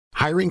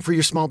Hiring for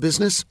your small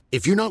business?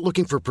 If you're not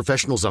looking for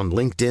professionals on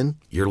LinkedIn,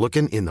 you're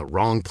looking in the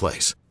wrong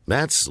place.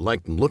 That's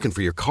like looking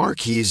for your car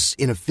keys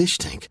in a fish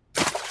tank.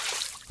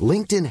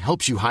 LinkedIn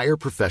helps you hire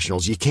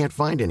professionals you can't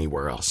find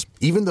anywhere else,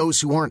 even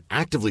those who aren't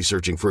actively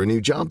searching for a new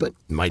job but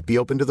might be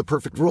open to the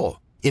perfect role.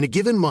 In a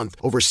given month,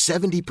 over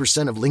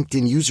 70% of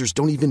LinkedIn users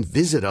don't even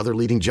visit other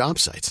leading job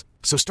sites.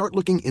 So start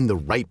looking in the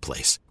right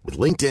place. With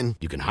LinkedIn,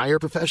 you can hire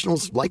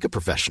professionals like a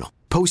professional.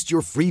 Post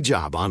your free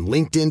job on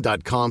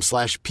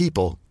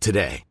linkedin.com/people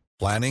today.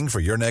 Planning for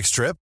your next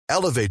trip?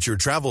 Elevate your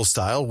travel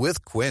style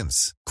with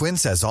Quince.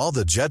 Quince has all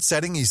the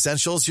jet-setting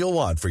essentials you'll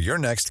want for your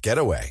next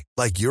getaway,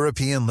 like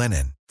European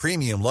linen,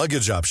 premium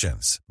luggage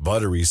options,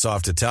 buttery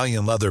soft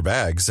Italian leather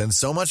bags, and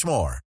so much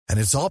more. And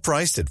it's all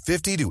priced at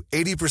 50 to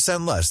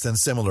 80% less than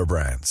similar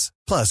brands.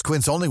 Plus,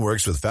 Quince only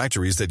works with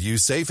factories that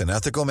use safe and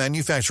ethical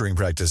manufacturing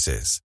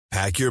practices.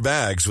 Pack your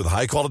bags with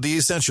high-quality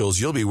essentials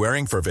you'll be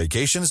wearing for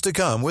vacations to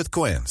come with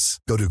Quince.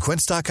 Go to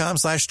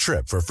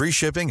quince.com/trip for free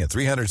shipping and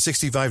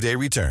 365-day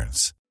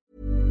returns.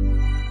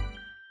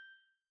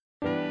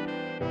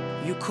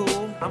 You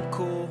cool, I'm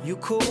cool. You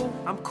cool,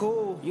 I'm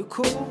cool. You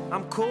cool,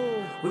 I'm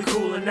cool. We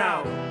coolin'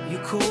 out. You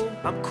cool,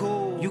 I'm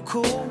cool. You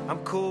cool, I'm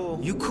cool.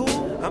 You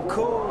cool, I'm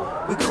cool.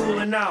 We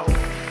coolin' out.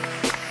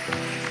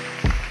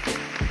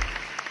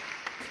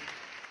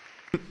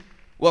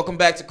 Welcome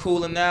back to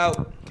Coolin'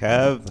 Out.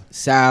 Kev.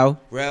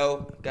 Sal.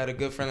 Rel, got a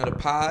good friend of the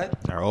pod.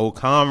 Our old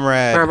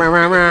comrade. What up?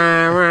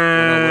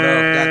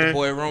 Got the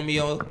boy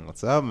Romeo.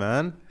 What's up,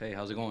 man? Hey,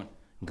 how's it going?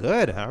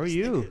 Good. How are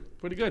you?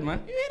 Pretty good,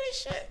 man. You hear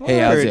this shit? Hey,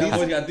 how's it? That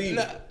voice got deep.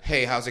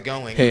 Hey, how's it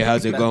going? Hey,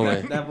 how's it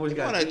going? That voice You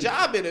got want a deep.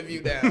 job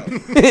interview now?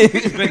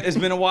 It's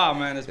been a while,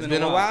 man. It's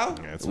been a while?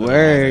 Yeah, it's been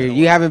Word.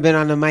 You haven't been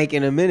on the mic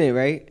in a minute,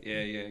 right?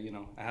 Yeah. You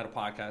know, I had a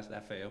podcast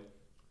that failed.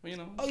 But, you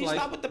know, Oh, it's you life.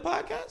 stopped with the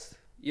podcast?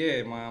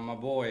 Yeah, my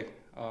boy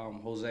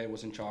Jose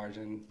was in charge,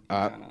 and he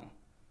kind of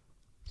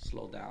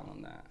slowed down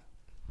on that.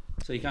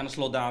 So he kind of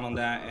slowed down on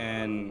that,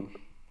 and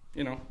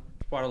you know,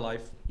 it's part of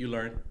life. You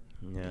learn.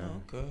 Yeah.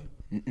 Okay.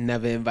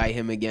 Never invite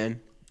him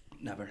again.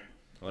 Never.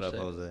 What up,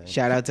 Jose?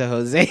 Shout out to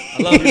Jose. I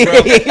love you, bro.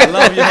 I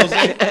love you,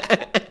 Jose.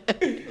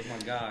 That's my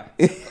guy.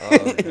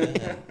 Oh,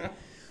 man.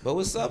 But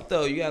what's up,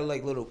 though? You got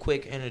like little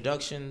quick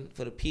introduction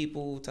for the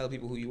people. Tell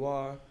people who you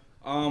are.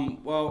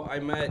 Well, I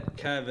met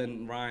Kev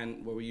and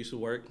Ryan where we used to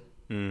work.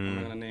 I'm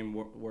not gonna name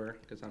where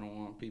because I don't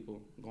want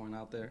people going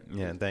out there.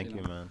 Yeah, thank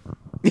you, man.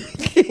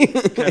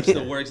 Kev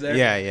still works there.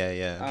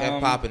 Yeah. Kept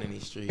popping in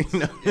these streets.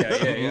 Yeah.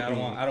 I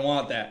don't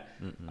want that.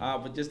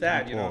 But just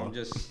that, you know, I'm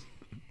just a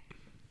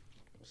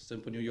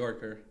simple New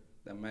Yorker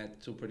that met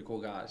two pretty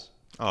cool guys.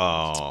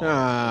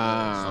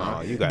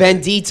 Ah, you got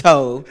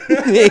Bendito.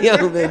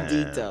 Yo,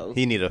 Bendito.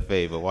 He need a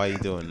favor. Why you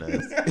doing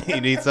this? You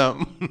need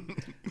something?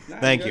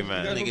 Thank you,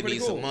 man. Nigga pretty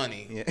needs cool. some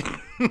money. Yeah.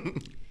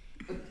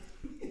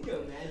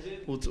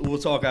 We'll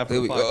talk after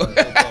There the we go.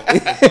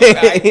 podcast.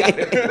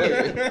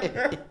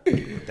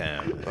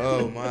 Damn.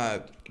 Oh,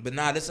 my. But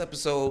nah, this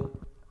episode,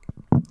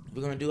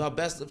 we're going to do our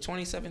best of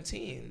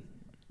 2017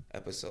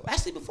 episode.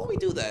 Actually, before we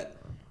do that,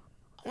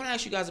 I want to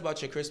ask you guys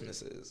about your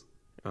Christmases.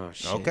 Oh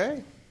shit.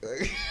 Okay.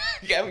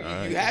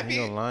 Yeah, you happy?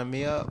 You gonna line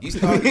me up? You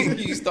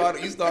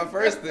start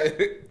first then.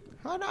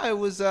 Oh no, it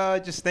was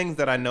just things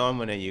that I know I'm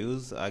gonna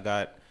use. I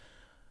got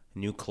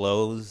new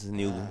clothes,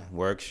 new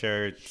work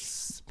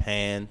shirts,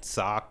 pants,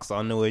 socks,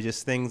 underwear,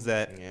 just things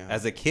that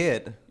as a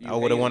kid I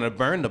would have wanted to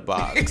burn the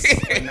box.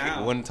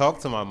 I wouldn't talk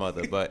to my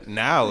mother, but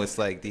now it's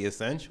like the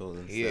essentials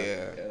and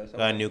stuff.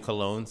 Got a new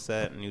cologne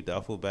set, a new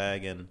duffel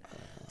bag, and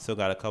still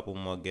got a couple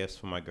more gifts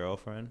for my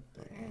girlfriend.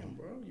 Damn,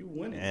 bro, you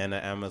winning. And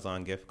an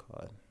Amazon gift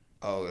card.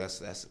 Oh,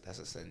 that's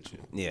essential.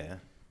 Yeah.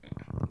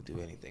 Do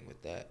anything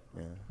with that.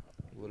 Yeah.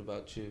 What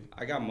about you?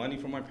 I got money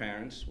from my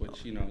parents,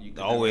 which you know you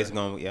can Always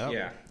never, going, yeah.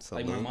 Yeah.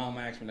 Salute. Like my mom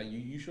asked me, like,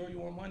 you sure you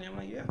want money? I'm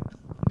like, yeah.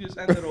 Just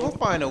send it We'll over.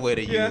 find a way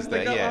to use that,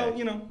 like, yeah.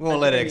 you know, We won't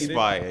let it I need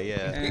expire,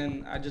 yeah.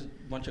 And I just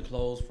bunch of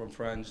clothes from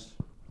friends,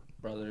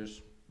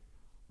 brothers.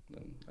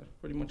 And that's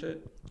pretty much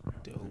it.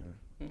 Dope.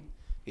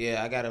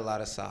 Yeah, I got a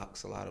lot of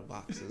socks, a lot of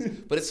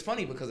boxes. But it's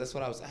funny because that's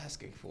what I was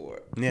asking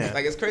for. Yeah.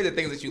 Like, it's crazy the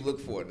things that you look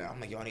for now.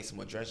 I'm like, yo, I need some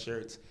more dress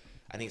shirts.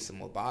 I need some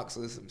more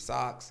boxes, some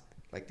socks.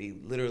 Like,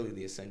 literally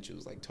the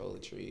essentials, like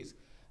toiletries.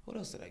 What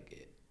else did I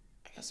get?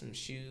 I got some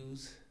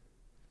shoes.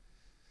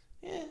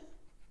 Yeah,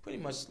 pretty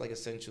much like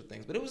essential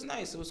things. But it was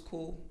nice. It was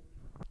cool.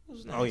 It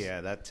was nice. Oh,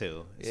 yeah, that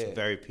too. It's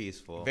very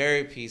peaceful.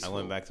 Very peaceful. I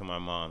went back to my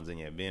mom's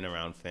and, being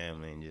around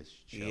family and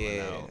just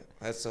chilling out.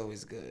 That's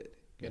always good.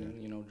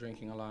 Getting, you know,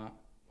 drinking a lot.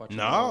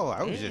 No,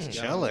 I was just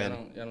chilling.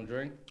 Y'all don't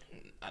drink?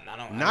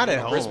 Not at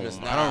home. Christmas,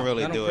 I don't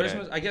really Not on do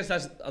Christmas? it. I guess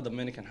that's a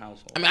Dominican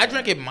household. I mean, I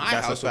drink in my That's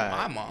a house with fact.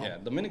 my mom. Yeah,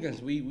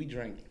 Dominicans, we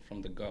drink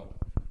from the go.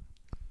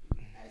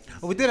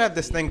 We did have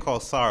this thing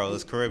called Sorrow,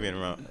 this Caribbean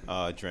rum,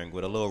 drink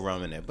with a little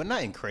rum in it, but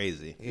nothing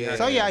crazy. Yeah.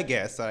 So, I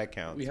guess that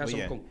counts. We had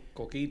But some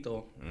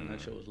coquito, and that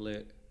shit was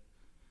lit.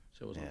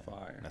 Shit was on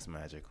fire. That's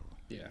magical.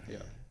 Yeah.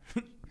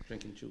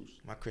 drinking juice.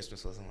 My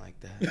Christmas wasn't like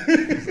that.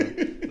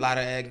 It was a lot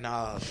of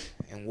eggnog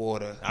and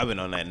water. I've been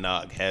on that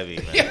nog heavy,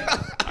 man.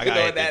 I been got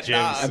on hit that the gym.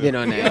 nog. I've been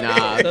on that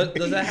knob.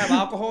 Does that have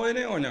alcohol in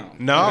it or no?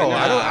 No,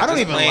 I don't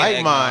just even plain like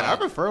eggnog. mine. I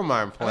prefer mine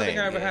I don't plain. think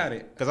I ever had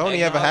it. Because I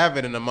only ever Eggnog? have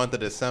it in the month of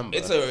December.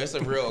 It's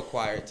a real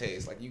acquired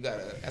taste. Like you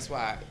gotta. That's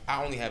why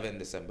I only have it in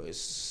December. It's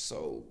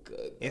so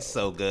good. It's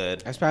so good.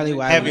 That's probably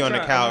why. Heavy I on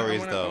wanna the try-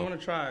 calories, I though. want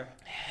to try.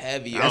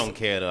 Heavy. I don't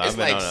care, though. It's I've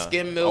been like on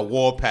skim milk, a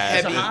warpath.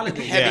 It's a heavy,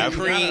 holiday. heavy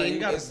Yeah, cream. You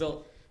gotta It's-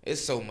 build. It's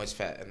so much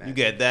fat in that. You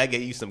get that,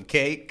 get you some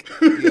cake.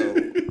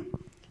 Yo,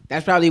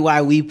 That's probably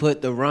why we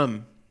put the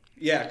rum.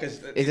 Yeah,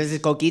 because It's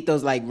just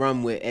coquito's like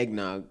rum with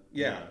eggnog.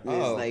 yeah. It's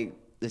Oh. like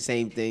the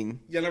same thing.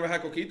 You never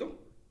had coquito?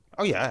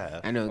 Oh, yeah, I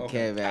have. I don't Okay.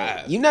 care about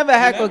Ah. it. You never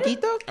had You never?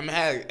 coquito? I mean, I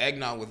had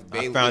eggnog with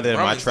Bailey. found it in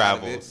rum my inside of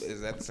it. travels.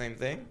 Is that the same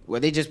thing?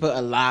 Well, they just put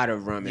a lot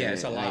of rum in Yeah, it.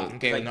 it's a lot. like-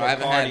 Okay, Like no, I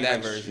haven't had Bacardi, that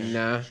like, version.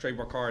 Nah. Straight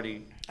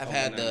Bacardi. I've Oh,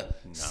 had no. the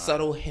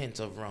subtle hint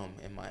of rum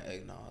in my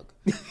eggnog.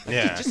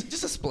 Yeah.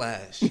 just a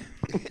splash.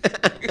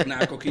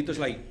 Nah, coquito's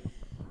like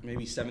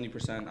maybe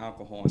 70%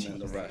 alcohol and then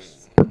the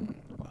rest.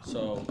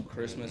 So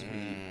Christmas,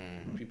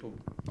 people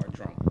are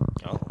drunk.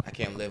 Oh. I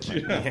can't live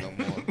like that no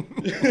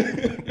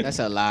more. That's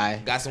a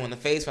lie. Got someone in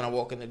the face when I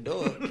walk in the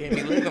door. Can't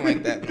be living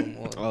like that no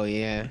more. Oh,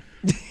 yeah.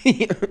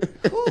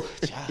 Whew,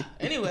 child.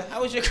 Anyway,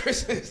 how was your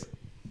Christmas?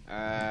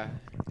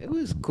 It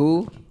was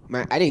cool.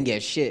 I didn't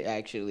get shit,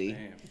 actually.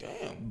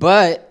 Damn.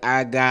 But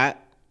I got,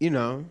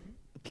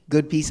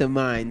 good peace of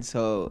mind,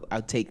 so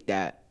I'll take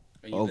that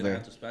Are you over. gonna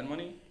have to spend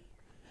money?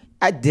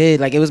 I did.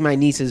 Like, it was my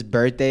niece's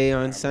birthday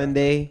on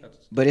Sunday. That's-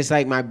 But it's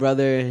like my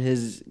brother and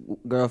his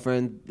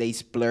girlfriend, they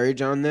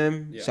splurge on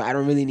them. Yeah. So I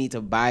don't really need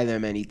to buy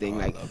them anything.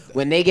 Like, love that.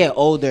 when they get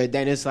older,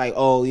 then it's like,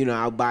 oh,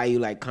 I'll buy you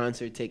like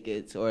concert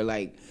tickets or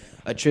like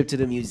a trip to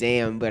the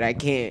museum. But I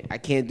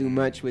can't do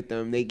much with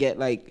them. They get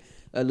like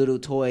a little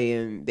toy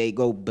and they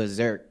go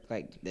berserk.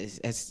 Like,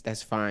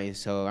 that's fine.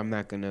 So I'm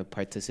not going to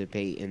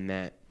participate in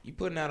that. You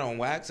putting that on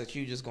wax that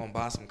you just gonna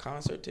buy some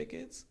concert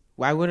tickets?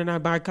 Why wouldn't I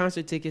buy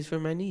concert tickets for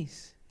my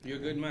niece? You're a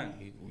good man.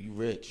 You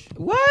rich.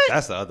 What?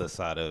 That's the other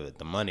side of it.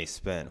 The money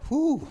spent.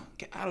 Whew.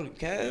 I don't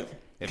care.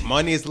 If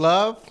money is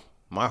love,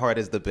 my heart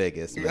is the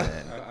biggest,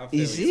 man. I feel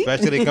You see?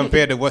 Especially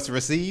compared to what's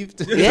received.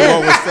 to Yeah.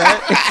 what was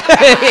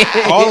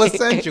said. All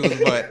essentials,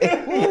 but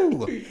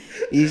whew.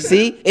 You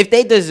see? If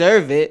they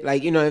deserve it,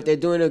 like, if they're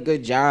doing a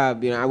good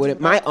job, I wouldn't.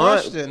 My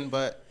aunt. Question,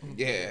 but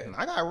Yeah.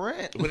 I got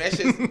rent. But that's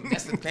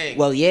the thing.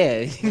 Well, yeah.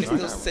 it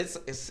still sits.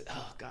 It's,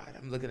 oh God,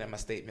 I'm looking at my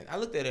statement. I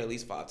looked at it at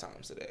least 5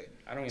 times today.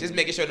 I don't Just even-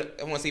 making sure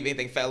that I want to see if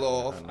anything fell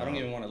off. I don't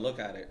even want to look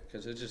at it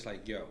because it's just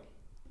like, yo,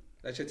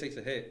 that shit takes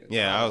a hit. It's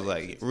Yeah, I was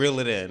holidays. like, reel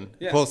it in.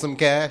 Yeah. Pull some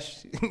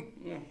cash.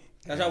 Yeah.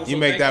 That's why I was You so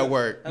make that thankful.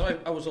 work. That's why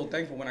I was so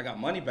thankful when I got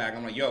money back.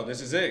 I'm like, yo,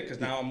 this is it, because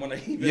now I'm gonna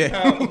even Yeah.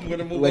 out. I'm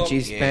gonna move What up. you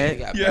Yeah, spent?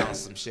 you got to Yeah. balance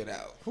some shit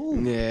out.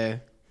 Yeah.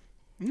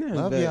 No,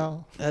 Love but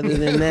y'all. Other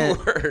than that,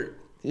 Word.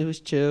 it was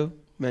chill.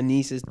 My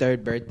niece's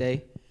 3rd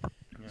birthday.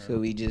 So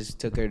we just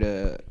took her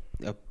to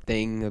a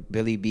thing, a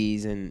Billy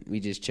B's, and we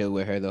just chilled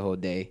with her the whole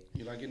day.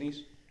 You like your niece?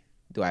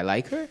 Do I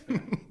like her?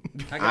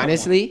 I got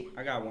Honestly? one.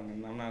 I got one,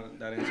 and I'm not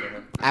that into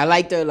her. I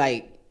liked her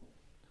like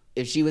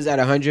if she was at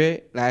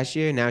 100 last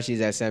year, now she's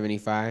at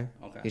 75.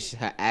 Okay.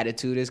 Her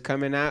attitude is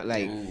coming out.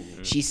 Like,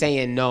 she's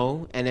saying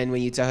no. And then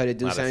when you tell her to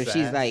do Lot of something, sass.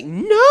 she's like,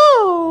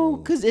 no,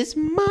 because it's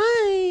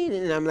mine.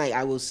 And I'm like,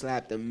 I will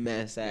slap the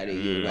mess out of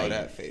you. Oh, Like,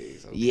 that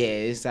phase. Okay. yeah,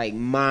 it's like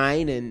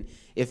mine. And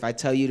if I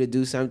tell you to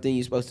do something,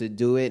 you're supposed to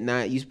do it.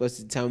 Not you supposed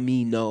to tell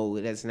me no.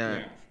 That's not.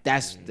 Yeah.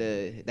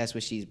 That's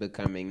what she's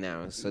becoming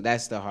now. So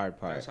that's the hard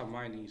part. That's how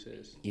my niece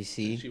is. You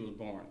see? She was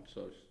born,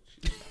 so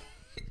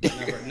she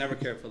never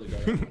cared for the girl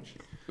that much.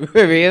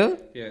 For real?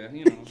 Yeah,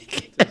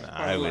 it's part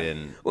I of life.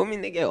 wouldn't. Well, I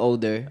mean, they get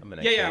older. I'm an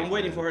Yeah, I'm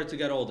waiting occasional. for her to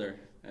get older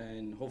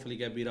and hopefully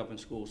get beat up in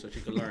school so she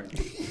could learn.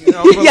 You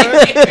know, but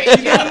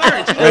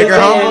Make her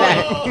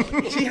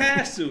humble. She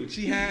has to.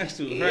 She has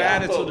to. Her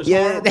attitude is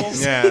Yeah, horrible.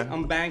 that's- Yeah.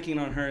 I'm banking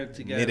on her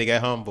to Need to get.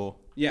 get humble.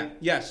 Yeah.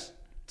 Yes.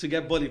 To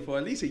get bullied for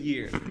at least a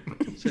year,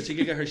 so she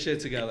could get her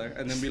shit together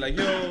and then be like,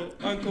 "Yo,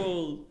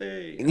 uncle,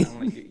 hey." And I'm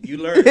like, "You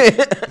learn."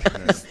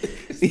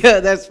 Yeah,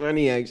 that's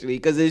funny actually,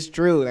 because it's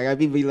true. Like I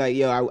be like,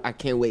 yo, I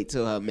can't wait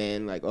till her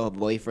man, like,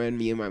 boyfriend.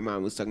 Me and my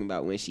mom was talking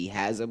about when she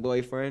has a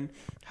boyfriend,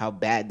 how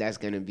bad that's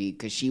gonna be,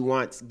 because she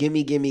wants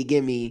gimme,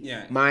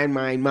 Yeah.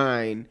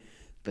 mine.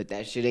 But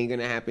that shit ain't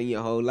gonna happen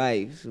your whole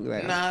life. So,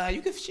 like, Nah,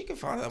 she can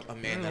find a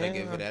man that'll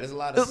give her that. There's a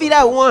lot of. it'll be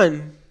that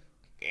one.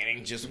 It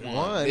ain't just one.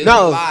 One. There's a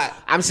No, lot.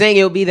 I'm saying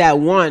it'll be that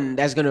one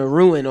that's gonna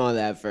ruin all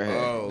that for her.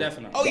 Oh.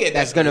 Definitely. Oh yeah,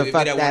 That's gonna definitely.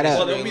 fuck It'll be that up.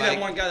 one Well, that's there'll be really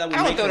that one guy that will I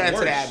don't make throw her that into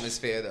the worse.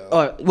 atmosphere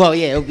though. Well,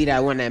 yeah, it'll be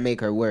that one that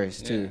make her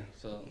worse Yeah. too.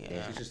 So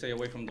she should stay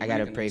away from. The I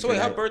gotta weekend. pray So for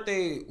wait, her that.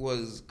 birthday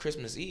was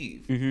Christmas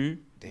Eve.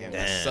 Mm-hmm. Damn,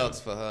 that Damn. sucks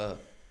for her.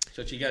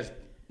 So she gets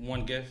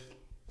one gift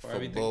for For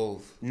everything.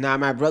 both. Nah,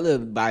 my brother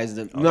buys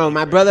them. No,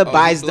 my brother Oh,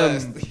 buys you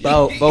them blessed.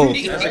 both.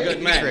 That's a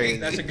good man.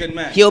 That's a good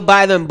man. He'll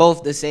buy them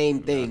both the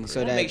same thing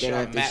so I'll that make they sure don't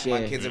I have to map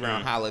share. my kids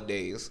around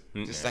holidays,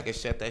 just so I can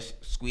shut that,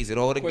 squeeze it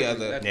all Quickly,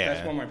 together. That's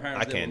Yeah. what my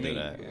parents I did can't with do me.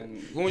 that.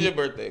 And When was your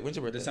birthday? When's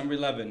your birthday? December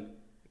 11,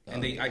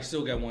 and I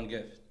still get one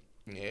gift.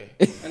 Yeah.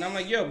 And I'm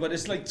like, yo, but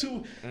it's like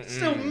still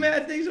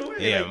mad days away.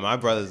 Yeah, like, my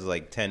brother's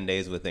like 10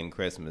 days within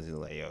Christmas. He's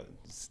like, yo,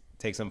 just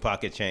take some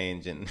pocket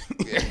change and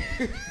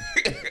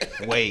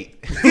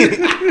wait.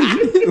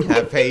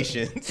 Have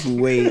patience.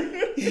 Wait.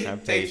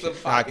 Have Take some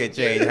patience. pocket Pocket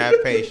change.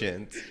 Have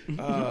patience.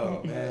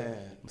 Oh man.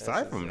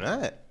 Aside from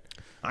that,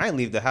 I didn't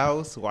leave the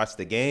house. Watch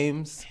the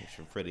games, which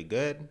were pretty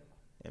good.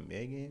 NBA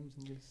games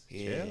and just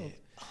chill.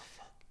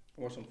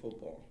 Watch some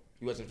football.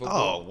 You watching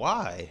football? Oh,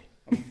 why?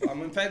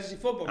 I'm in fantasy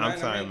football, man. I'm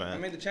sorry, man. I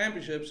made the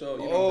championship, so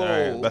you know. All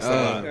right, best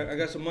of luck. I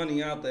got some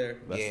money out there.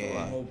 Best of Yeah.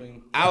 luck. I'm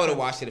hoping. I would have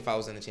watched it if I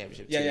was in the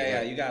championship. Yeah, too, yeah, yeah.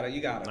 but You got it.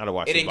 You got I'd it. have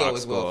watched It the didn't go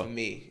box as well score. for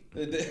me.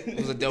 It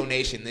was a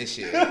donation this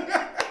year. I'm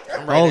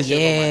Oh writing that shit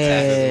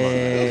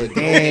yeah. up on my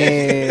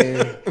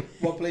taxes. Damn.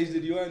 What place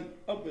did you end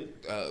up with?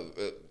 You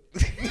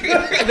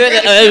know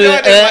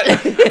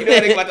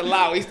they about to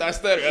lie when he starts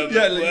stuttering.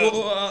 Yeah,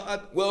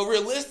 like, Well,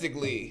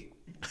 realistically,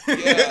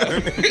 yeah.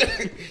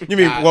 You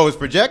mean what was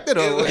projected?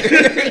 Or what? I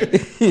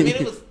mean,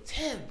 it was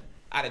 10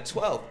 out of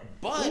 12.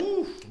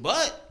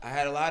 But I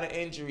had a lot of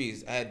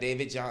injuries. I had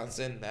David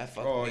Johnson. That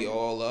fucked me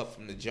all up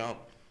from the jump.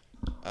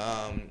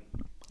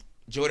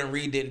 Jordan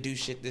Reed didn't do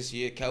shit this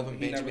year. Kelvin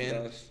He never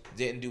Benjamin does.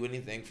 didn't do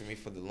anything for me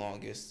for the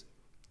longest.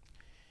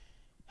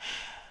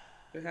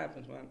 It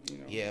happens, man. You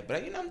know. Yeah,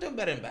 but I'm doing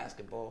better in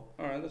basketball.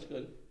 All right, that's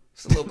good.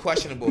 It's a little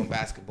questionable in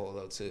basketball,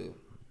 though, too.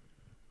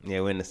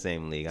 Yeah, we're in the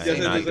same league. Yes, I'm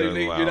not it's the same doing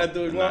league. well. You're not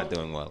doing I'm well? not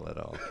doing well at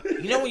all.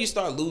 You know when you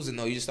start losing,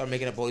 though, you just start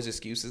making up all these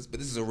excuses. But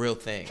this is a real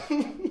thing.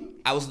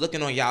 I was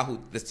looking on Yahoo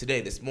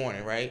this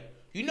morning, right?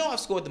 You know I've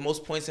scored the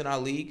most points in our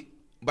league,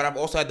 but I've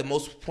also had the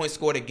most points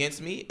scored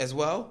against me as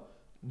well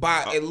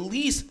by at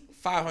least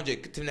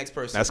 500 to the next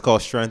person. That's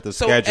called strength of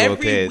so schedule,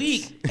 every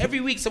kids.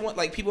 week, someone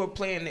like people are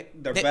playing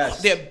Their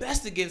best. Their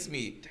best against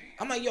me.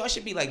 I'm like, yo, I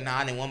should be like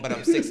 9-1, but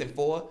I'm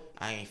 6-4.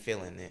 I ain't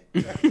feeling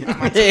it.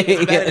 My team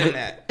is better than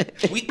that.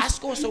 I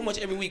score so much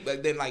every week,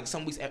 but then like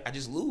some weeks I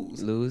just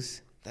lose.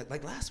 Lose.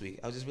 Like last week,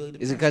 I was just really.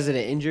 Is it because of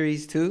the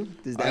injuries too?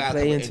 Does I got that a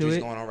play couple into injuries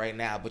it? going on right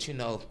now, but you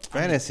know,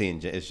 Fantasy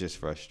is just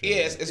frustrating.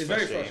 yeah, it's very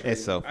frustrating. frustrating.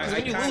 It's so I- Because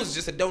when you I- lose, it's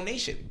just a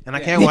donation. And I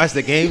can't watch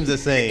the games the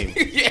same.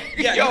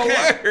 Yeah, Yo, you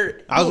can.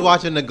 word. I was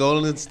watching the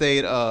Golden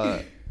State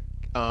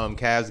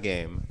Cavs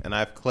game, and I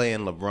have Clay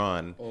and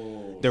LeBron.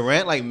 Oh.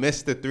 Durant like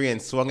missed the 3 and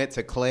swung it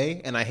to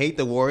Clay, and I hate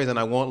the Warriors, and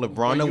I want LeBron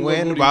But to you were win.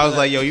 rooting But I for was that.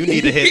 like, yo, you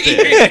need to hit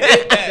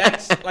this.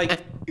 That's like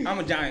I'm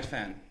a Giants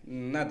fan.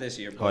 Not this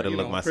year, but Hard to you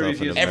look know, myself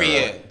previous in the years. Every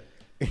mirror. year.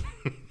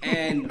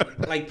 And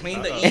like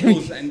playing the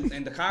Eagles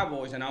and the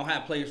Cowboys, and I'll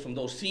have players from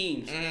those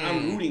teams.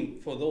 I'm rooting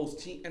for those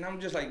teams, and I'm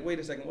just like, wait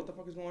a second, what the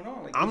fuck is going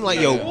on? Like, I'm this like,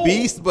 is yo, not cool.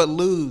 beast but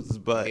lose.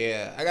 But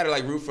Yeah, I gotta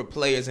like root for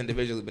players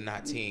individually, but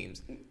not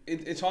teams.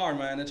 It's hard,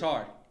 man. It's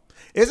hard.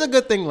 it's a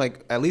good thing,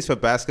 like, at least for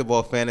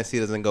basketball, fantasy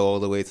doesn't go all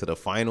the way to the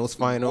finals.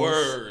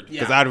 Word.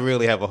 Because Yeah. I'd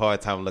really have a hard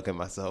time looking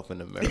myself in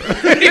the mirror.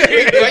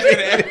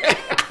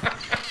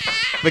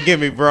 Forgive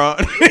me, bro.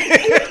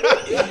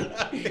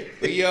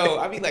 But yo,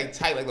 I be like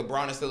tight, like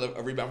LeBron is still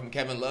a rebound from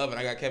Kevin Love, and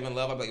I got Kevin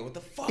Love. I'm like, what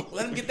the fuck?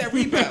 Let him get that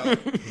rebound.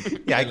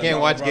 Yeah, I can't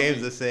watch LeBron games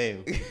beat. the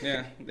same.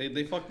 Yeah,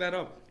 they fucked that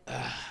up. But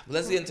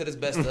let's get into this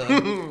best of,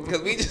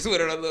 because we just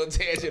went on a little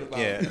tangent about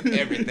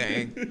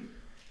everything.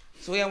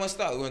 So yeah, I want to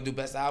start. We want to do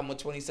best album of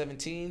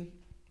 2017.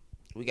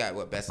 We got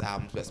what, best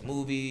albums, best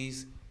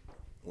movies.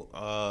 What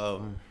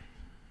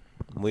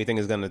do you think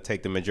is going to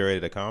take the majority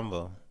of the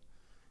combo?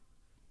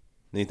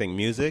 Do you think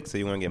music? So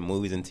you want to get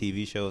movies and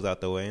TV shows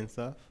out the way and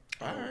stuff?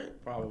 All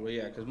right. Probably,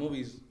 yeah, because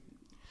movies.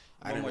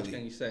 I How didn't much really-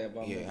 can you say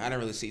about movies? Yeah, I didn't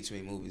really see too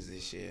many movies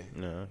this year.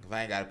 No. If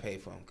I ain't gotta pay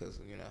for them, because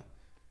you know,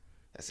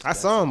 that's I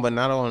saw them, but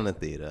not all in the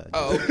theater.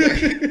 Oh,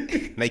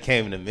 okay. They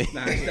came to me.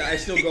 Nah, I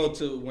still go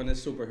to when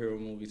it's superhero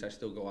movies. I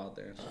still go out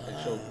there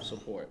and show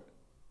support.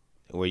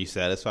 Were you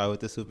satisfied with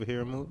the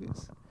superhero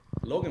movies?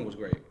 Logan was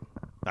great.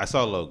 I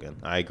saw Logan.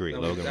 I agree.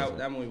 That, Logan that, was.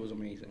 that movie was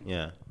amazing.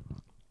 Yeah.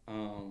 I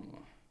don't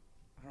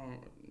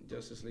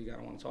Justice League. I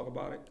don't want to talk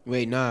about it.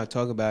 Wait, nah,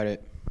 talk about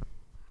it.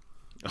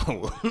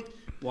 Oh.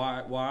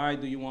 Why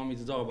do you want me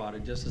to talk about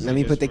it? Justice Let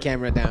League me put the is-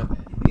 camera down.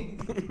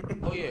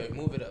 Oh yeah,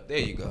 move it up. There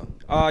you go.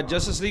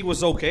 Justice League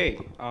was okay.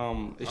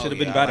 It should have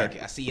been I better. like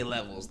it. I see your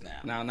levels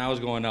now. Now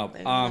it's going up.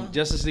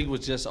 Justice League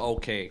was just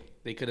okay.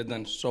 They could have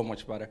done so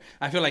much better.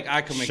 I feel like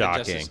I could make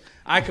Shocking.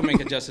 I could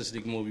make a Justice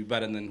League movie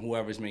better than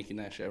whoever's making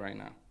that shit right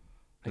now.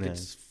 Like Yeah.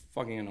 it's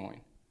fucking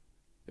annoying.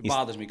 It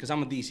bothers me because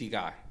I'm a DC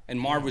guy and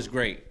Marvel's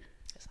great.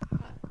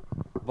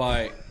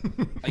 But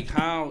like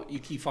how you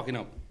keep fucking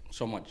up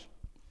so much.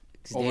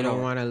 'Cause Over they and don't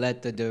over. want to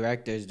let the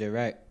directors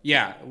direct.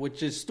 Yeah,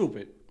 which is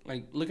stupid.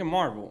 Like look at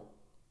Marvel.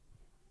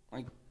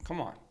 Like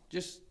come on,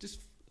 just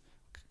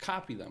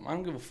copy them. I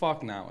don't give a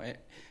fuck now.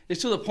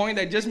 It's to the point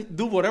that just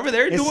do whatever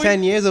they're It's doing.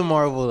 10 years of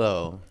Marvel,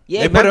 though.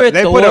 Yeah, they put remember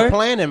they put a Thor?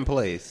 plan in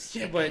place.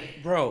 Yeah, but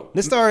bro,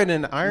 This started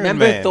in Iron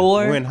Remember Man.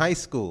 Thor? We're in high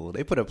school.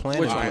 They put a plan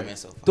Which in one? Iron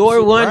place. Man so far.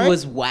 Thor 1 Right?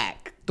 was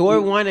whack. Thor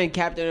 1 and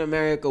Captain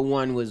America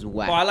 1 was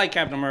whack. oh, I like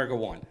Captain America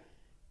 1.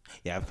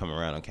 Yeah, I've come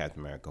around on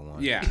Captain America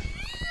 1. Yeah.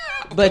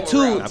 but 2,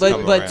 I've but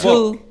come but around.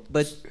 2,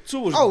 but 2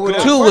 was Oh, good.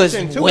 without 2 was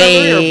question, 2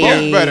 way- and 3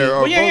 are both better.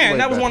 Well, yeah, and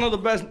that was one of the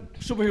best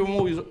superhero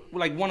movies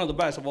like one of the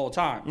best of all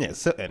time.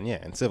 Yeah,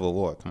 and Civil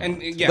War. Come on.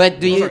 And yeah,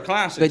 but those are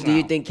classics. But do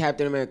you now. think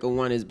Captain America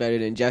 1 is better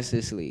than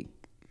Justice League?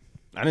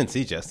 I didn't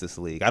see Justice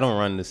League. I don't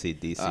run to see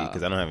DC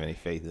because I don't have any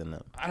faith in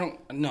them. I don't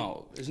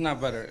know. It's not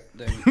better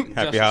than Happy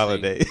Justice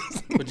holidays.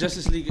 League. But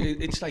Justice League,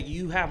 it's like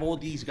you have all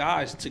these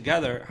guys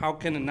together. How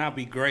can it not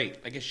be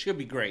great? Like it should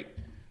be great.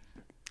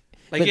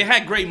 Like But- it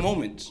had great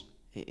moments.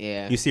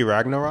 Yeah. You see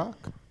Ragnarok?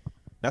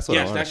 That's what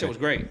I Yes, wanna that shit see. was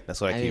great.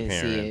 That's what I I keep didn't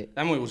see hearing. it.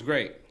 That movie was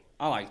great.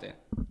 I liked it.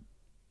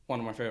 One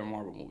of my favorite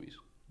Marvel movies.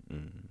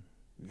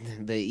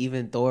 But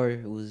even Thor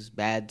was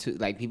bad too.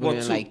 Like people Well,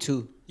 didn't two. like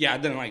 2. Yeah, I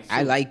didn't like.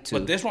 I two. liked two.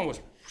 But this one was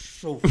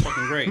so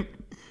fucking great.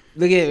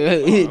 Look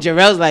at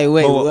Jarrell's like,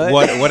 wait, But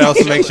what? what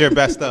else makes your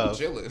best of?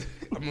 Chilling.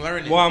 I'm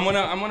learning. Well,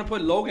 I'm gonna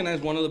put Logan as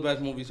one of the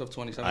best movies of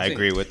 2017. I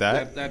agree with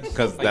that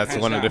because like, that's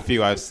hands one of the down.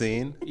 few I've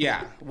seen.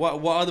 Yeah.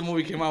 What other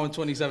movie came out in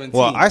 2017?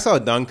 Well, I saw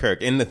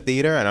Dunkirk in the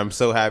theater, and I'm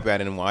so happy I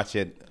didn't watch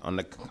it on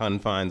the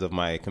confines of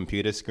my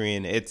computer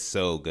screen. It's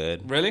so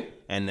good. Really?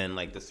 And then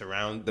like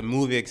the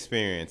movie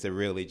experience, it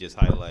really just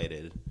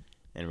highlighted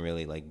and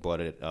really like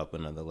brought it up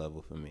another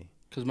level for me.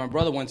 Because my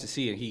brother went to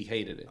see it, he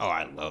hated it. Oh,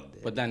 I loved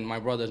it. But then my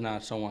brother's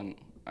not someone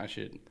I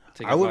should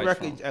take I would advice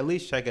recommend at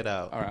least check it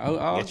out. All right,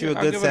 I'll get you a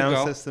I'll good give it a sound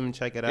go. system.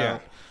 Check it Yeah.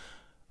 out.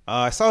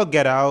 I saw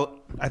Get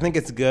Out. I think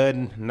it's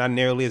good. Not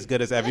nearly as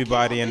good as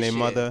everybody and their this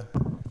mother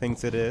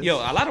thinks it is. Yo,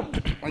 a lot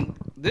of like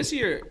this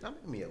year,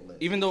 Give me a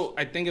list. even though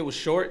I think it was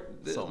short,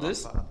 So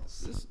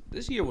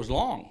this year was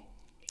long.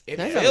 it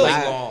That's a feels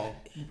lot. long.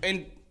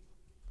 And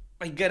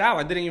like Get Out,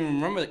 I didn't even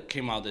remember it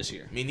came out this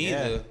year. Me neither.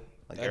 Yeah.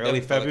 Like That early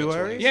definitely felt like a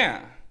February? 20.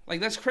 Yeah, like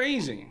that's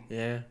crazy.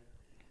 Yeah.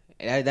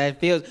 That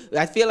feels.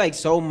 I feel like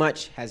so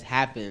much has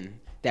happened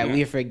that Yeah.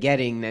 we're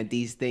forgetting that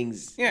these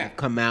things Yeah.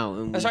 come out.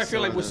 And That's we how I feel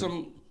saw like with them.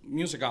 some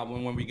music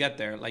album when we get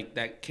there, like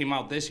that came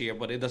out this year,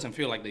 but it doesn't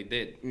feel like they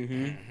did.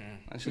 Mm-hmm.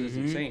 That shit is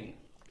insane.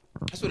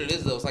 That's what it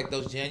is, though. It's like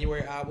those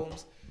January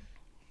albums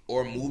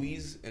or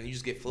movies, and you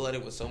just get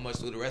flooded with so much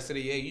through the rest of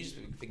the year. You just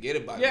forget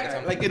about it. By the Yeah,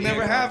 time like the it never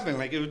year comes. happened.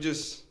 Like it was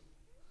just.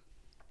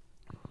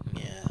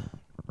 Yeah.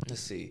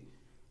 Let's see.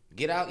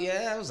 Get Out, yeah,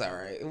 that was all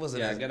right. It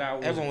wasn't. Yeah, as, Get Out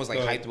was everyone was like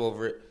good. hyped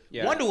over it.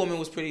 Yeah. Wonder Woman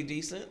was pretty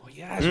decent. Oh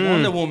yeah, it's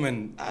Wonder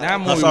Woman. That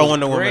movie I saw was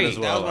Wonder Woman great. as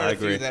well. That was one I of the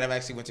few agree. that I've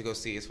actually went to go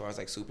see as far as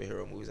like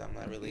superhero movies. I'm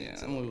not really Yeah,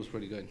 into. that movie was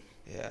pretty good.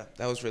 Yeah,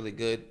 that was really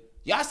good.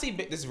 Y'all see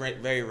this is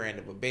very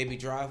random, but Baby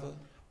Driver.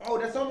 Oh,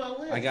 that's on my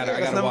list. I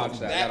gotta watch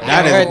that. That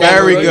I heard is that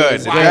very was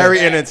good. good. Very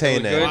It was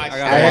entertaining. good. I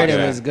gotta I heard watch it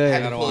that. was good. I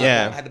had to pull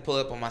Yeah. it up. I had to pull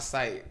it up on my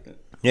site.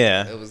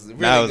 Yeah, It was really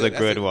that was good. a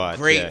good That's watch.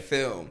 Great yeah.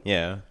 film.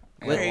 Yeah.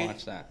 I gotta Very-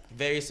 watch that.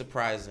 Very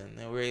surprising.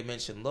 And we already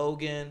mentioned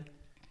Logan.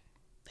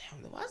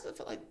 Damn, why does it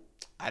feel like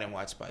I didn't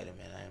watch Spider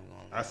Man? I am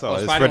going. I saw Well, it.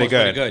 It's Spider-Man pretty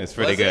was good. It's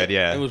pretty Was it? good.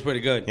 Yeah. It was pretty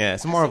good. Yeah,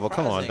 it's Marvel.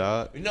 Come on,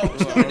 dog. You know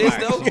what it is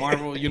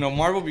Relax. though?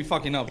 Marvel be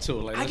fucking up too.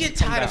 Like, I let's get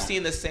calm tired of down.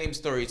 seeing the same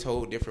story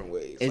told different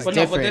ways. It's But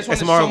Like, no, but different. this one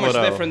It's is Marvel so much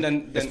though. different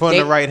than It's put in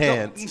the right No,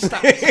 hands.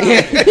 Stop.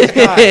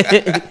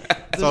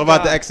 It's all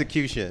about the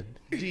execution.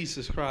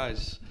 Jesus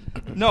Christ.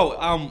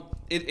 No,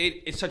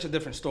 it's such a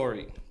different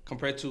story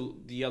compared to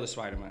the other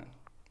Spider-Man.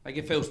 Like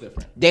it feels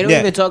different. They don't Yeah.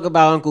 even talk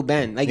about Uncle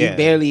Ben. Like Yeah. you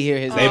barely hear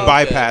his They name.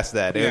 bypass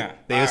that. They, Yeah.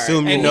 they All right.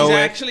 assume you And know he's it.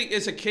 actually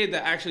it's a kid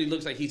that actually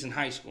looks like he's in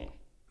high school,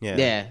 Yeah.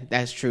 Yeah,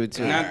 that's true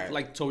too. not Alright.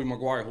 like Tobey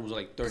Maguire who's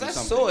like 30 'Cause I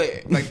something. saw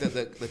it, like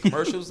the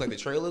commercials, like the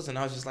trailers, and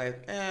I was just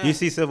like, You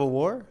see Civil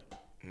War?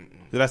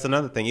 So that's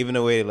another thing. Even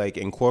the way they like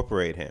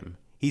incorporate him,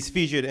 he's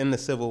featured in the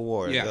Civil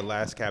War, Yeah. the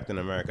last Captain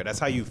America. That's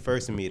how you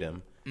first meet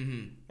him,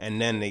 and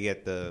then they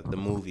get the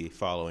movie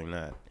following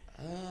that.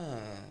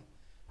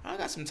 I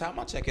got some time.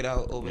 I'll check it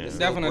out over this.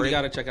 Definitely little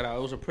got break. to check it out.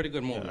 It was a pretty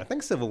good movie. I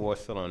think Civil War's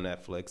still on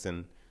Netflix,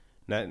 and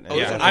that. Oh,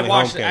 Yeah, definitely I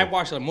watched it. Homecoming. I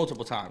watched it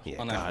multiple times Yeah,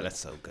 on God, Netflix. that's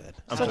so good.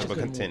 I'm Such a sure we'll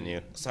good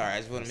continue. Sorry, I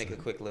just want to make a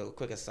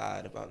quick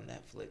aside about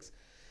Netflix.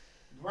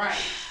 Right.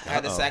 I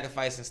had to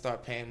sacrifice and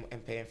start paying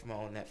for my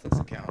own Netflix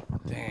account.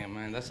 Damn,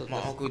 man, that's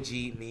My uncle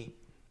G'd me.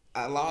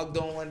 I logged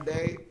on one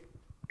day,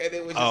 and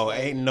it was just Oh, like,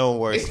 ain't no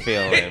worse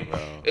feeling, bro.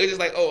 it was just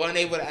like, oh,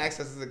 unable to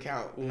access his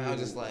account. And I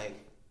was just like,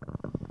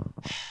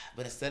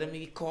 but instead of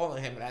me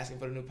calling him and asking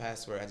for the new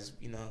password, I just,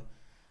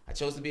 I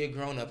chose to be a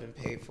grown up and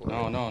pay for it.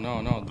 No.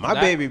 My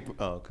That- baby.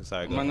 Oh,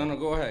 sorry. Go No, ahead. no,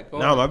 go ahead. Go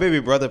No, ahead. my baby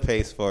brother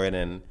pays for it,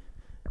 and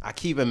I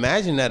keep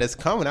imagining that it's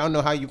coming. I don't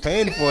know how you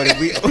paying for it.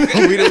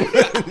 We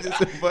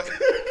don't. But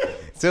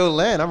till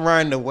then, I'm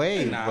riding the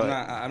wave. Nah, but, I'm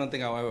not, I don't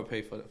think I'll ever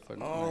pay for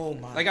Oh, Netflix.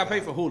 my Like I pay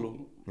God. for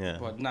Hulu, Yeah.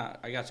 but not.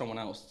 I got someone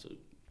else to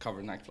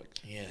cover Netflix.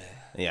 Yeah.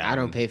 Yeah, I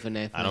don't pay for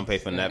Netflix. I don't pay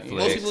for Yeah, Netflix.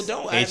 Most people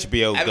don't.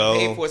 HBO I haven't Go.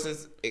 paid for it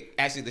since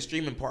actually the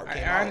streaming part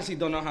came I out. honestly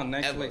don't know how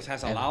Netflix Ever.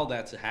 has allowed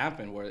that to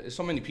happen. Where there's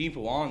so many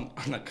people on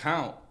an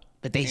account,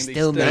 But they and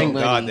still make Thank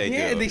money. God they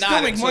yeah, do. they Nah,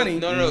 still make so- money.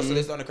 No. So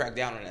they're starting to crack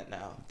down on that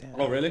now.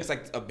 Oh, really? It's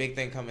like a big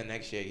thing coming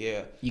next year.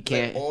 Yeah. You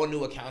can't- Like, all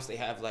new accounts, they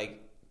have like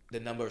the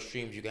number of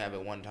streams you can have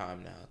at one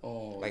time now.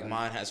 Oh, like okay.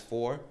 mine has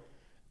 4,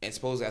 And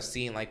supposedly I've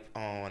seen like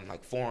on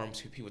like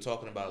forums people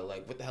talking about it,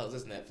 like what the hell is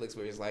this Netflix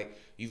where it's like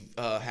you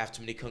have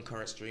too many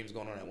concurrent streams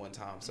going on at one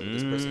time, so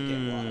this person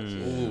can't watch.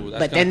 Ooh, that's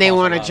But gonna then they cost a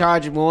want to lot.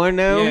 charge more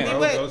now. Yeah.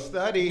 Go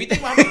study. We think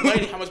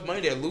about how much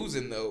money they're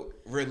losing though,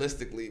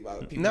 realistically.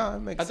 About people. No, it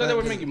makes I sense. thought they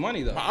were making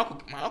money though.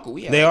 My uncle,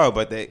 we had They like, are,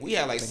 but we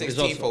had like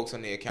 16 also- folks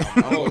on the account.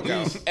 My uncle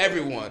account.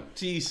 Everyone.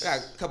 Jeez. I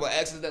got a couple of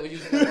exes that were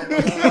using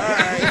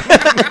that.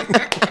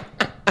 All right.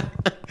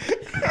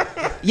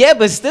 Yeah,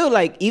 but still,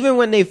 like, even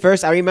when they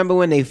first, I remember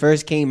when they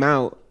first came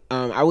out,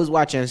 I was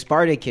watching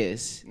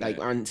Spartacus, like,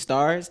 on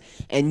Stars,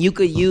 and you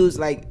could use,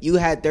 like, you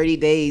had 30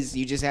 days,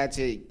 you just had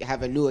to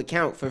have a new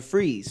account for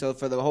free. So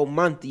for the whole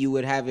month, you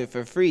would have it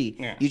for free.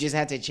 Yeah. You just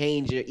had to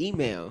change your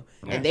email.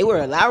 And they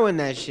were allowing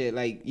that shit.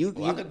 Like,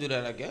 Well, I could do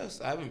that, I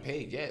guess. I haven't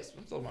paid yet.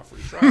 I'm still my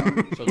free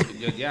trial. So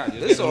yeah, just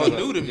This get all another-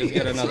 new to me. Just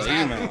get another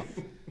email.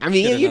 I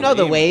mean, Get you know another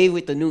the email. wave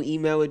with the new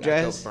email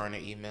address. Go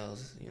burning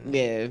emails. You know?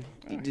 Yeah,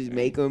 you just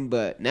make them.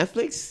 But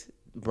Netflix,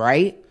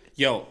 Bright.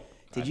 Yo,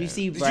 Did you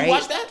see Did Bright? you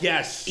watch that?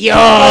 yes. Yo,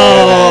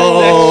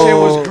 That shit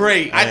was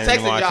great. I I didn't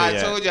texted watch y'all. it I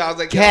yet. told y'all. I was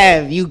like,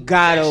 Kev, you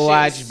gotta that shit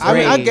watch is Bright. I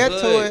mean, I good. get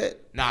to it.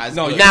 Nah, it's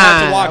No, good. you have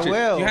to Nah, watch I it.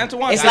 will. You have to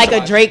watch It's it. like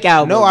a Drake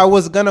album. No, I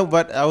was gonna,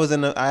 but I was I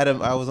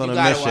was on You a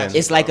gotta mission. watch it.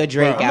 It's like a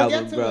Drake Bro, I'ma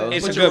album, get to bro. it.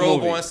 It's Put a your good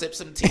robe movie. on, sip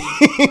some tea.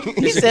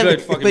 He It's a said,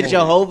 good fucking "Put movie.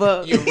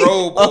 Jehovah Your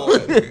robe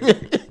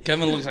on.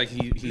 Kevin looks like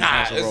he Nah,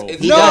 has a it's- role. it's-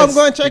 He No, does. I'm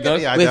going to check He does?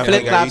 it. Yeah, I With definitely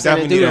flip-flops got-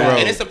 you and a definitely need do-rag. a And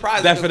robe. it's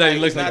surprising. Definitely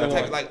It's looks not like the the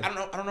type, one. like I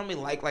don't normally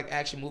like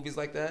action movies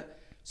like that.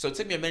 So it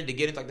took me a minute to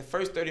get into like the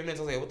first 30 minutes.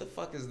 I was like, what the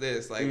fuck is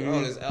this? Like,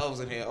 oh, there's elves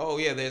in here. Oh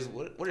yeah, there's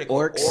what are they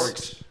called?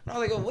 Orcs. And I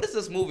was like, oh, what is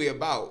this movie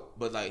about?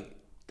 But like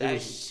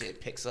that shit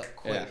picks up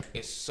quick. Yeah.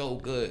 It's so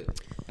good.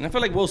 And I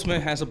feel like Will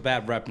Smith has a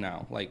bad rep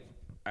now. Like,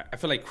 I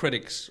feel like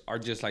critics are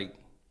just like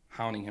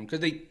hounding him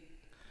because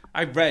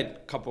I read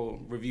a couple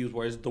reviews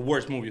where it's the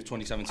worst movie of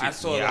 2017. I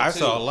saw Yeah, that I too.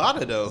 saw a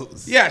lot of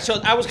those. Yeah,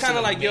 so I was It's kind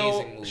of an like, yo,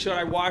 amazing movie. should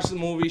I watch the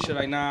movie? Should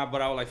I not?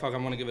 But I was like, fuck,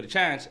 I'm gonna give it a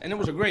chance. And it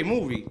was a great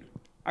movie.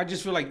 I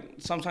just feel like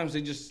sometimes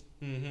they just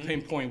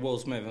pinpoint Will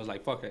Smith and was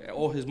like, fuck it,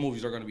 all his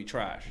movies are gonna be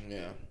trash.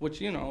 Yeah. Which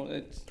it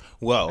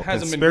Well,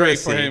 hasn't been great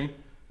for conspiracy- him.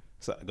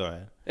 So, go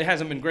ahead. It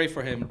hasn't been great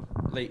for him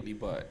lately,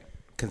 but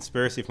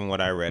Conspiracy, from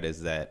what I read,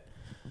 is that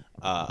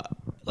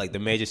like the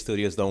major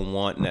studios don't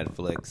want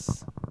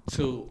Netflix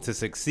to to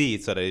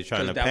succeed, so they're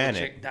trying to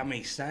panic. that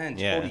makes sense.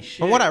 Yeah, Holy shit.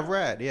 from what I've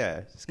read, yeah,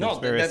 it's No,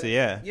 conspiracy.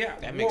 yeah,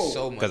 That makes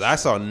so much. because I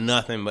saw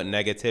nothing but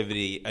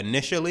negativity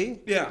initially,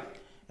 Yeah.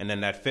 and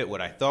then that fit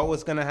what I thought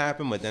was gonna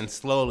happen, but then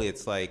slowly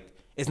it's like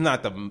it's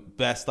not the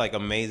best, like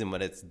amazing,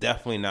 but it's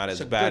definitely not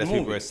as a bad good as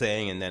people movie. are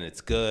saying, and then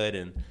it's good,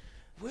 and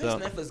Where's so-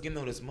 Netflix getting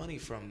all this money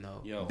from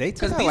though? Yo. they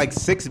took 'Cause out these like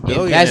 $6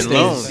 billion investors- in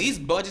loans. These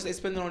budgets they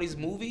spending on these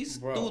movies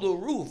Bro. through the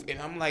roof,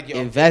 and I'm like, yo,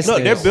 Investors.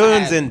 No, they're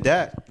billions in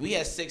debt. We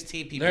had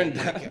 16 people. They're in on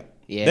the debt. account.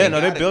 Yeah, Yeah, no,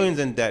 they're gotta billions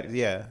in debt.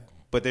 Yeah,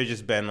 but they're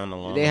just betting on the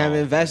long. They have haul.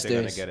 They're investors.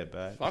 gonna get it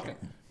back. Fuck it.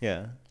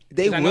 Yeah,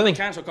 they I know will. they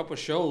canceled a couple of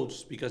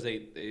shows because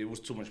it was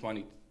too much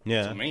money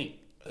Yeah. to make.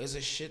 There's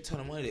a shit ton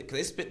of money because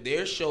they spent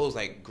their shows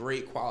like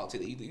great quality.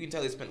 You can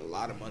tell they spent a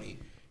lot of money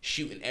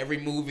shooting every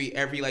movie,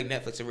 every like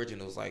Netflix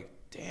original. It's like,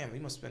 damn, we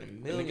must spend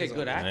millions. And they get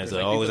good on it. actors.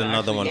 there's like, always people that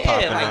another one actually-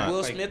 popping Yeah, like out.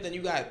 Will Like- Smith, and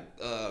you got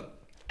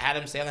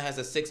Adam Sandler has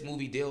a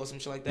 6-movie deal or some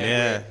shit like that.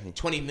 Yeah. where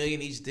 $20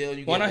 million each deal.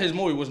 You One get of his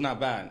movie was not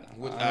bad.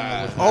 With, I don't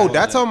know which one Oh, was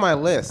that's it. on my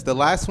list. The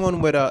last one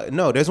with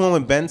no, there's one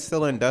with Ben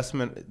Stiller and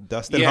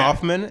Dustin Yeah.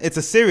 Hoffman. It's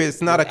a series.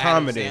 It's not With a Adam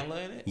comedy.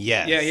 Sandler in it?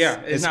 Yes. Yeah.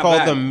 It's It's not called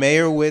bad. The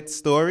Meyerowitz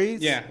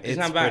Stories. Yeah, it's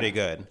not bad. pretty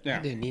good. Yeah.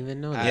 I didn't even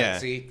know that. Yeah.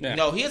 See, Yeah.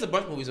 no, he has a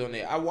bunch of movies on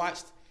there. I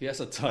watched He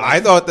has a ton. I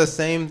thought the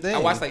same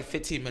thing. like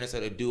 15 minutes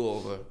of the Do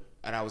Over,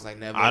 and I was like,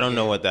 never. I don't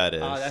know again. what that is.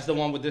 That's the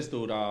one with this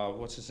dude.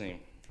 What's his name?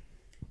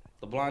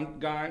 The blonde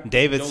guy.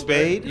 David Joe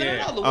Spade? Dirt?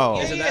 Yeah. No, Oh.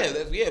 yeah, Isn't yeah, that-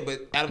 that's- yeah,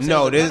 but Adam Sandler.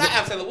 No, there's- not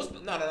Adam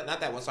Sandler. No, not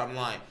that one. Sorry, I'm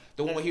lying.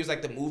 The one where he was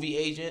like the movie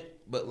agent,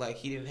 but like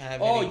he didn't have.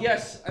 Oh any,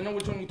 yes, I know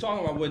which one you're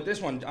talking about. With this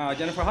one,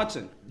 Jennifer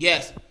Hudson.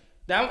 Yes,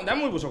 That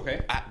movie was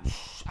okay.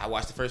 I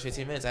watched the first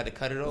 15 minutes. I had to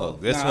cut it off.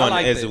 Look, this Nah, I one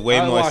liked is it. way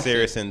I more watched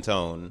serious in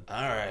tone.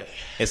 All right.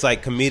 It's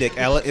like comedic.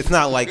 It's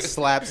not like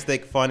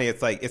slapstick funny.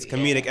 It's like it's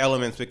comedic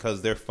elements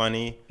because they're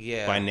funny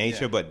Yeah. by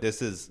nature. Yeah. But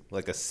this is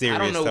like a serious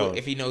I don't know tone.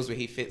 if he knows where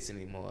he fits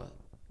anymore.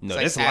 No,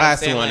 It's this like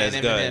last Adam Sandler one is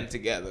and Eminem good.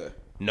 together.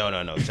 No.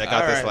 Check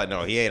out All this. right. Like,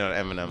 no, he ain't on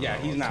Eminem. Yeah,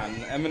 no. he's not.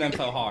 Eminem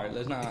fell hard.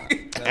 Let's not.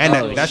 And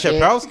Oh, that shit.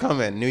 Chappelle's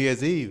coming New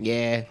Year's Eve.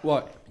 Yeah.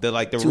 What? The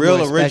Two real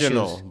more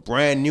original, specials.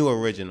 brand new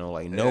original,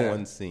 like no Yeah.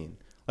 one's seen.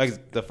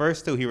 Like the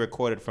first two he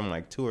recorded from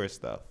like tour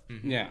stuff,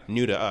 Yeah.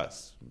 new to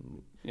us.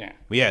 Yeah.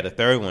 But yeah, the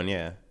third one,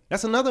 yeah,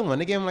 that's another one.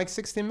 They gave him like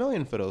 $60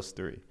 million for those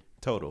three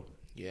total.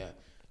 Yeah.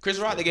 Chris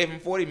Rock, they gave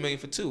him $40 million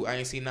for 2. I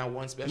ain't seen not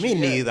one special. Me yet.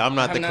 neither. I'm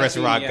not I've the not Chris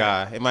seen Rock yet.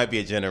 guy. It might be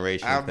a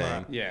generation I'm thing.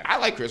 not. Yeah. I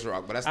like Chris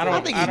Rock, but I still I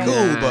I think he's don't-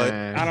 cool, Nah. but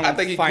I don't I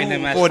think he find cool.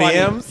 him as 40 funny.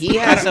 M's. He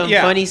has some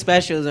Yeah. funny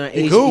specials on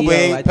HBO. cool,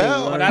 big I think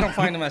pal. one- But I don't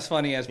find him as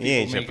funny as people He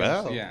ain't make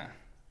Chappelle. him. Yeah.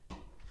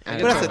 I I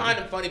don't know. find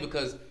him funny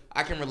because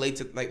I can relate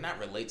to not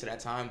relate to that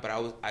time, but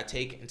I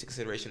take into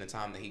consideration the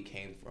time that he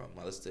came from.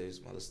 I listen to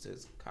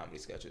his comedy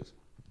sketches.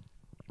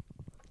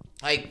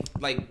 Like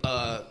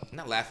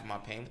not Laugh at My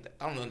Pain.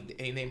 I don't know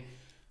any name.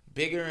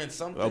 bigger and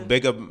something.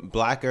 bigger,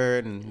 blacker,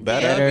 and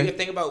better. Yeah, you can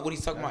think about what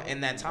he's talking about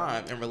in that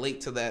time and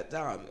relate to that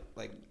time.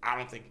 Like, I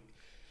don't think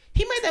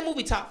he made that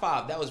movie top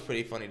 5. That was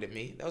pretty funny to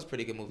me. That was a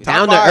pretty good movie.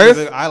 Down Top to five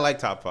Earth. I like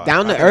Top 5.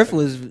 Down to Earth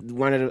was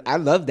one of the. I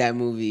love that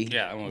movie.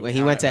 Yeah, when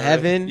he went to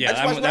heaven. Yeah, I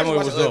just that movie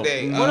watched was the other dope.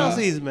 day. What else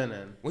he's been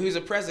in? When he was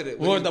a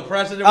president. Or the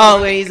president.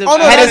 Oh, when he's a Oh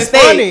no, head of that's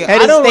state. funny. Head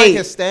I of don't like state.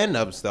 his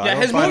stand-ups though. Yeah, I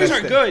don't his find movies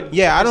his are good.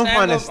 Yeah, I don't His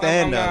find his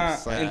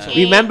stand-ups, stand-ups. I'm not into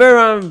Yeah. it.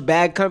 Remember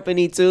Bad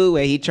Company 2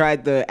 where he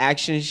tried the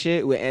action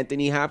shit with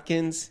Anthony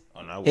Hopkins?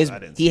 Oh, no, His, I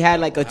didn't he see had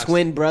that like one. a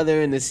twin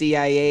brother in the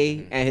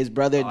CIA, and his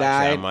brother Actually,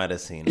 died. I might have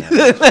seen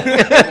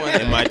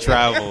that in my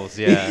travels.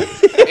 Yeah,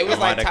 It was I like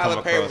might have come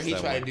Tyler Perry when across he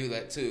that tried one. to do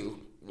that too.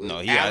 No,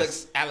 he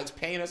Alex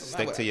Payne or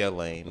something. Stick to your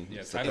lane.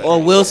 Yeah, Stick Tyler- to-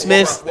 Or Will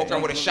Smith. Walk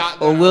around with a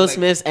shotgun. Or Will Like,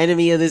 Smith's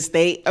Enemy of the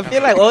State. I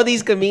feel like all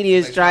these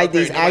comedians like, tried Tyler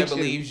these Perry, nobody action.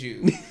 believes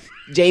you.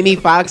 Jamie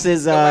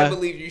Foxx's Nobody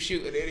believes you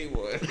shooting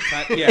anyone.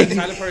 Yeah,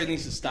 Tyler Perry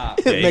needs to stop.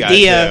 Yeah, you gotta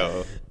Medea.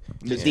 chill.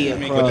 Medea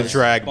Yeah. Put the Cross.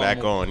 drag Bum back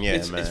movie. on. Yeah,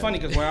 it's, man. It's funny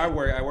because where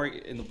I work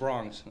in the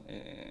Bronx,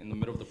 in the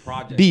middle of the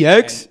project.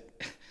 BX?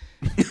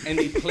 And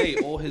they play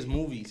all his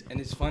movies, and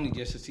it's funny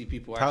just to see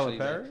people Tyler actually.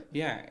 Perry?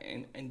 Yeah,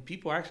 and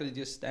people actually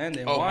just stand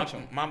there and Oh, watch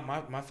him.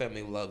 my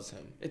family loves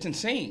him. It's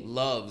insane.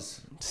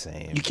 Loves. Same.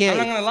 You I'm not can't.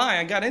 gonna lie,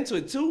 I got into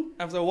it too.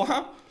 After a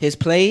while, His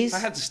plays. I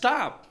had to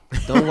stop.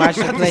 Don't watch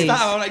I the had to plays.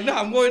 stop. I'm like, no,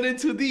 I'm going in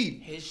too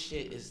deep. His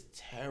shit is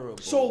terrible.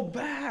 So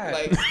bad.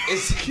 like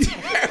it's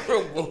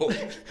terrible.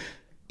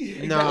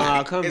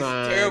 No, come It's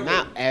on. terrible.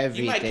 Not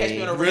You might catch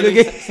me on a everything.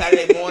 random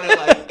Saturday morning,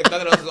 like if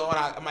nothing else is on,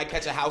 I might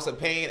catch a House of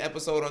Pain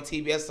episode on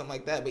TBS, something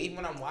like that. But even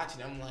when I'm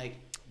watching, I'm like,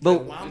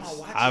 But- why am I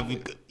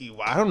watching?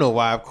 I don't know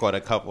why I've caught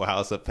a couple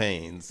House of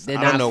Pains. They're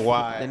I don't not- know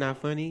why. They're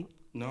not funny.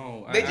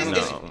 no, They just, No.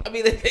 it's- I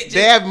mean, they just,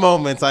 They have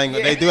moments. I ain't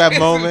gonna. They do have it's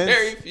moments.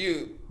 Very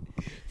few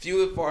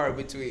and far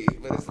between.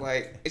 But it's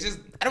like, it's just,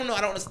 I don't know.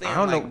 I don't understand. I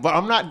don't know, like, but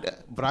I'm not.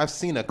 But I've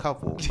seen a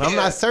couple. But I'm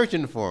Yeah. not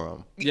searching for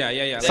them. Yeah.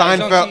 It's on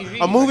Seinfeld. TV.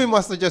 A movie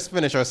must have just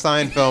finished, or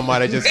Seinfeld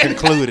might have just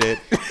concluded.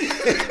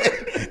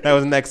 That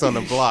was next on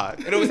the block.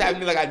 It always happens to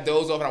me like I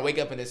doze off and I wake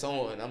up and it's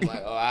on. I'm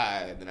like, oh, all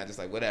right. Then I just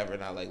like, whatever.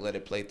 And I like let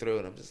it play through.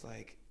 And I'm just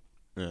like,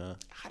 Yeah.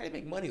 how do they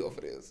make money off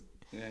of this?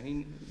 Yeah,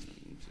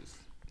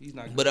 he's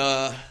not.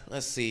 But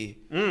let's see.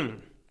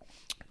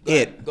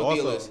 It. Go be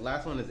a Also, list.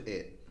 last one is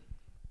It.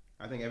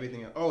 I think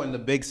everything. Oh, and The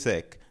Big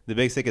Sick. The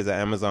Big Sick is an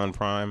Amazon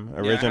Prime I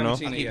haven't original.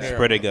 seen it It's yet. It's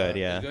pretty good.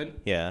 Yeah. It's good?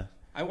 Yeah.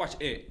 I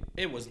watched it.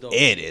 It was dope.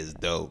 It is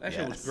dope. That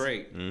shit was yes.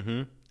 great.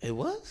 Mm-hmm. It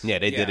was? Yeah,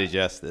 they did Yeah. it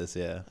justice.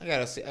 Yeah. I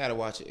gotta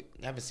watch it.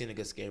 I haven't seen a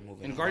good scary movie.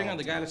 in And a Guardian long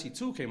of the time. Galaxy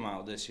 2 came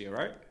out this year,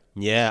 right?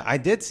 Yeah, I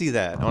did see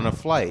that on a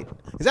flight.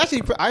 It's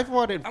actually, I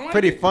thought it I liked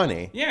pretty it.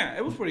 funny. Yeah,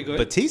 it was pretty good.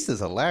 Batista's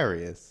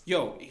hilarious.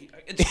 Yo,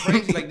 it's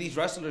crazy. Like these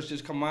wrestlers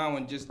just come out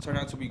and just turn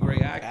out to be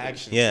great actors.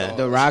 Action. Yeah.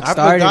 The Rock I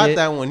started forgot it.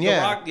 that one.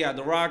 Yeah.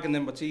 The Rock, and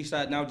then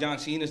Batista. Now John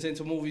Cena's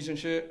into movies and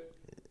shit.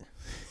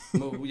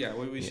 Yeah,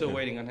 we're still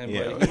waiting on him,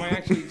 Yeah. but he might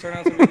actually turn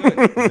out to be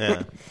good.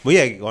 Yeah. But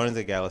yeah, Guardians of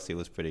the Galaxy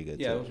was pretty good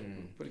Yeah, it too. was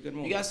a pretty good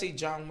movie. You guys see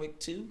John Wick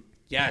 2?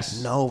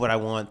 Yes. No, but I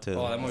want to.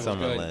 Oh, that movie It's on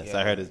was the good. list. Yeah,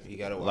 I heard it's you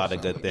gotta a watch lot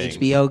of John good Wick. things.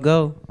 HBO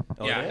Go.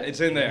 Oh, Yeah, yeah? it's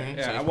in there. Mhm.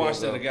 Yeah, So I it's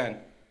watched real it good. again.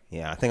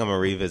 Yeah, I think I'm gonna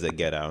revisit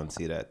Get Out and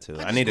see that too.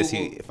 I just need to see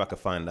Googled- if I could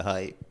find the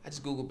hype. I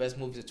just Googled best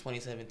movies of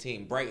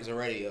 2017. Brighton's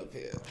already up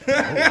here.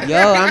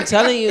 Yo, I'm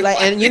telling you, like,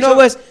 and you know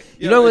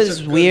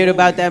what's weird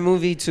about that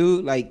movie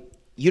too? Like,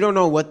 you don't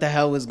know what the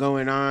hell was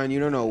going on. You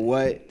don't know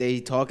what they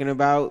talking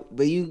about,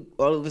 but you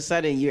all of a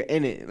sudden you're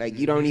in it. Like,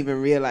 you don't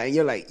even realize.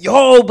 You're like,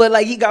 yo, but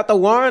like he got the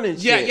warrant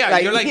and shit. Yeah,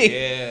 you're like,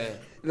 Yeah.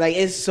 like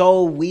it's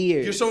so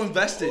weird. You're so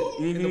invested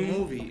in the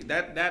movie.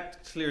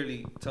 That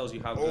clearly tells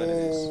you how good it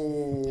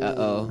is.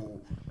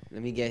 Uh-oh.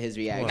 Let me get his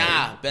reaction.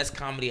 Nah, best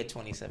comedy of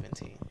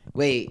 2017.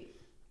 Wait.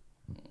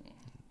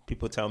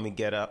 People tell me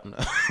Get Out. No.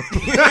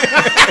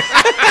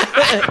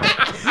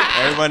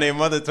 Everybody, their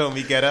mother told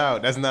me Get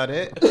Out. That's not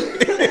it.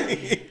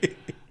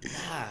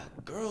 Nah,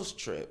 Girls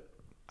Trip.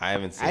 I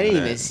haven't seen. I didn't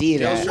that. even see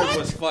Girls that. Trip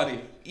was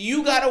funny.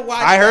 You gotta watch.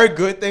 I that. heard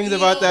good things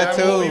about that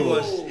That movie too.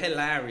 was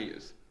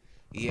hilarious.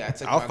 Yeah, I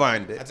took I'll my,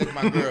 find it. I took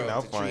my girl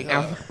I'll to find treat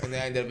it. her, and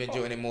then I ended up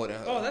enjoying it more than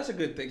her. Oh, that's a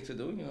good thing to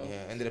do, you know.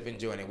 Yeah, I ended up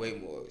enjoying it way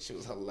more. She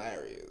was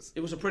hilarious.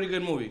 It was a pretty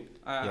good movie.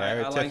 Yeah, I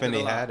heard liked it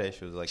Tiffany a lot.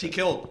 Haddish was like She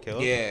killed.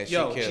 Yeah, she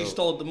Yo, killed. she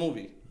stole the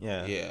movie.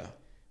 Yeah. Yeah.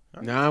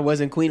 Nah, it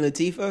wasn't Queen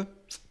Latifah.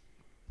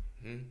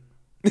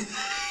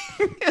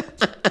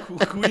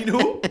 Queen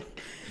who?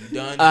 You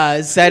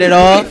done? Set it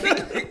off.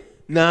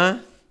 Nah,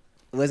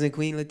 it wasn't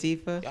Queen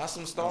Latifah. Y'all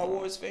some Star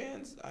Wars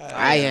fans?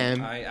 I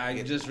am.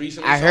 I just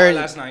recently I saw heard- it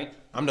last night.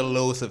 I'm the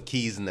lowest of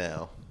keys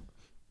now.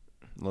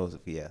 Lowest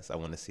of yes. I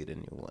want to see the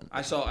new one.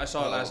 I saw it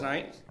last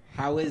night.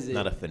 How is it?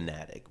 Not a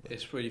fanatic. But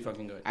It's pretty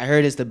fucking good. I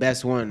heard it's the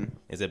best one.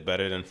 is it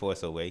better than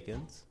Force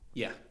Awakens,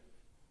 Yeah.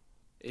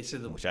 It's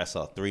in the which I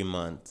saw 3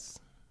 months?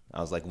 I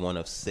was like one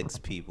of 6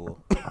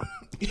 people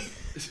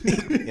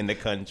in the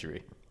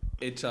country.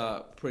 It's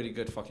a pretty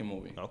good fucking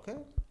movie. Okay.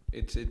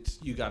 It's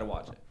you gotta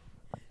watch it.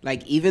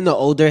 Like, even the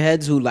older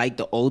heads who like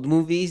the old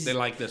movies, They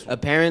like this one.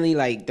 Apparently,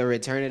 like, The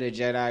Return of the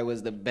Jedi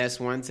was the best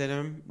one to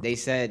them. They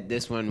said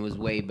this one was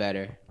way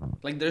better.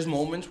 Like, there's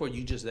moments where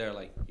you just there,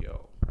 like,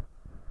 yo,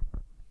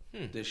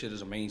 this shit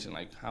is amazing.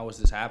 Like, how is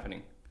this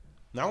happening?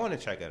 I want to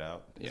check it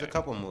out. There's Yeah. a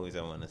couple movies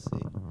I want to see.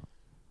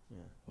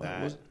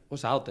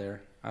 What's out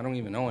there? I don't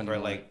even know Or anymore.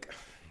 like,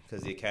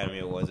 because the Academy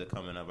Awards are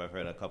coming up, I've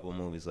heard a couple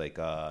movies like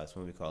this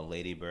movie called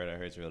Lady Bird. I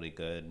heard it's really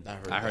good.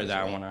 I heard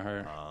that one. I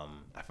heard.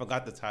 I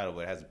forgot the title,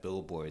 but it has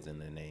billboards in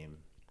the name.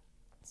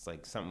 It's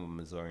like something with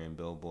Missourian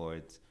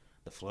billboards.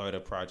 The Florida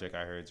Project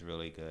I heard is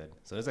really good.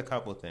 So there's a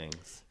couple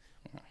things.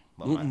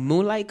 But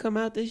Moonlight come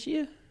out this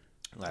year?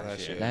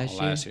 last year.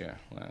 Last year?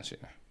 Last year.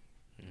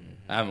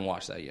 I haven't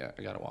watched that yet.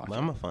 I gotta watch But it.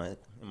 I'm gonna find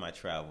it in my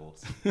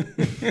travels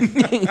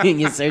In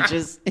your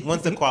searches?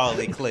 once the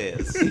quality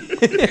clears.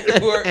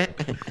 I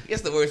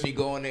guess the worst you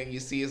go in there and you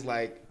see is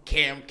like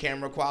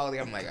camera quality.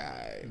 I'm like, all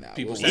right, nah.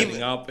 People we'll-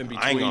 standing up in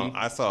I ain't between. gonna,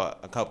 I saw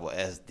a couple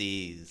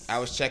SDs. I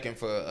was checking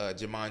for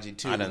Jumanji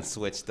 2. I done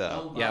switched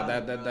up. Yeah,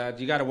 that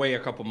you gotta wait a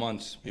couple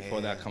months before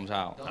that comes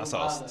out. I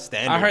saw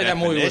standard. I heard that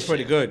movie was definition.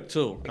 pretty good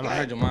too. I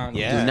heard your mind.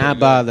 Yeah. Do not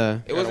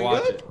bother. It wasn't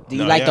watch good? it. Do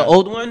you No, like the yeah.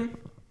 old one?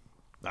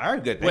 I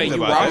heard good things Wait,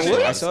 you about watched that it?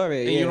 shit. I saw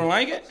it, And yeah. you don't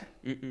like it?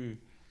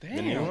 The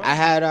new one? I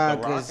had The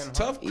Rock cause and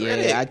Tough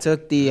critic. yeah, I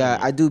took the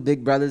I do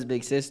Big Brothers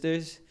Big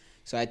Sisters,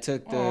 so I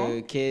took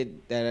the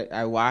kid that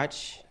I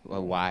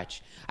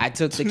I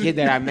took the kid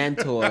that I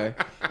mentor,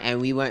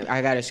 and we went.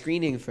 I got a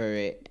screening for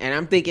it, and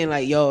I'm thinking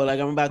like, yo, like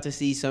I'm about to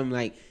see some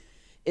like,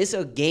 it's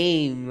a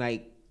game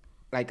like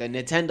a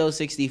Nintendo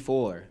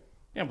 64.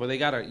 Yeah, but they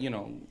gotta, You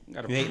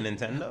hate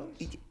Nintendo?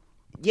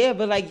 Yeah,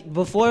 but like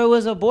before it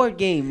was a board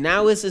game.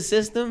 Now it's a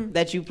system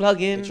that you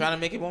plug in. They're trying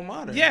to make it more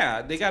modern.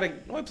 Yeah, they gotta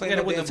Nobody play get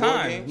no it with the damn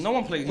board time. games. No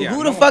one plays. Well, Yeah, who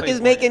no the one fuck plays is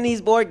board making games.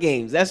 these board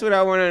games? That's what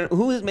I want to.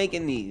 Who is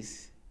making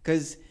these?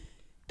 Because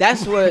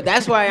that's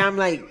why I'm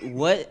like,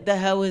 what the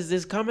hell is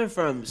this coming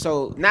from?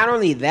 So not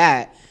only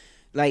that,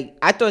 like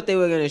I thought they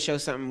were gonna show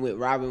something with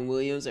Robin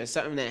Williams or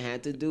something that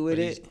had to do with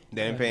it.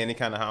 They didn't pay any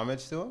kind of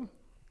homage to him?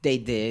 They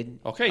did.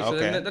 Okay, so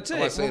Okay. then that's I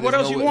was it. saying Well, what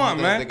there's else no you way- want,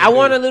 nothing man? they can I do.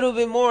 want a little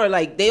bit more.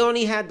 Like they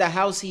only had the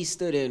house he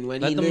stood in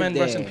when Let he the lived man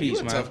there. rest in peace, You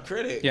a man. tough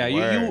critic. Yeah,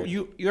 Word.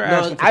 you're No,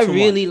 asking for I too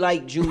really much.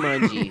 like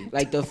Jumanji,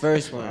 like the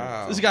first one.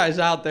 Wow. This guy's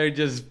out there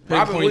just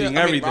Robin pinpointing Williams,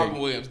 everything.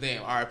 Robin Williams,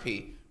 damn,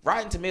 RP.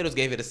 Rotten Tomatoes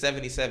gave it a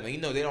 77. You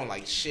know they don't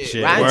like shit.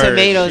 Shit. Rotten Word.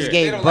 Tomatoes Shit.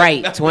 gave They don't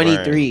Bright like-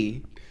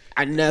 23.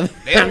 I never.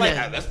 They don't like.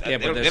 That's, Yeah, they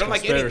but don't, there's they don't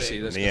like conspiracy.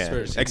 anything. There's Yeah.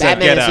 conspiracy. Except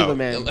Batman Get and Out.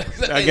 Superman.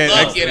 They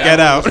love Get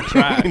Out.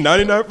 trash.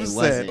 99%. It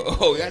wasn't.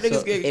 Oh, y'all niggas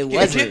So get it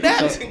wasn't.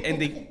 kidnapped. So-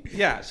 And they,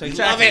 yeah, so Love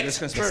exactly. it. There's The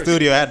conspiracy.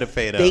 studio had to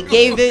pay them. They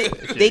gave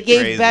it. They gave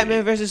Crazy.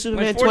 Batman versus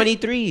Superman Like 40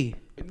 23.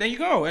 There you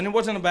go, and it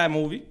wasn't a bad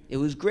movie. It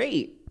was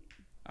great.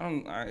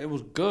 It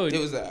was good. It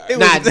was Nah,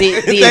 the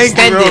Thank you,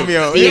 extended.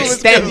 Romeo. The It was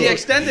extended. the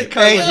extended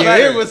cut. Thank was you.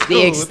 better. It was The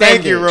cool.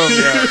 Thank you, extended.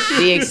 Romeo.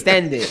 The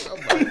extended.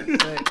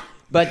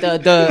 But the I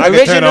can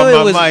turn original, on it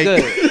my was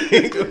mic.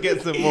 good. Go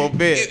get some more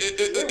bits.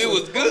 It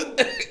was good.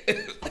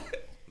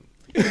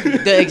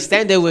 The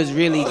extended was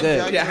really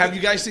good. Yeah, have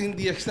you guys seen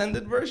the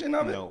extended version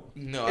of it? No.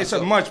 No, It's I a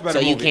saw, much better So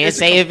you movie. can't It's a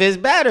say if it's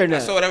bad or I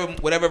not. saw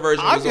whatever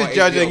version I'm was on just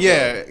judging.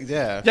 HBO.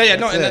 Yeah. Yeah,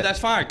 no, That's and it. that's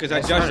fine because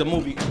I judged the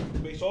movie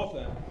based off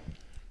that.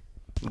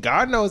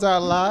 God knows our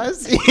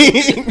lies.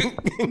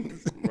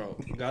 Bro,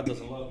 God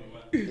doesn't love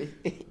you,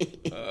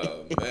 man.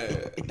 Oh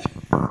man,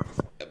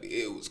 I mean,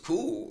 it was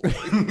cool.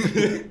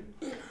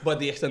 But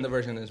the extended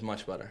version is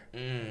much better.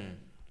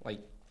 Like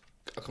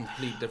a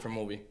complete different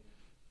movie.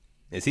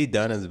 Is he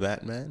done as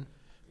Batman?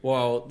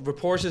 Well,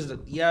 reports is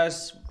that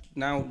yes,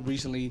 now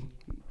recently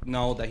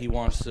know that he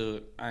wants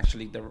to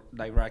actually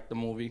direct the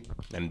movie.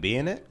 And be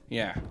in it?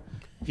 Yeah,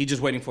 he's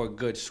just waiting for a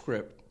good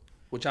script,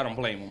 which I don't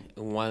blame him.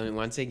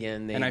 Once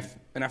again, they, And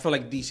I feel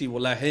like DC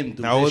will let him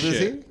do How old this is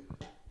shit.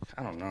 he?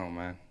 I don't know,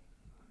 man.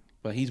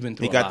 But he's been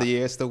through He a got lot. the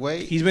years to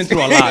wait. He's been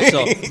through a lot,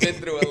 so Been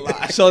through a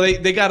lot. so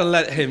they gotta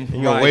let him. He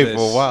gonna ride wait this.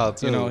 for a while,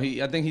 too. You know,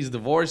 I think he's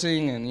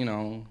divorcing, and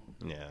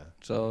Yeah.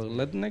 so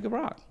let the nigga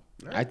rock.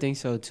 I think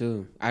so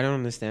too. I don't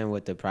understand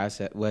what the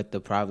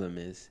problem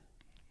is.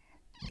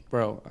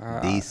 Bro,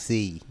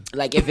 DC.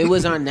 Like if it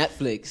was on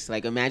Netflix,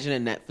 like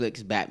imagine a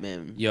Netflix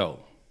Batman. yo,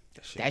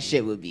 That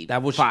shit would be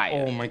that was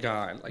fire. Oh my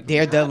god, like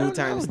Daredevil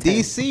times 10.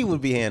 DC would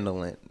be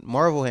handling it.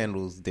 Marvel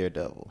handles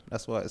Daredevil.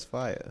 That's why it's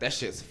fire. That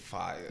shit's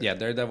fire. yeah,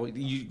 Daredevil.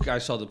 You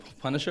guys saw the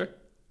Punisher?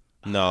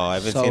 No, I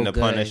haven't So seen the good.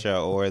 Punisher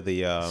or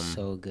the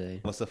So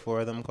good. what's the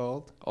four of them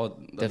called? Oh,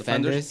 the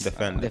Defenders.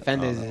 Defenders.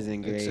 Defenders Oh,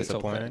 isn't great. it's It's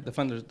disappointing.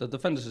 okay. The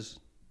Defenders is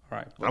all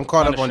right. but I'm the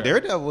caught up on Punisher-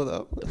 Daredevil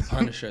though.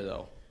 Punisher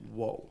though,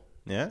 whoa,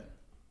 Yeah.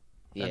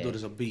 Yeah. that dude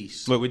is a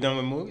beast. But we're done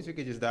with movies. We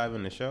could just dive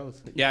into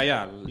shows. Yeah.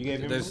 You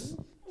gave him There's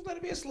Let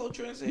it be a slow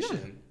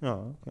transition.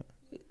 Oh,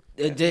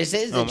 okay. This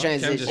is the Oh,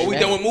 transition. Oh, we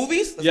man. done with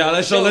movies?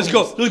 let's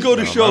go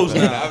to shows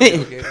bad. now.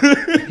 Okay.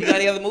 You got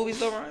any other movies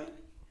though, Ryan?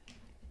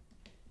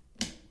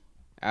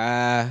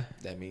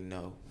 That mean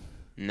no.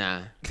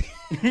 Nah.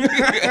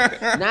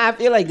 Nah, I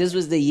feel like this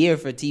was the year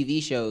for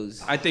TV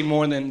shows. I think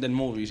more than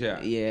movies. Yeah.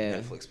 Yeah.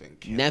 Netflix been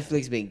killing.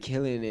 Netflix been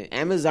killing it.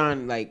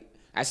 Amazon, like,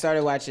 I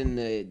started watching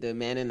the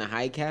Man in the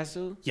High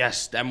Castle.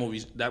 Yes, that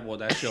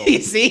show. You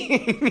see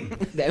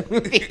that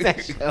movie,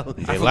 that show.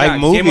 They like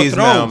Game of movies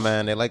now, Thrones.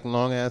 man. They like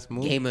long ass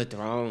movies. Game of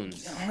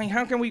Thrones. I mean,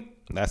 how can we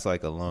That's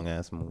like a long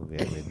ass movie.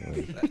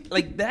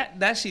 like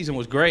that season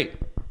was great.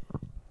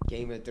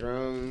 Game of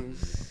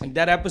Thrones. Like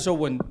that episode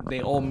when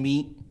they all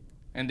meet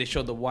and they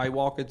show the White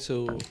Walker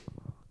to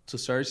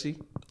Cersei.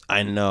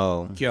 I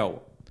know.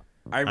 Yo,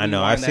 I know.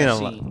 rewind I've seen that a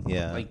lot. scene,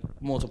 Yeah. like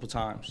multiple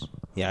times.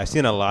 Yeah, I've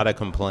seen a lot of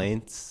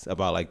complaints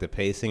about like the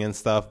pacing and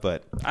stuff,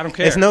 but I don't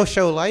care. There's no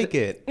show like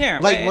it. Yeah,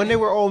 like man. when they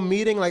were all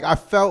meeting, like I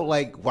felt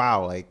like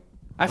wow, like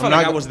I felt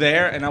like I was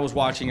there and I was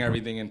watching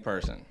everything in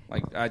person.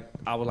 Like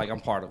I was like I'm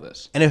part of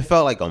this. and it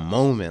felt like a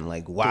moment,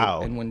 like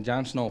wow. And when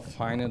Jon Snow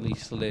finally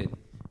slid,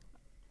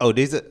 Oh,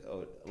 these are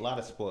a lot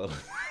of spoilers.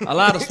 a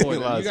lot of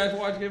spoilers. You guys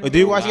watch Game of Thrones? Do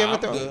you watch Game of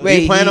I'm Thrones? good.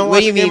 Do you plan on what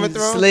do you watching mean Game of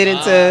Thrones? slid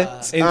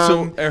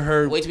into Into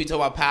her Wait till we talk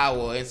about Power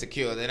or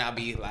Insecure, then I'll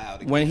be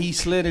loud. Again. when he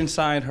slid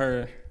inside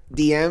her.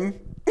 DM?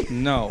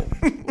 No,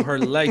 her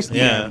legs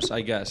Yeah. DMs,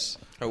 I guess.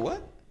 Or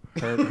what?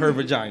 Her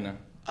vagina.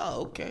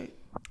 Oh, okay.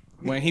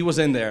 When he was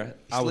in there,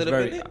 I was Slid up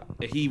very.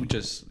 in He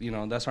just,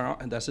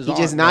 that's his. He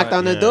aunt, just knocked but-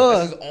 on the Yeah. door.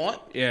 This is on.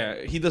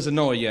 Yeah, he doesn't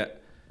know it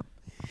yet.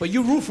 But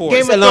you root for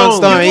It's it. a long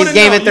story. You It's wouldn't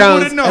Game know. of You Thrones.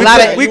 wouldn't know. A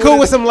lot of We cool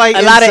with some light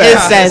a lot of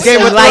incest.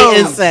 Game of Some light Thrones.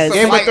 incest.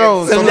 Game of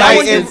Thrones. Some Some That light light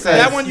one, you, incense.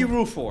 that one you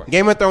root for.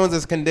 Game of Thrones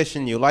is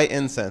condition you. Light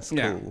incense.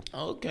 Yeah. Cool.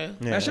 Okay.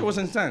 Yeah. That shit was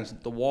intense.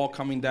 The wall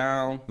coming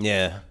down.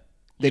 Yeah.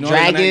 The You know,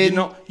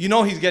 dragon. you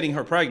know he's getting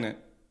her pregnant.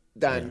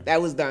 Done.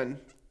 That was done.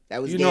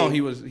 That was You game. know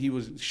he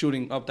was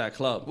shooting up that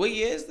club. What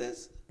year is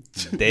this?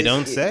 They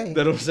don't say.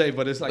 They don't say,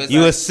 but it's like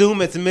You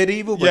assume it's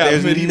medieval, but Yeah,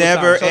 there's medieval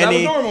never times. So that was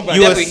any. normal back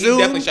You then. He assume.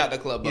 definitely shot the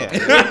club up.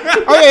 Yeah.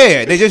 Oh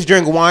yeah, they just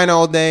drink wine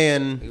all day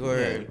and.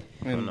 Word.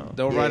 and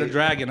they'll ride a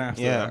dragon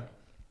after Yeah. that.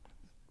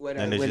 when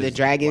and it's when the just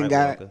dragon White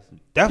got Walkers.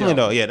 Definitely Yo.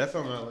 though. Yeah, that's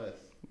on my list.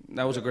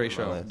 That was a great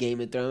show. Game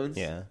of Thrones.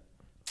 Yeah,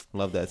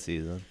 love that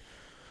season.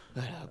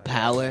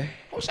 Power.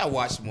 I wish I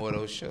watched more of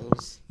those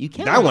shows. You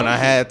can't. That one I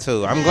had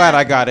too. I'm glad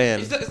I got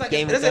in. It's like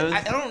Game it of doesn't-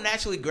 Thrones? I don't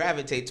naturally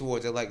gravitate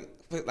towards it.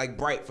 Like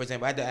Bright, for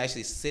example, I had to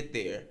actually sit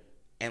there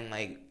and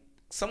like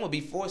someone be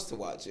forced to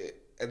watch it.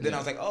 And then I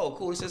was like, oh,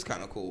 cool, this is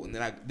kind of cool. And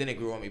then it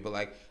grew on me. But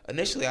like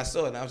initially I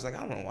saw it and I was like, I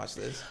don't want to watch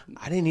this.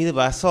 I didn't either,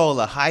 but I saw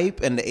the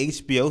hype and the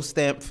HBO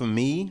stamp for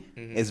me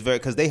is very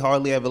because they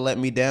hardly ever let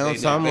me down.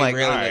 So I'm like, all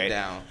really let right,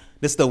 down.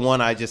 this is the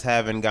one I just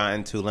haven't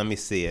gotten to. Let me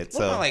see it. What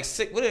So am I like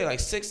six? What are they like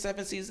 6,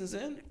 7 seasons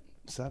in?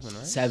 7,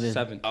 right?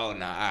 7. Oh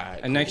nah, all right.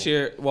 And next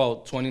year,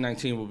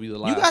 2019 will be the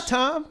last. You got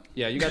time.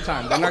 Yeah, you got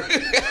time. They're not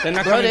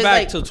Bro, coming there's back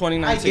like- till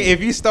 2019.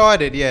 If you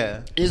started,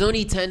 yeah. There's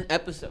only 10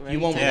 episodes. Right? You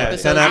won't- 10 Yeah,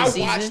 episodes 10 a I episodes.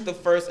 season? watched the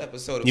first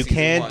episode of You season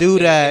can't 1, do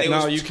and that. it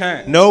No, was you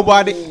can't.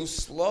 Nobody. too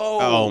slow.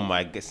 Oh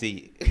my god!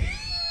 See,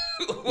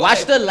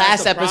 Watch the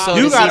last episode.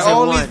 you of got season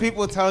all 1. these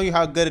people telling you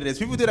how good it is.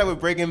 People do that with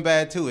Breaking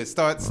Bad too. It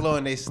starts slow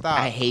and they stop.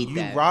 I hate you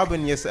that.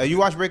 robbing yourself. You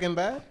watch Breaking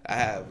Bad? I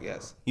have,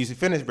 yes. You should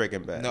finish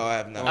Breaking Bad. No, I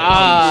have not.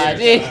 Ah,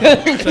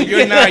 So you're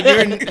in I'm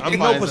no finding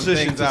some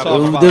position things to out.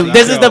 talk about Dude, that.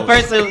 this is the No.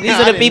 person. These I are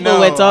the didn't people know.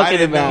 we're I talking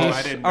didn't know. about.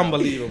 I didn't know.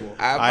 Unbelievable.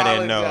 I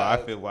didn't know. I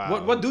apologize. feel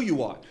wow. What do you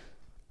watch?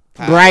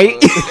 Bright.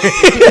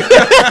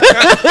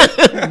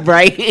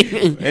 Bright.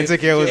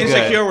 Insecure was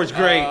Insecure good. was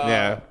great.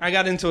 Yeah. I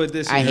got into it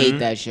this year. I hate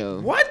that show.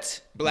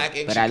 What? Black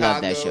Ink But Chicago. I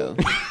love that show.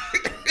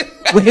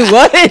 Wait,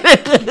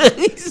 what?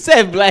 He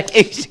said Black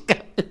Ink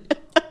Chicago.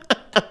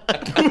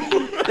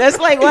 That's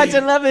like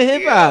watching Love and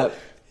Hip Hop.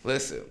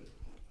 Listen,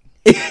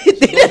 Those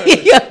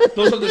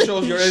are the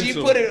shows you're into. she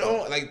put it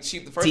on like she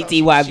the first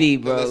TTYB, time she,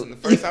 bro. Listen, the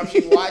first time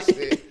she watched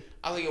it,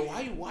 I was like, yo, why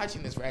are you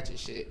watching this ratchet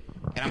shit?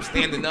 And I'm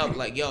standing up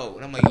like, yo,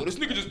 and I'm like, yo, this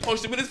nigga just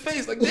punched him in his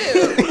face, like,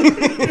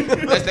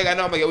 damn. Next thing I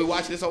know, I'm like, yo, we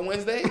watching this on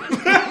Wednesday?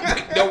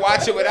 Don't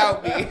watch it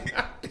without me.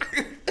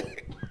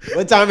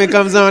 What time it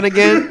comes on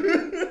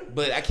again?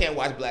 But I can't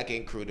watch Black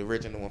Ink Crew, the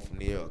original one from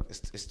New York.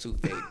 It's too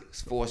fake.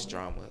 It's forced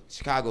drama.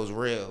 Chicago's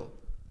real.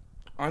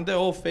 Aren't they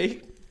all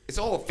fake? It's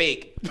all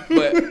fake,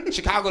 but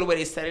Chicago, the way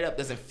they set it up,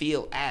 doesn't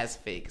feel as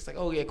fake. It's like,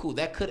 oh yeah, cool,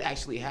 that could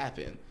actually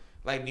happen.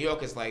 Like New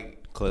York is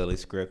like Clearly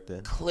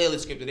scripted. clearly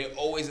scripted. They're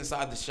always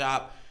inside the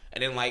shop,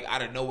 and then like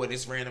out of nowhere,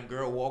 this random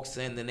girl walks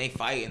in, then they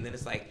fight, and then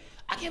it's like,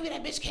 I can't believe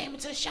that bitch came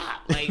into the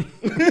shop. Like,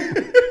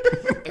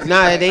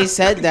 Nah, they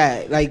said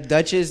that. Like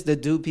Duchess, the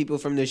dude people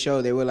from the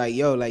show, they were like,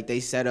 yo, like they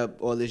set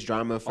up all this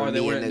drama for Or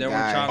they me were and the they were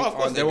guy. trying, Oh, of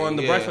course or they were on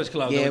the yeah. Breakfast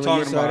Club. Yeah, They were when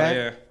you talking saw about that?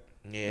 it.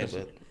 yeah,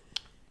 but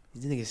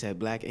This nigga said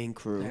Black Ink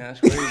Crew. Yeah, that's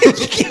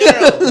crazy.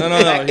 no.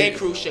 Black he- Ink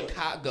Crew,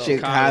 Chicago.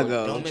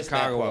 Chicago. Don't miss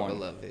Chicago that part, one.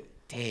 beloved.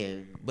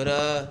 Damn. But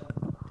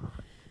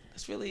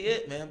that's really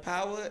it, man.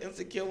 Power,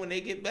 Insecure, when they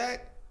get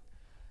back.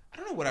 I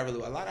don't know what I really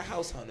want. A lot of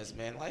house hunters,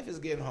 man. Life is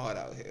getting hard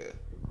out here.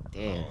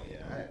 Damn.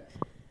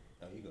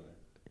 Oh, you go ahead.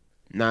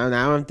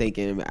 Now I'm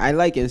thinking. I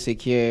like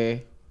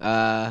Insecure.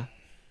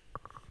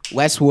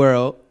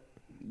 Westworld.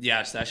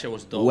 Yes, that shit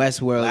was dope.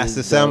 Westworld. Last is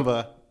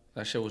December.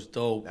 That shit was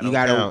dope. You Don't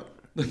gotta. count.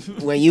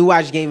 When you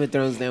watch Game of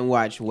Thrones, then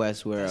watch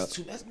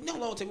Westworld. That's no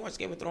long time. Watch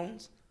Game of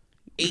Thrones.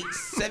 8,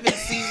 7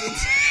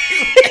 seasons.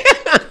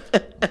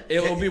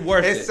 it will be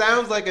worth it. It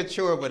sounds like a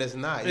chore, but it's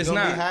not. It's You're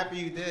gonna not. be happy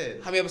you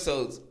did. How many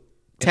episodes?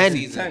 10.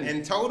 In, 10.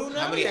 In total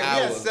now? How many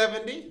Yeah, hours?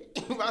 70.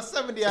 About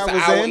 70 It's hours an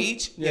hour in.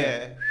 each?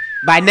 Yeah.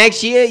 By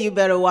next year, you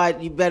better watch.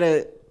 You're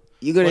gonna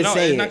Well, no,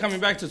 say it's it. not coming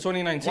back to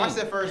 2019. Watch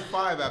the first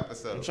 5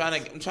 episodes. I'm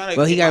trying to.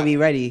 Well, he get gotta my- be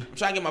ready. I'm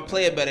trying to get my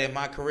player better in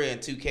my career in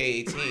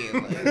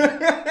 2K18.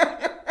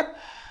 Like,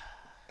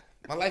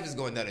 my life is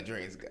going down the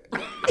drains, guys.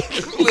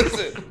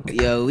 Listen.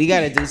 Yo, we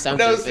gotta do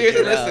something. No, for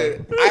seriously, Jarrell.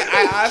 listen.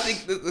 I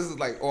think this is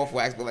like off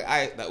wax, but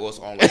like that was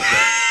on wax.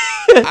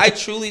 But I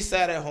truly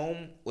sat at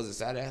home. Was it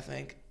Saturday? I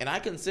think, and I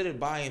considered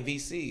buying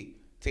VC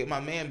to get my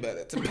man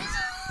better.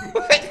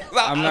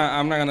 I'm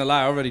not gonna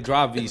lie. I already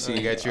dropped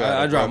VC.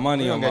 I drop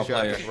money on my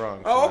player.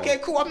 Oh, okay,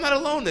 cool. I'm not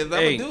alone then. I'm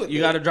Hey, gonna do it.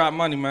 you gotta drop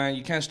money, man.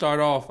 You can't start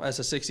off as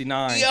a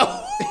 69. Yo,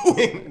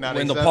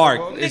 in the park.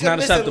 It's not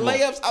acceptable.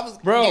 Layups, I was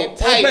Bro, getting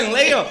tight. open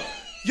layup.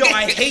 Yo,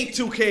 I hate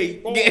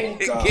 2K. Oh, Getting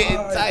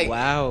tight.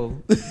 Wow.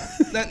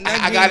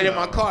 I got it in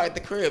my car at the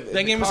crib.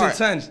 That game is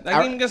intense.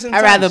 That game gets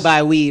intense. I'd rather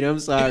buy weed. I'm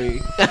sorry.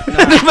 I'd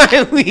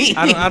rather buy weed.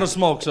 I don't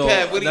smoke, so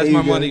Kev, what do that's you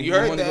my do? money. You My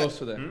heard money that? goes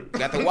to that.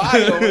 Got the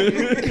wire on.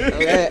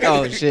 Okay.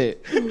 Oh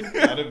shit.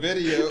 Not a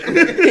video.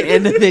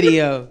 In the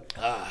video.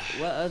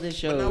 What other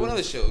shows? Now, what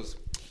other shows?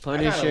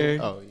 Punisher.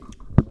 Oh,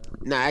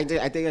 Nah, I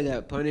think I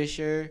got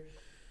Punisher.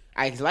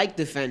 I like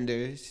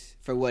Defenders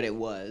for what it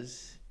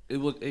was.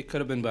 It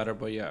could have been better,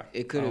 but yeah.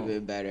 It could have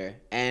been better.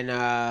 And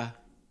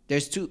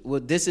there's two. Well,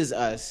 This Is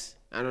Us.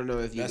 I don't know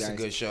if you That's guys. a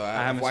good show. I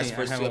I've haven't watched seen-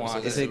 the first I 2 haven't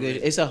episodes. watched It's a good.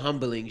 It's a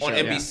humbling show. on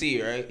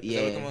NBC, right? Is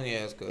Yeah. that what come on? Yeah,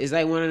 that's good. It's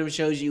like one of them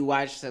shows you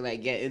watch to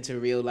like get into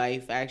real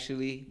life.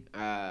 Actually.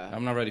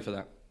 I'm not ready for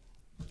that.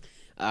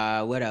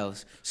 What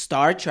else?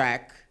 Star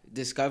Trek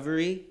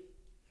Discovery.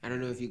 I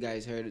don't know if you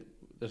guys heard it.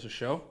 There's a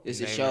show? It's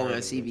a Never show heard on of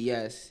it.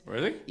 CBS.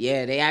 Really?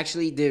 Yeah, they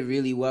actually did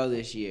really well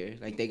this year.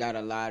 Like they got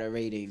a lot of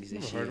ratings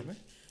this Never year. heard of it.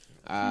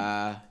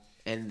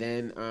 And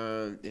then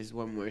there's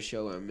one more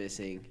show I'm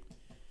missing.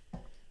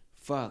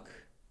 Fuck.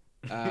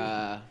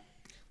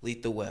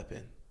 Lethal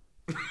Weapon.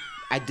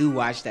 I do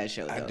watch that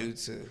show though. I do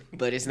too.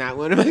 But it's not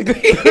one of my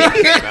greats.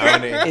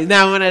 It's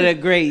not one of the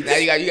greats. Now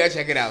you got to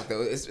check it out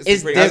though. It's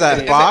It's pretty.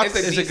 different. It's Fox? a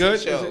Is it decent good?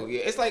 show. Yeah,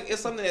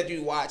 it's something that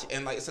you watch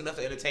and like it's enough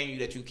to entertain you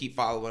that you keep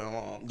following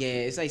along. Yeah,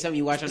 it's like something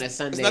you watch on a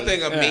Sunday. It's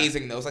nothing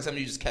amazing though. It's like something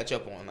you just catch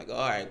up on. Like,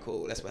 all right,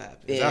 cool. That's what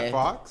happened. is Yeah. that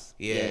Fox?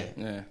 Yeah.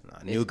 Yeah.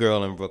 New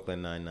Girl in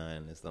Brooklyn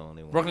Nine-Nine is the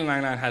only one. Brooklyn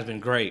Nine-Nine has been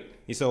great.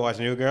 You still watch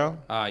New Girl?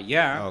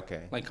 Yeah.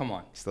 Okay. Like, come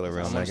on. Still a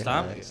real Someone nigga.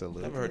 stop? Alright,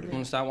 salute. Never heard of You it.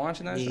 want to start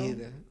watching that Me show?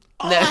 either.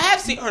 Oh, I have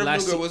seen her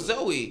Last New Girl with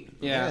Zoe.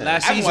 Yeah, Yeah.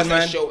 last I haven't season, watched that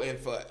man. show in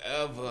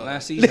forever.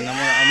 Last season,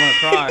 I'm gonna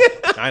cry.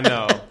 I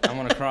know. I'm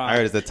gonna cry. I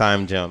heard it's a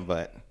time jump,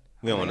 but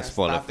we don't want I to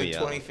spoil it stopped for in you.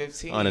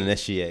 2015.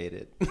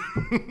 Uninitiated.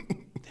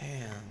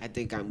 Damn. I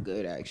think I'm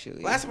good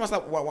actually. Last time I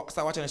stopped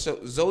watching the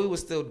show, Zoe was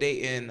still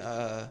dating.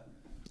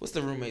 What's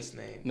the roommate's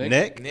name?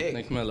 Nick?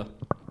 Nick Miller.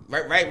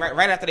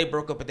 Right after they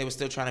broke up, but they were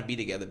still trying to be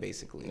together,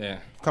 basically. Yeah,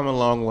 Come a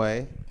long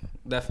way.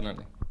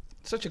 definitely.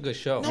 Such a good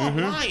show. No, I'm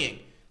lying.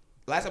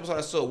 Last episode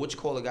I saw, Which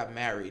Caller got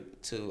married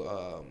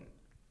to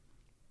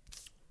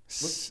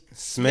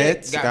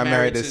Smith got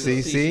married to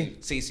Cece.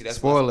 Cece. That's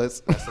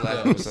Spoilers. That's the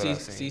last episode I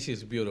seen. Cece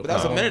is beautiful. But that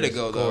was a That minute woman is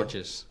ago, though.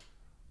 Gorgeous.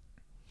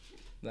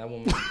 That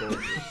woman's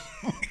gorgeous.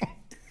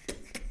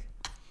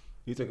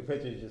 You took a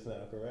picture just now,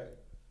 correct?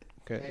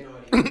 Okay.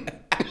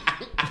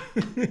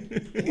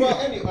 Well,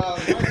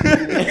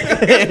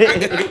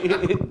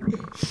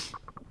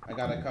 I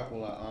got a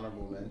couple of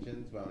honorable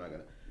mentions, but I'm not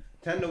gonna.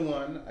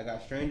 10-1. I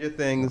got Stranger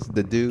Things,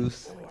 The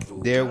Deuce,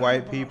 Dear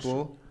White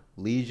People,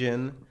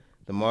 Legion,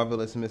 The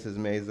Marvelous Mrs.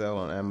 Maisel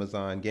on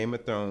Amazon, Game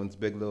of Thrones,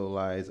 Big Little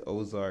Lies,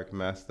 Ozark,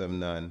 Master of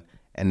None,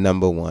 and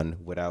number one,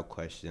 without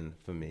question,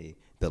 for me,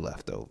 The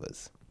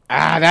Leftovers.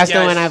 That's the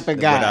Yes. one I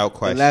forgot. Without The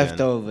question.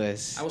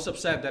 Leftovers. I was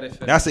upset that it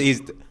finished. That's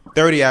easy.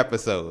 30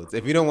 episodes.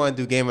 If you don't want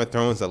to do Game of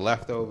Thrones, The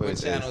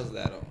Leftovers What channel is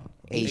that on?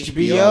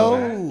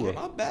 HBO.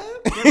 My bad.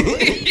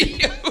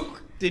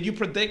 Did you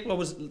predict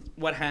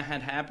what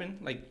had happened?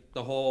 Like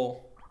the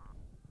whole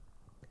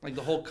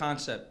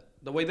concept,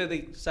 the way that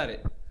they said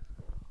it.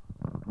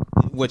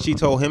 What she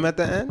told him at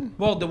the end?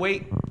 Well, the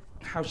way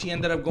how she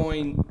ended up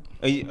going.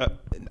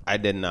 I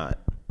did not.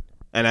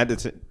 And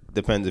that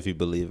depends if you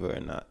believe her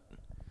or not.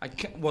 I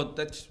can't. Well,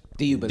 that's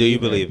Do you Do you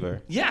believe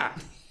her? yeah.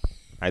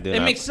 I do It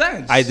not. makes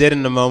sense. I did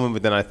in the moment,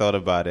 but then I thought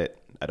about it.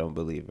 I don't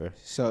believe her.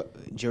 So,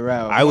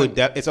 Jarrell. I would.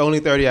 It's only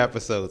 30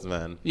 episodes,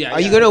 man. Yeah.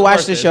 Are you yeah, gonna it's watch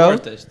worth the it, show? It's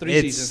worth it. It's 3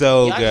 It's seasons.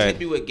 so Y'all just hit good.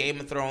 me with Game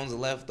of Thrones,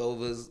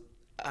 Leftovers.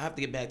 I have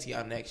to get back to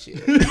y'all next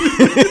year.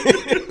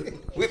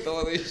 With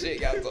all this shit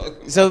y'all talking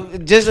about. So,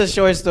 just a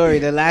short story.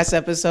 The last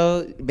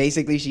episode,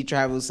 basically, she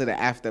travels to the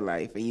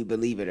afterlife, and you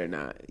believe it or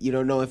not. You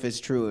don't know if it's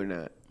true or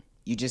not.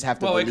 You just have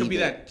to Well, believe it could be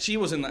that she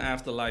was in the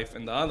afterlife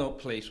and the other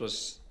place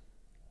was.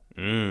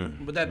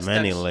 But that's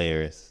Many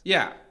layers.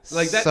 Yeah,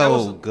 like that. So that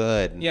was,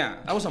 good. Yeah,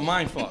 that was a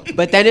mind fuck.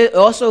 But then it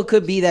also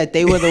could be that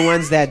they were the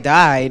ones that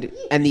died,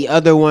 and the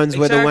other ones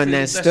were the one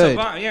that stood.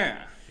 survived,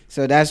 yeah,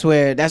 So that's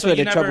where So the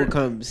you trouble never-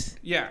 comes.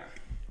 yeah.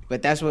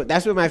 But that's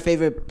what my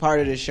favorite part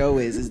of the show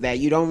is that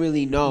you don't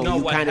really know.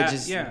 You kind of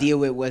just deal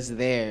with what's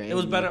there. It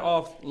was better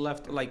off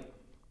left like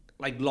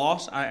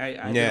Lost.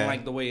 I didn't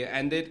like the way it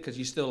ended because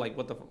you still like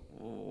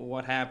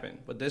what happened.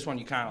 But this one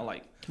you kind of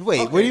like.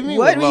 Wait, okay. what do you mean?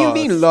 What do you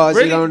mean lost?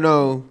 Really? You don't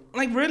know.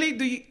 Like really?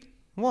 Do you?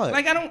 What?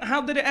 Like I don't. How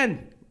did it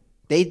end?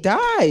 They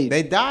died.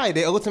 They died.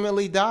 They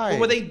ultimately died.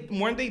 But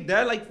weren't they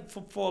dead like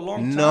for a long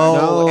time?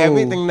 No,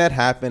 everything that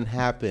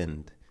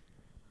happened.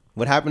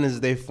 What happened is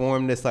they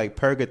formed this like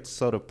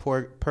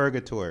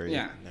purgatory.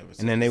 Yeah.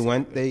 And then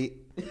they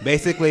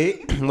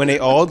basically when they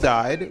all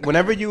died,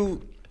 whenever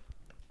you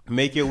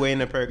make your way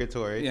into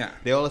purgatory,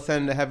 they all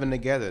ascended to heaven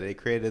together. They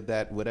created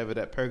that whatever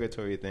that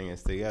purgatory thing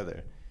is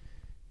together.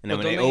 And then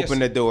when they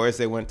opened the doors,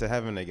 they went to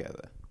heaven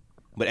together.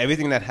 But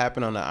everything that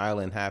happened on the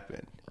island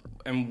happened.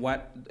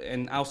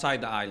 And outside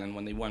the island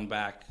when they went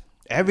back,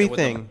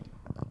 everything.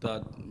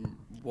 The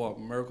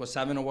Miracle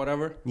 7 or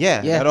whatever.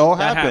 Yeah, that all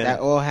happened. That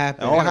all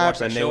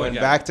happened. They went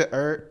back to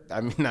Earth. I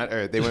mean, not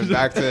Earth. They went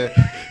back to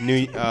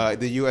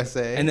the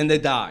USA. And then they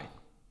died.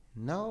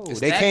 No,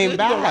 they came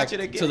back to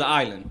the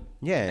island.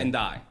 Yeah, and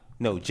died.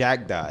 No,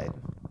 Jack died.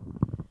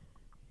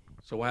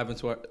 So what happened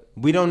to her?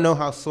 We don't know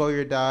how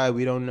Sawyer died.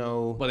 We don't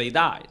know. But they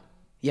died.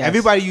 Yeah.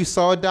 Everybody you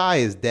saw die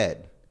is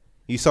dead.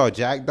 You saw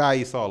Jack die.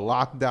 You saw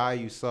Locke die.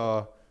 You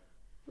saw.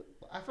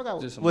 I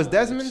forgot. Was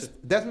Desmond?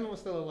 Desmond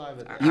was still alive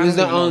at that time. He was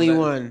the only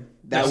one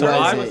that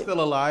was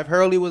still alive.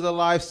 Hurley was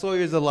alive.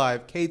 Sawyer's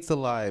alive. Kate's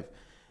alive.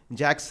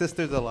 Jack's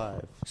sister's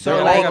alive.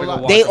 So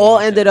like they all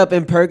ended up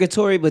in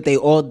purgatory, but they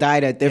all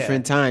died at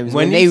different times.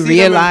 When they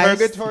realized them in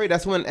purgatory,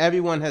 that's when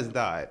everyone has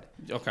died.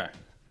 Okay.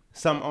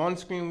 Some on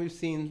screen we've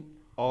seen.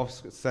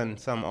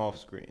 Some off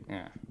screen.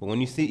 Yeah. But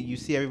when you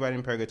see everybody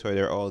in purgatory,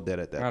 they're all dead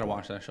at that. I gotta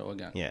watch that show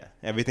again. Yeah.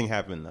 Everything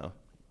happened though.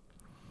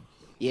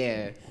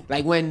 Yeah.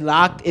 Like when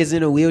Locke is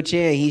in a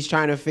wheelchair and he's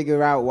trying to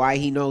figure out why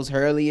he knows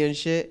Hurley and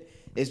shit,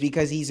 it's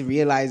because he's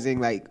realizing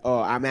like, oh,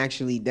 I'm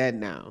actually dead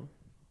now.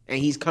 And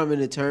he's coming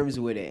to terms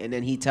with it. And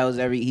then he tells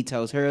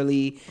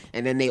Hurley,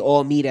 and then they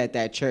all meet at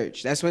that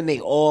church. That's when they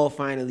all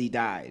finally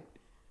died.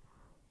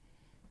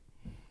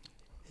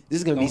 This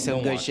is gonna be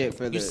some good shit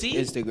for the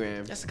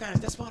Instagram.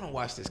 That's why I don't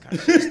watch this kind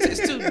of shit.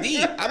 It's too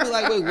deep. I be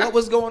like, wait, what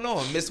was going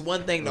on? Miss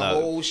one thing, the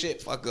whole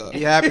shit fuck up. Be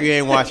happy you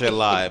ain't watch it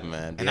live,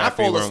 man. And I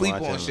fall asleep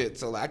on shit,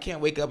 so like, I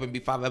can't wake up and be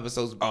 5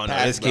 episodes. Oh no,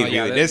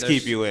 this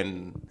keep you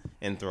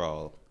in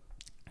thrall.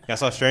 Y'all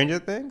saw Stranger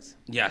Things?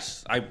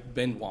 Yes, I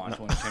binge watched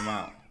when it came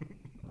out.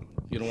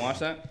 You didn't watch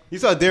that? You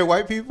saw Dear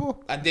White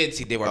People? I did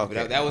see Dear White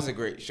People. That was a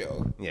great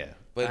show. Yeah,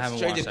 but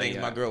Stranger Things,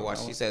 my girl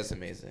watched. She said it's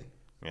amazing.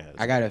 Yeah,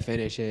 I gotta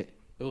finish it.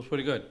 It was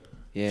pretty good.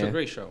 Yeah. It's a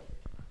great show.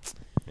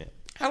 Yeah.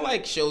 I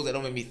like shows that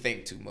don't make me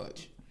think too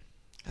much.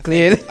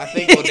 Clearly. I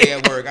think all day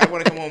at work. I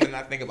want to come home and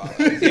not think about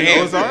it.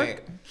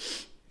 Ozark?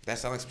 That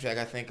sounds like some shit I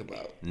gotta think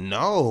about.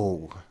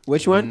 No.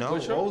 Which one? No,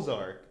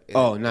 Ozark.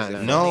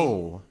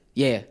 No.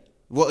 Yeah.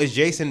 Well, it's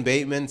Jason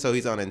Bateman, so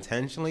he's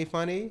unintentionally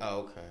funny.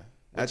 Oh, okay.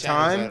 At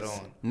times,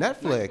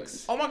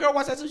 Netflix. Oh, my girl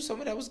watched that too. She told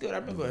me that was good. I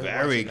remember.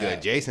 Very good.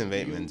 That. Jason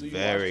Bateman's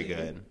very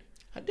good.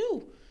 I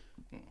do.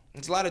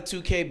 It's a lot of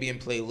 2K being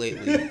played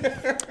lately.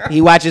 He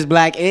watches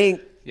Black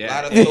Ink. Yeah. A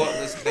lot of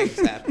thoughtless things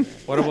happening.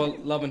 What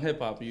about Love and Hip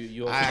Hop?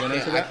 You also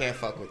into that? I can't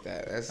fuck with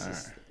that. That's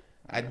just. Right.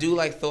 I do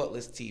like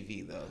thoughtless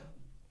TV though.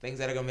 Things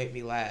that are gonna make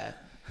me laugh.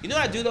 You know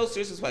what I do though?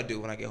 Seriously, this is what I do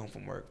when I get home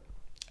from work.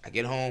 I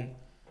get home,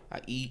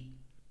 I eat,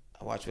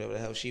 I watch whatever the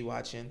hell she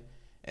watching,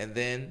 and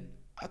then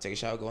I'll take a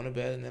shower, go to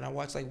bed, and then I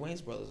watch like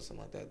Wayne's Brothers or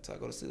something like that until I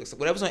go to sleep. Like,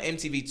 whatever's on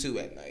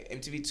MTV2 at night.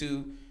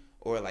 MTV2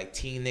 or like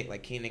Teen Nick,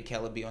 like Keenan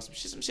Keller be on some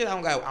shit. I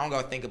don't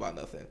gotta think about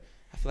nothing.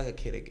 I feel like a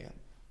kid again.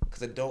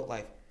 Because adult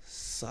life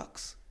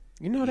sucks.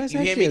 You know, that's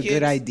actually a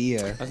good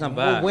idea. That's not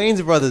bad. Well,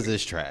 Wayne's Brothers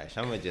is trash.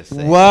 I'm going to just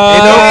say.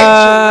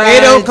 What?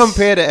 It don't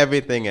compare to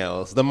everything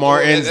else. The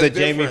Martins, the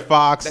Jamie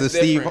Foxx, the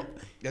Steve.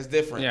 That's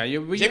different. Yeah,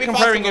 you're Jamie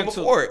comparing it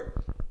before it.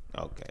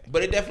 Okay.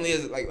 But it definitely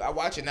is. Like, I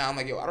watch it now. I'm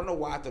like, yo, I don't know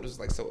why I thought it was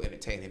like so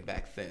entertaining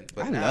back then.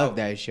 But I now, love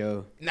that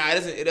show. Nah,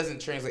 it doesn't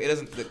translate. It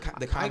doesn't.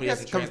 The comedy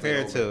doesn't translate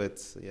compared to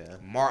it's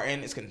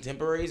Martin, it's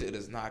contemporaries. It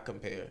does not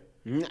compare.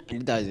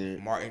 It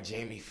doesn't. Martin,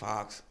 Jamie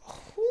Foxx.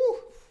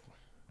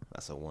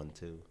 That's a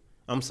 1-2.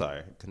 I'm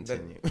sorry.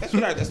 Continue.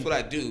 That's what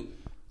I do.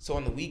 So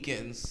on the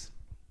weekends,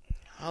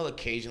 I'll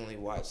occasionally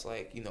watch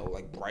like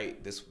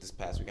Bright. This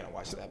past weekend I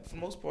watched that. But for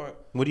the most part,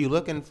 what are you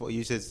looking for?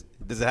 You just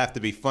does it have to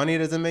be funny?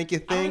 Does it make you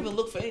think? I don't even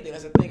look for anything.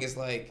 That's the thing. It's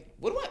like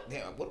what do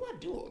I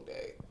do all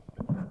day?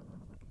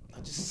 I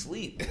just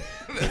sleep.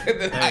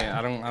 I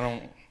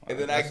don't. And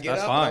then I get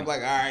up and I'm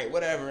like, all right,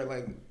 whatever.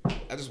 Like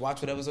I just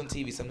watch whatever's on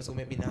TV. Something's gonna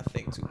make me not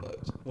think too much.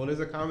 Well, there's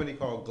a comedy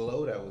called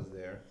Glow that was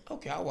there.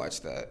 Okay, I'll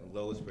watch that.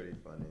 Glow was pretty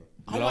funny.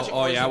 I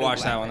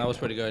watched that one. That was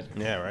pretty good.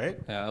 Yeah, right?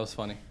 Yeah, that was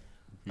funny.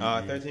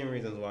 13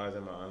 Reasons Why is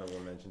in my honorable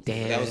mention.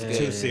 Damn. That was good.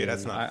 Too serious.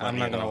 That's not funny. I'm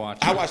not going to watch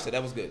it. I watched it.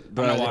 That was good.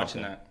 I'm not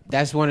watching that.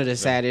 That's one of the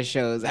saddest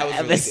shows I've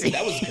ever seen.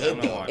 That was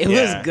good, though. It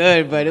was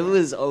good, but it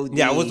was OD.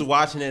 Yeah, I was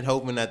watching it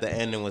hoping that the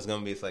ending was going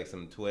to be like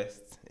some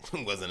twists.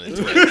 It wasn't a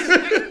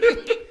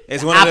twist.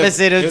 It's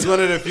Opposite of it's one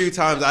of the few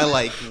times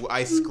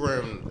I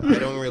scream. I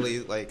don't really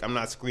like. I'm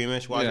not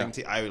squeamish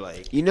watching. I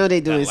like. You know they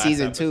doing that last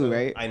season episode. 2,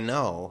 right? I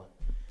know.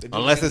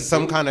 Unless it's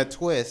some kind of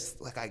twist,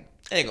 like I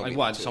Ain't gonna Like be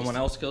what? no twist. Someone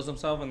else kills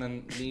himself and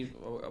then leave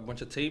a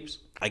bunch of tapes?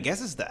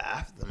 guess it's the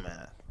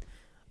aftermath.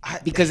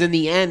 Because in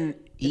the end,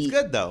 It's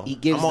good though. He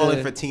gives I'm all the-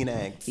 in for teen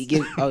eggs. He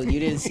gives. Oh, you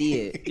didn't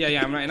see it.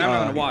 Yeah, I'm not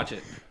gonna watch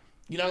it.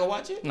 You not gonna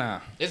watch it? Nah.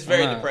 It's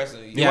very I'm not.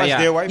 depressing. You Yeah, watch yeah.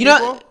 Dear White You know-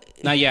 People?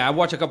 Nah, yeah, I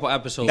watched a couple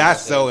episodes.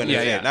 That's so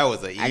interesting. Yeah. That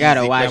was a I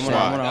gotta easy watch quick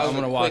that. That was I'm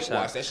gonna a watch quick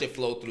that. That shit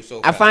flowed through so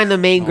I fast. find the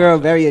main girl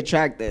very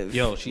attractive.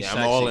 Yo, she's Yeah,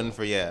 sexy. I'm all in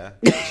for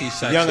She's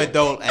sexy. young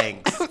adult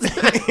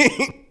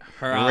angst,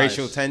 Her eyes.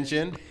 racial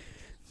tension.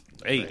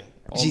 Hey.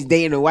 She's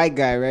dating a white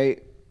guy,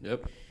 right?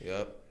 Yep.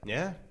 Yep.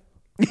 Yeah.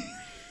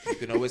 You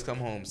can always come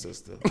home,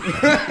 sister.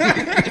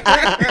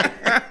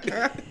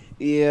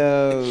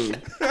 Yo,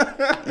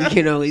 you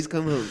can always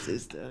come home,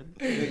 sister.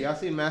 Y'all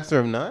seen Master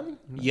of None?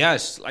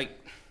 Yes, like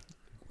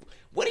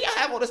What do y'all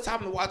have all this time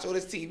to watch all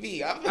this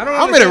TV? I don't I'm in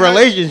a understand how-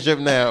 relationship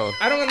now.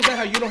 I don't understand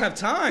how you don't have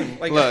time.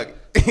 Like,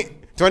 Look,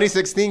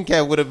 2016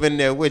 Kev would have been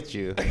there with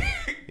you.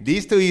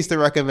 These two used to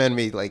recommend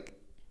me like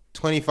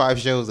 25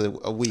 shows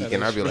a week,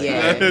 and I'd be like,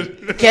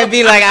 Yeah, can't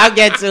be like, I'll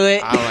get to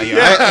it. I'm like, yo,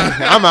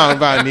 I'm out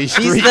about these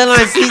You streets. still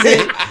on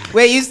season?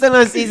 Wait, you still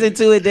on season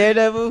 2 of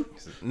Daredevil?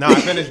 No, I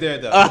finished there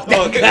though.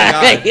 Thank God.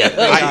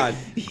 I-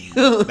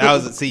 that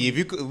was see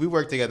if we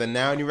work together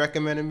now and you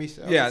recommended me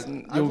shows. Yeah,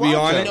 I'd you'll be watch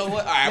on them. You know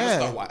what? All right, I'm Yeah. gonna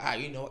start watching. All right,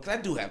 you know what? Because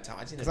I do have time.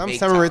 I just need to I'm make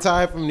time.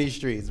 semi-retired from these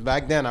streets.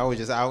 Back then, I was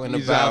just out and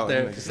He's about. out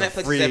there. and just Netflix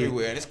a free, is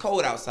everywhere, and it's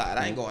cold outside.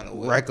 I ain't going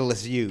nowhere.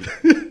 reckless youth.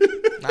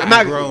 I'm I'm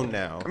not- grown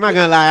now. I'm not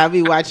gonna lie, I'll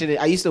be watching it.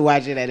 I used to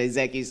watch it at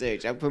Executive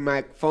Search. I put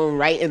my phone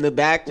right in the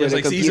back where Just the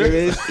like computer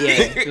Caesar?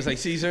 is. Yeah. just like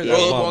Caesar. Roll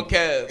that's up on bomb.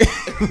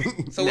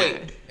 Kev. So wait,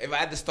 if I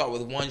had to start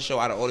with one show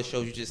out of all the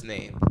shows you just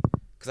named,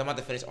 because I'm about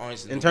to finish Orange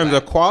is the In New terms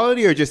Black. of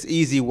quality or just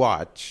easy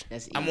watch?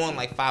 That's I'm easy. on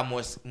like five more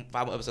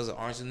episodes of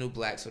Orange is the New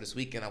Black. So this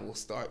weekend I will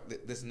start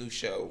this new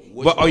show.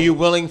 Which But are one- you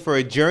willing for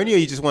a journey or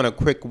you just want a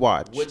quick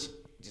watch? Which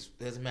just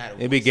doesn't matter.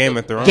 It'd be What's Game the-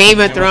 of Thrones. Game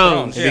of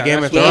Thrones. It'd be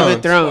Game of that's Game Thrones.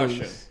 of Thrones.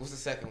 Question. What's the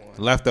second one?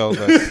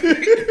 Leftovers.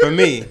 For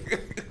me.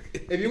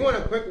 If you want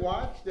a quick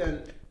watch,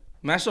 then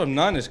Master of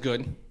None is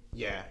good,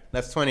 yeah,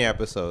 that's 20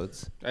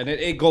 episodes. and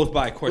it goes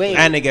by quickly. Wait.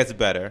 And it gets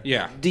better.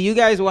 Yeah. Do you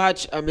guys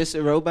watch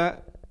Mr.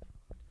 Robot?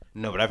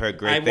 No, but I've heard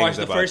great I things watched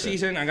the about first this.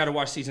 season. I got to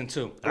watch season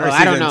 2. I heard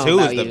I don't season know 2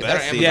 about is the you. best Is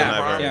that season Yeah,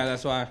 I've heard. yeah,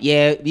 that's why.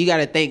 Yeah, you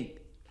gotta think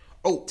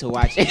to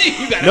watch it.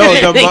 No,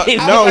 the I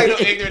was no, like no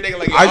ignorant nigga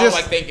like I I don't just-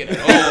 like thinking at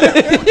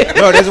all.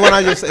 no. This one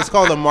it's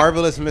called The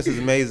Marvelous Mrs.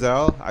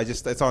 Maisel.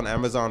 it's on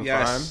Amazon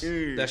Yes.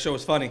 Prime. That show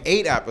is funny.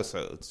 8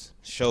 episodes.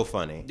 Show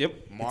funny. Yep.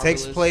 It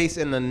takes place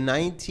in the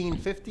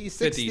 1950s,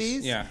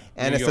 60s. yeah,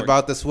 And New it's York.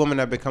 about this woman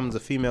that becomes a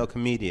female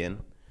comedian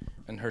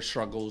And her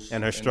struggles.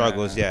 and her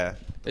struggles. Yeah.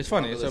 It's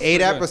funny. It's a 8 pretty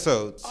good.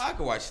 episodes. Oh, I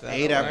could watch that.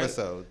 8 All right.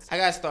 episodes. I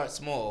gotta start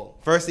small.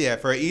 First,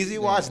 for an easy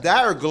watch,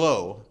 that or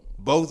Glow.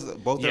 Both Yeah, are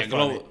funny.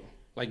 Glow.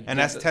 Like, And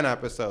that's 10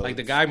 episodes. Like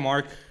the guy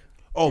Mark.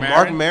 Oh,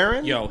 Mark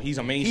Maron? Yo, he's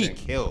He amazing.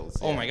 kills.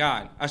 Oh yeah. my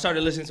god! I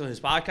started listening to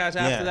his podcast after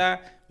Yeah.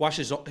 that. Watch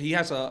his. He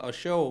has a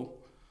show.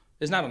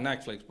 It's not on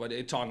Netflix, but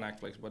it's on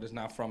Netflix, but it's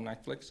not from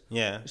Netflix.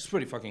 Yeah. It's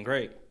pretty fucking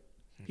great.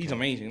 He's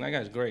amazing. That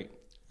guy's great.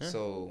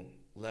 So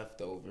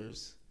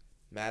Leftovers.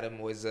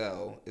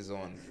 Mademoiselle is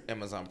on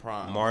Amazon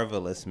Prime.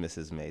 Marvelous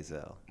Mrs.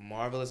 Maisel.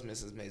 Marvelous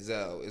Mrs.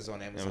 Maisel is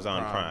on Amazon,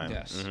 Amazon Prime.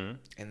 Yes.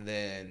 And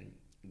then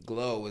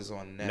Glow is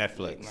on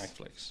Netflix.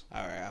 Netflix.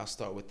 All right, I'll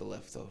start with the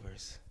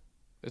Leftovers.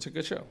 It's a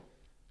good show.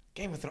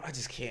 Game of Thrones, I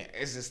just can't.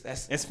 It's just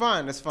It's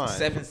fine. It's fine.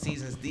 7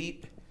 seasons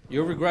deep.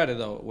 You'll regret it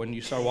though when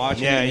you start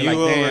watching. Yeah, it and you you're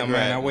will like, damn, regret,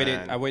 man,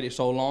 man. I waited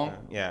so long.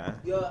 Yeah.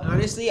 Yo,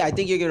 honestly, I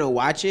think you're gonna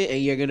watch it and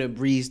you're gonna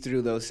breeze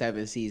through those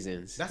 7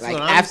 seasons. That's like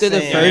what I'm after the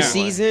saying. first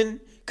Yeah. season,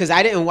 because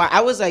I didn't watch.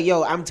 I was like,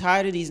 yo, I'm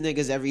tired of these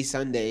niggas every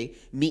Sunday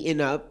meeting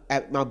up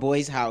at my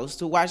boy's house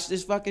to watch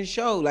this fucking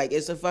show. Like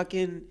it's a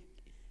fucking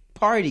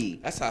party.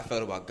 That's how I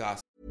felt about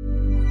Gossip.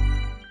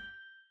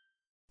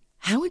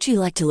 How would you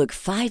like to look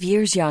 5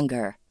 years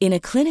younger? In a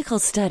clinical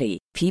study,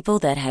 people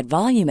that had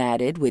volume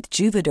added with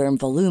Juvederm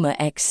Voluma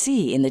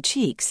XC in the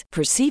cheeks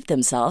perceived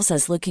themselves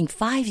as looking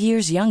 5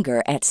 years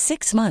younger at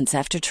 6 months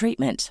after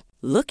treatment.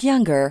 Look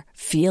younger,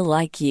 feel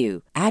like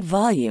you. Add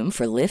volume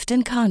for lift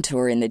and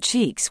contour in the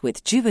cheeks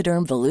with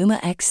Juvederm Voluma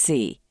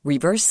XC.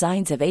 Reverse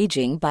signs of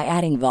aging by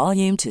adding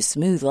volume to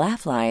smooth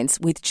laugh lines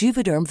with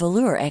Juvederm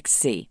Volure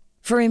XC.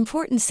 For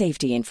important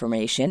safety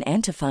information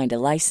and to find a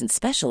licensed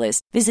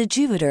specialist, visit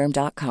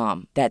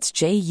Juvederm.com. That's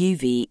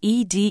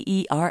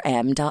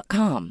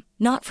JUVEDERM.com.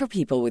 Not for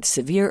people with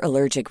severe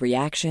allergic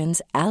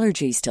reactions,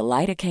 allergies to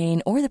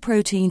lidocaine, or the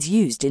proteins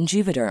used in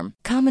Juvederm.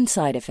 Common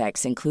side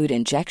effects include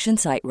injection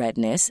site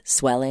redness,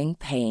 swelling,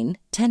 pain,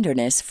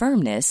 tenderness,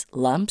 firmness,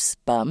 lumps,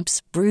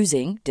 bumps,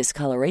 bruising,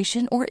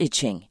 discoloration, or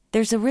itching.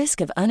 There's a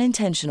risk of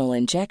unintentional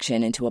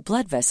injection into a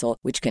blood vessel,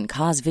 which can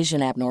cause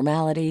vision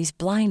abnormalities,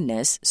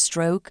 blindness,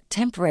 stroke,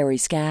 temporary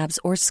scabs,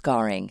 or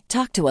scarring.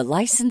 Talk to a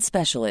licensed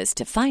specialist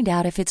to find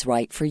out if it's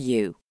right for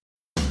you.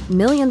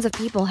 Millions of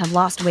people have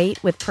lost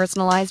weight with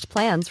personalized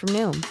plans from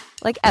Noom.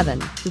 Like Evan,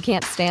 who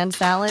can't stand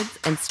salads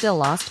and still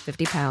lost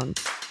 50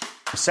 pounds.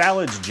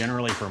 Salads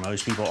generally for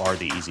most people are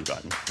the easy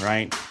button,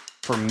 right?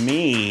 For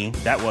me,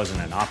 that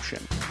wasn't an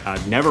option.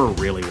 I never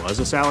really was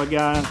a salad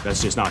guy.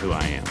 That's just not who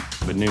I am.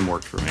 But Noom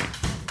worked for me.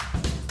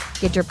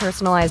 Get your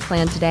personalized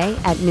plan today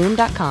at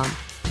Noom.com.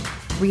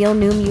 Real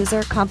Noom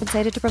user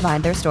compensated to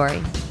provide their story.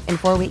 In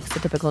 4 weeks,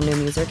 the typical Noom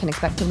user can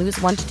expect to lose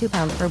 1 to 2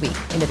 pounds per week.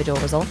 Individual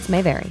results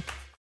may vary.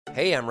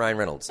 Hey, I'm Ryan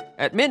Reynolds.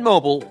 At Mint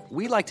Mobile,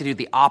 we like to do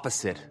the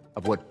opposite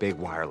of what Big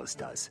Wireless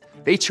does.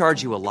 They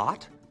charge you a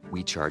lot,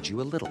 we charge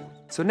you a little.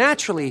 So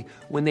naturally,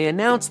 when they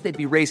announced they'd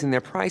be raising their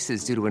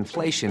prices due to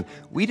inflation,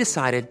 we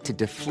decided to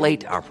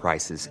deflate our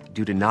prices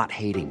due to not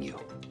hating you.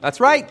 That's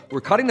right.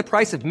 We're cutting the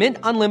price of Mint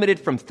Unlimited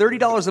from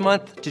 $30 a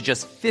month to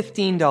just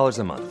 $15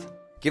 a month.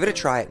 Give it a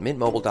try at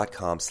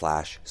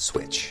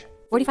mintmobile.com/switch.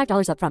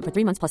 $45 up front for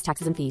 3 months plus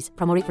taxes and fees.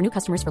 Promo rate for new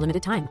customers for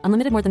limited time.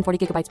 Unlimited more than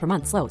 40 gigabytes per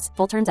month. Slows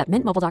full terms at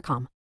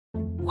mintmobile.com.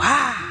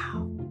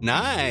 Wow.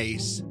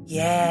 Nice.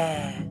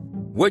 Yeah.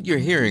 What you're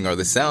hearing are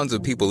the sounds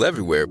of people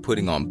everywhere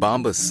putting on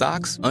Bombas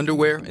socks,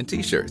 underwear, and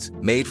T-shirts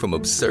made from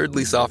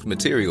absurdly soft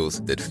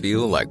materials that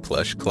feel like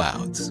plush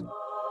clouds.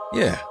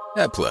 Yeah,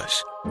 that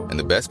plush. And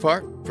the best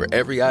part? For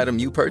every item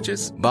you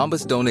purchase,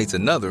 Bombas donates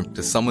another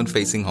to someone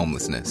facing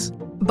homelessness.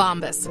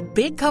 Bombas.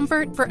 Big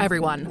comfort for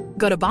everyone.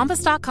 Go to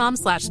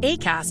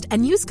bombas.com/ACAST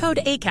and use code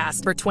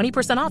ACAST for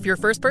 20% off your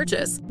first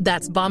purchase.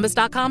 That's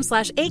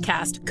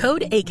bombas.com/ACAST.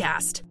 Code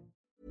ACAST.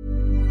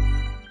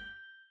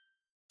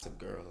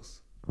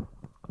 Girls.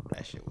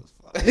 That shit was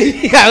fire.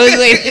 I was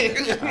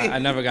like, I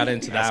never got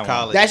into that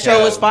one. That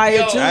show was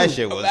fire too. That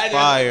shit was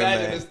fire,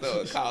 man. It's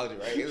still in college,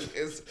 right?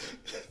 It's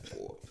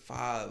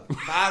five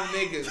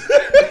niggas.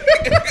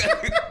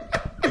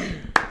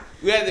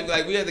 We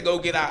had to go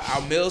get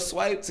our meal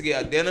swipe to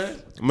get our dinner.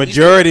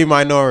 Majority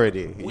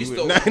minority.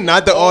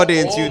 Not the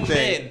audience you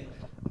think.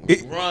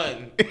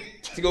 Run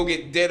to go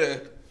get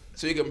dinner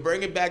so we can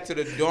bring it back to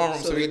the dorm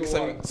room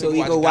so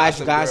we can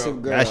watch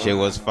Gossip Girl. That shit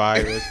was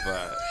fire. It was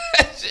fire.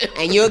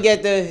 And you'll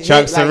get the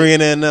Chuck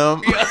Serena and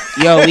them.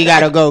 Yo, we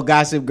gotta go.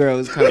 Gossip Girl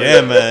is coming.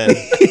 Yeah, man.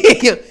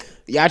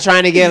 Y'all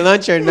trying to get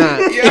lunch or not?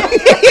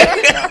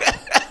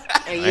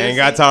 I ain't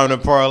got time to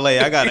parlay.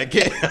 I gotta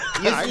get.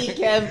 You see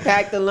Kev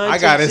pack the lunch. I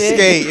gotta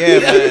skate. Yeah,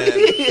 man.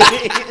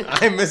 I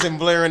ain't missing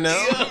Blair and them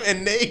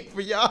and Nate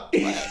for y'all.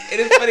 It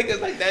is funny because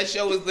like that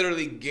show was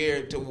literally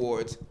geared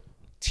towards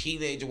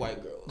teenage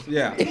white girls.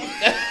 Yeah.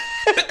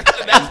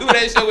 That's who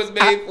that show was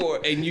made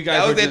for. And you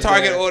guys that was their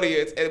target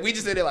audience. And we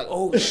just said, like,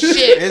 oh,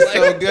 shit. It's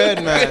so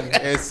good, man.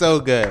 It's so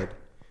good.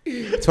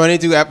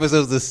 22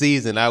 episodes a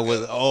season. I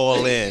was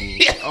all in.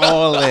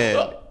 All in.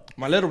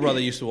 My little brother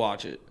used to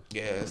watch it.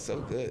 Yeah, it's so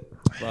good.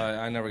 But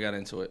I never got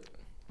into it.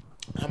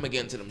 I'm going to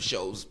get into them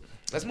shows.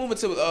 Let's move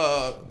into,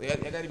 y'all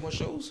got any more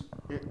shows?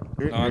 No,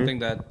 I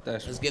think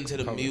that's... Let's get into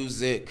the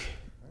music.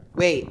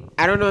 Wait,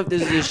 I don't know if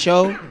this is a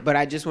show, but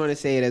I just want to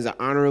say it as an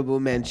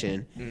honorable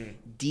mention.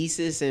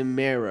 Desus and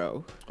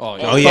Mero. Oh,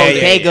 yeah.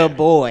 Bodega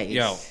Boys.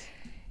 Yo.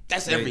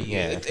 That's every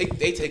year.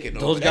 They take it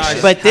over. Those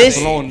guys. But this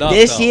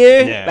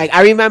year, like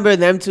I remember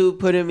them two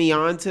putting me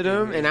on to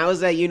them, and I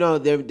was like,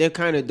 they're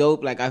kind of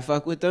dope. Like I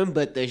fuck with them,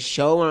 but the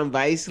show on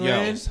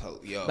Viceland,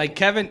 like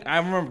Kevin, I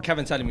remember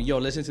Kevin telling me, "Yo,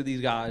 listen to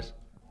these guys,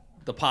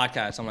 the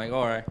podcast." I'm like,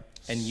 all right,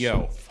 and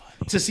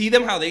to see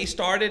them how they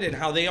started and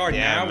how they are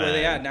now, where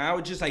they at now,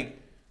 it's just like.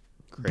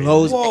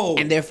 Blows,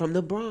 and they're from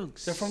the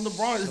Bronx. They're from the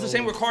Bronx. It's the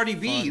same with Cardi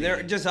B. Funny.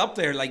 They're just up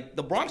there. Like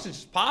the Bronx is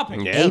just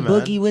popping. Yeah,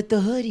 Boogie with the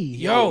hoodie.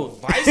 Yo,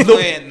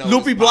 Viceland,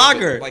 Loopy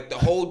Blogger. Like the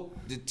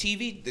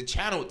TV, the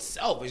channel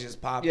itself is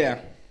just popping. Yeah,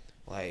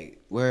 like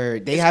where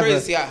they it's have crazy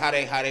to see how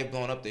they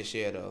blown up this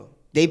year though.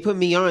 They put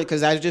me on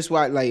because I just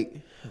watched I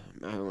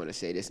don't want to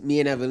say this. Me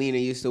and Evelina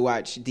used to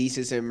watch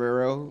Desus and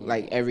Mero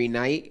like every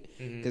night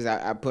because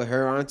I put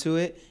her onto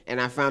it,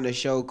 and I found a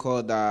show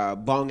called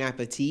Bon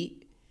Appetit.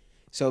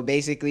 So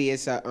basically,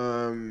 it's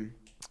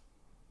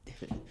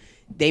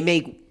they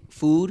make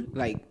food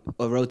like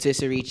a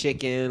rotisserie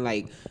chicken,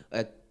 like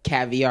a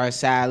caviar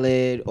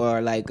salad,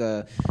 or like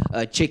a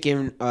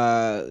chicken,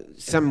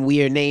 some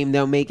weird name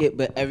they'll make it,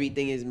 but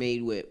everything is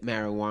made with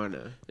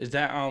marijuana. Is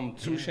that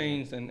 2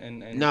 Chainz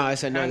and No,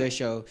 it's another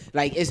show.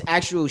 Like it's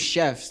actual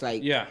chefs,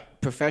 like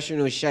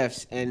professional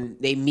chefs, and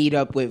they meet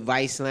up with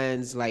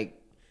Viceland's like.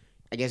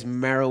 I guess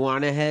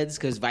marijuana heads,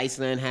 because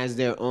Viceland has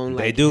their own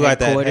like. They do got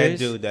that head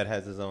dude that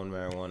has his own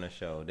marijuana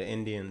show, the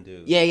Indian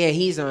dude. Yeah,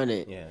 he's on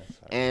it. Yeah,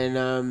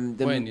 and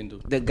what Indian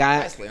dude? The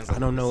guy. I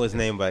don't know his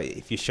name, but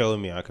if you showed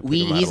me, I could put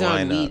him out of he's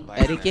on Meat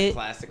Etiquette.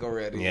 Classic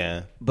already.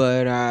 Yeah,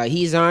 but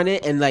he's on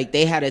it, and like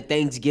they had a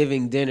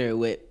Thanksgiving dinner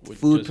with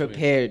food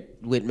prepared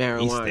with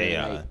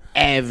marijuana, like,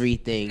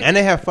 everything. And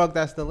they have Fuck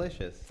That's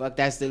Delicious. Fuck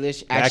That's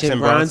Delicious. Action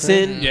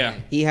Bronson. Yeah,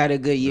 he had a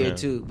good year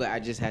too, but I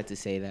just had to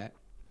say that.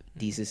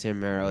 Desus and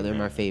Mero, they're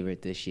my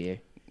favorite this year.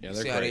 Yeah,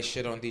 see how they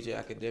shit on DJ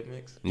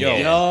Academics? Yo,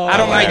 I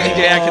don't like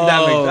DJ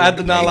Academics. I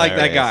do not like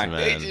that guy.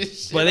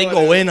 But they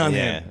go in on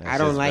him. I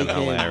don't like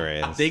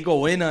him. They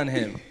go in on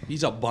him.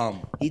 He's a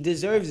bum. He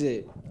deserves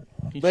it.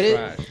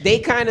 But they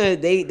kind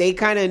of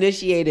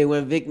initiated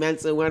when Vic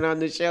Mensa went on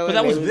the show. But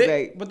that was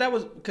Vic. But that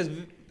was because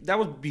that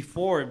was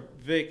before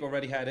Vic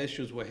already had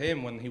issues with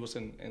him when he was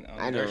on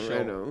their show.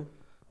 I know.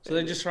 So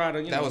they just tried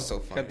to, that was so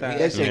funny.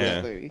 That shit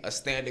was funny. A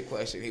standard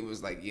question. He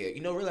was like, "Yeah,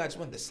 really, I just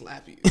wanted to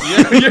slap you."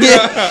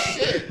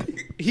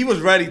 He was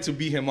ready to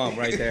beat him up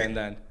right there and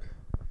then.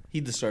 He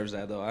deserves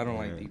that though. I don't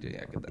like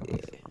DJ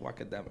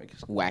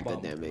Academics. Wow.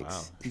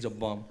 He's a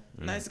bum.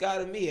 Nice guy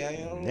to me. I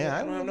don't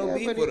have no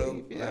beef with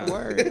him.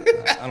 Word.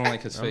 I don't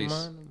like his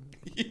face.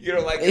 You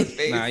don't like his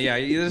face? Nah, yeah.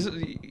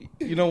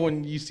 You know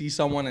when you see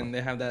someone and they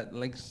have that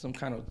like some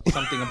kind of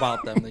something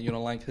about them that you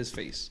don't like his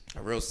face.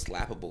 A real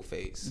slappable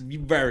face.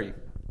 Very.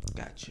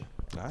 Gotcha.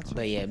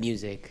 But yeah,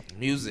 music.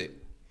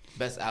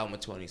 Best album of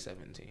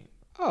 2017.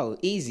 Oh,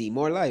 easy.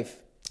 More Life.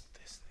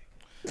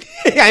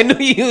 I knew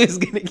you was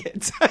gonna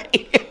get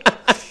tired.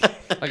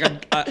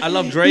 Like I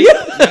love Drake.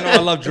 I know I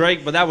love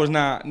Drake, but that was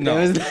not.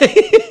 No.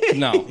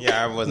 No.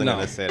 Yeah, I wasn't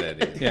gonna say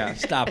that either. Yeah,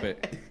 stop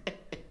it.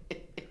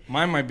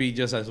 Mine might be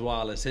just as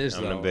wild as his.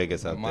 I'm the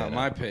biggest out there.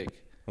 My pick.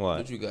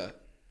 What you got?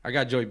 I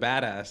got Joey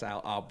Badass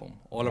album,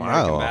 All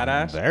American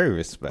Badass. Very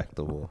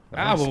respectable. That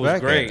album was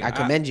great. I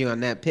commend you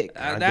on that pick.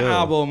 That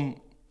album,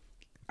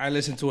 I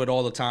listen to it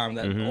all the time.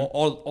 That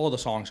all the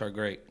songs are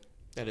great.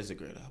 That is a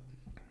great album.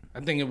 I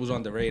think it was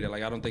underrated.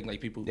 Like I don't think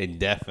like people they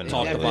definitely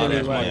talked about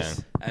it as much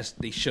as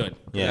they should.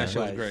 Yeah, that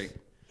shit was great.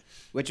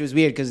 Which was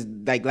weird because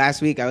like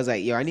last week I was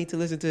like, yo, I need to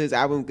listen to his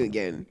album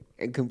again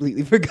and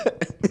completely forgot.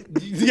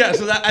 Yeah,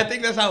 so I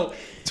think that's how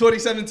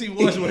 2017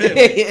 was with him.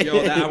 Like,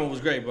 yo, that album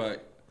was great,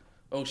 but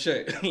oh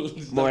shit,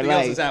 More Nothing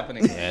else is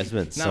happening. Yeah, it's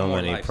been so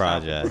many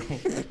projects.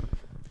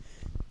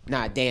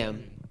 Nah,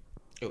 damn.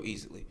 Oh,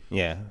 easily.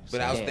 Yeah.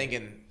 But I was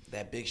thinking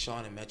that Big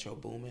Sean and Metro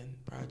Boomin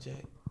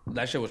project.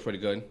 That shit was pretty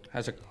good.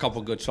 Has a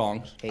couple good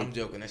songs. I'm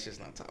joking. That shit's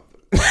not top of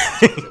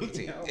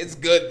it. It's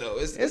good though.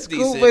 It's cool,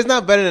 decent. but it's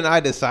not better than I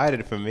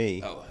Decided for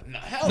me. Oh no,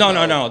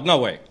 hell no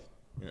way.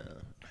 Yeah.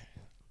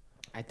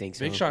 I think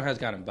so. Big Sean has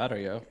gotten better,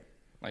 yo.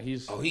 Like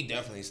he's. Oh, he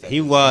definitely.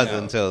 He was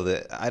until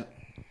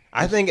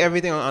I think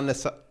everything on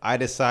the I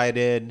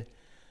Decided.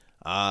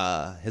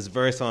 His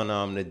verse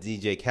on the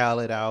DJ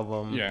Khaled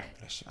album. Yeah.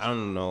 I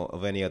don't know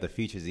of any other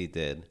features he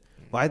did.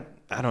 Well,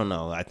 I don't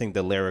know. I think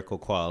the lyrical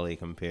quality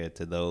compared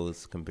to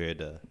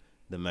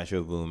the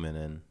Metro Boomin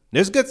and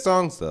there's good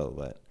songs though,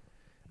 but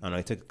I don't know.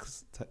 It took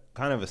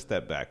kind of a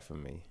step back for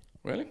me.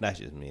 Really? That's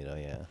just me though.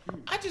 Yeah.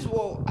 I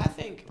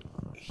think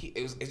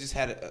it just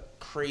had a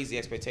crazy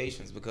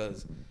expectations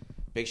because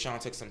Big Sean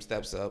took some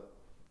steps up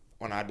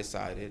when I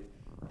Decided,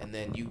 and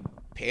then you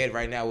paired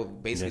right now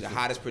with basically the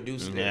hottest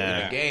producer in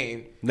the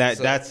game.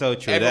 That's so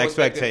true. The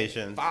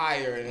expectations.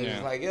 Fire, and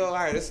it's like, yo, all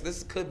right,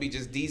 this could be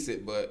just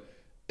decent, but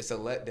it's a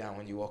letdown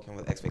when you walk in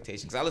with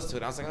expectations. I listened to it,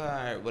 and I was like, all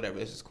right, whatever,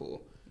 this is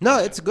cool. No,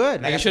 it's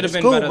good. Like, it should have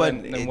been better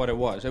than what it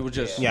was. It was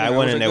just I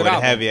went in there with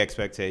heavy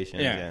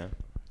expectations. Yeah.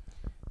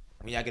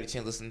 When y'all get a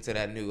chance, listen to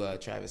that new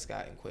Travis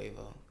Scott and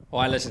Quavo. Oh,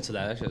 I listened to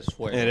that. That's just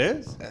weird. It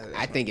is.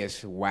 I think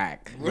it's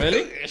whack.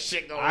 Really?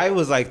 I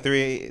was like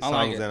 3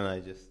 songs in and I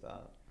just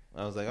stopped.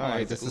 I was like, all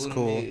right, this is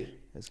cool.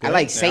 I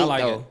like Saint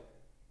though.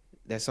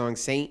 That song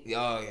Saint.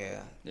 Oh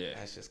yeah.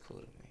 That's just cool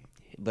to me.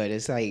 But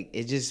it's like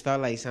it just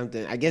felt like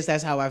something. I guess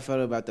that's how I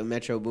felt about the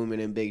Metro Boomin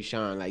and Big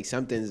Sean. Like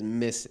something's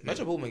missing.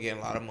 Metro Boomin getting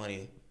a lot of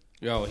money.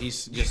 Yo,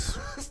 he's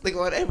just like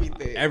on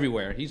everything.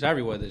 Everywhere. He's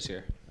everywhere this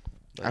year.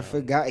 I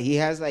forgot he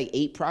has like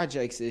 8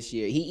 projects this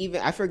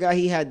year. I forgot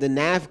he had the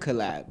Nav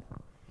collab.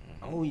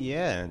 Oh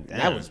yeah,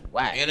 that was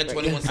whack. And the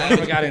 21 Savage. I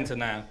never got into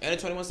Nav. And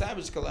the 21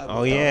 Savage collab.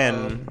 Oh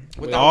yeah,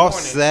 with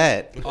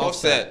Offset.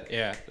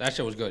 Yeah, that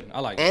shit was good. I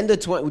like it. And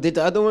did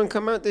the other one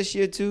come out this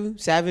year too?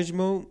 Savage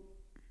Mode.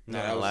 No,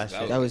 that was last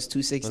year. That was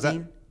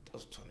 2016. That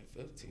was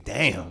 2015.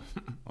 Damn.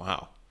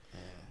 Wow.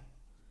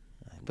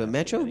 But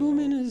Metro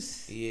Boomin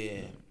is.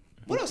 Yeah.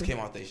 What else came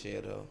out this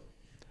year though?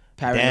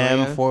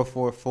 Paranoia. Damn,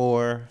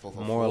 444.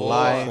 More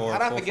Life. How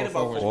did I forget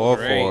about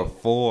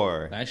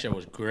 444? That shit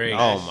was great.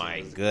 Oh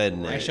my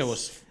goodness. That shit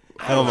was.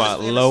 Talking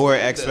about lower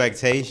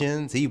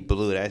expectations, he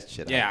blew that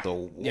shit out the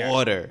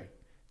water.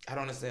 I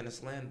don't understand the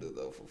slander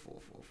though for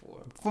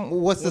 444.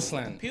 What's the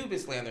slander? People been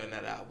slandering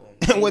that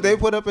album. What they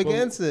put up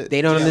against it?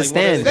 They don't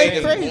understand.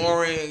 They crazy.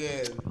 Boring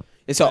and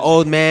it's an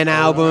old man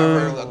album. I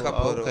heard a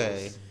couple of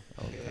those.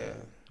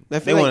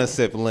 They want to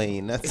sip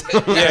lean. That's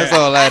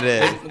all that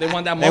is. They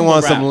want that. They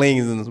want some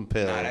leans and some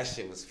pills. Nah, that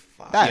shit was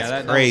fire.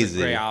 That's crazy. That was a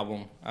great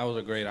album. That was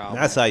a great album.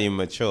 That's how you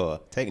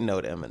mature. Take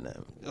note,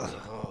 Eminem.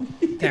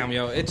 Damn,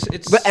 yo, it's.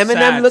 But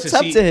Eminem looks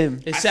up to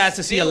him. It's sad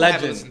to see a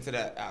legend. Listen to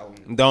that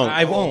album. Don't.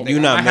 I won't. You're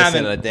not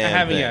missing a damn I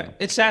haven't thing. yet.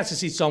 It's sad to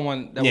see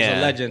someone that was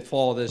a legend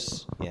fall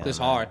this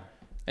hard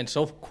and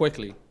so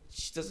quickly.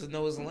 He doesn't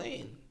know his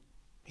lane.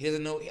 He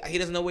doesn't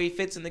know where he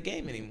fits in the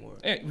game anymore.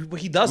 Yeah,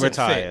 he doesn't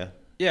fit.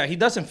 Yeah, he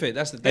doesn't fit.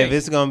 That's the thing. If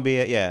it's gonna be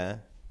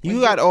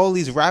you got all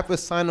these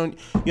rappers signed on.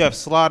 You have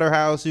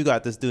Slaughterhouse. You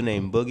got this dude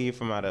named Boogie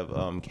from out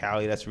of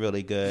Cali. That's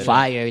really good.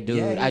 Fire, dude.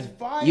 Yeah,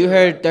 fire. You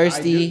heard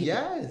Thirsty?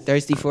 Yes.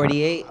 Thirsty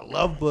 48. I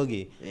love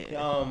Boogie.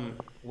 Yeah.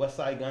 West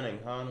Side Gun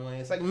and Conway.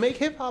 It's like make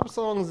hip hop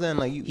songs then.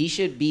 Like he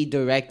should be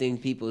directing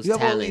people's you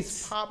have talents. all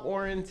these pop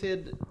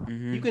oriented.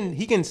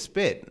 He can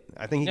spit.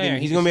 I think he's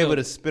he gonna be can able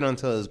to spit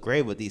until his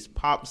grave with these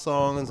pop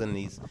songs and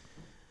these.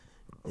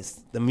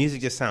 The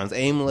music just sounds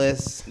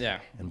aimless.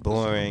 And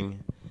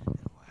boring.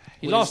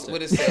 He lost it.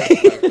 What is that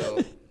like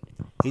though?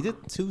 He did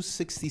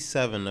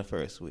 267 the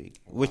first week,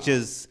 which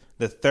is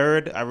the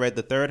third. I read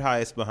the third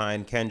highest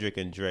behind Kendrick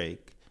and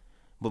Drake.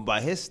 But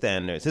by his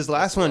standards, his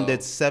last one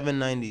did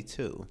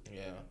 792.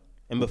 Yeah.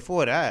 And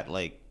before that,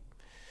 like.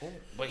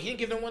 But he didn't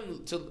give them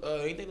one to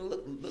anything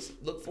to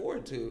look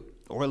forward to.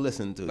 Or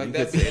listen to. Like you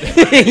that's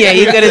it. Yeah,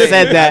 you could have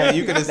said that.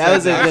 You could have that said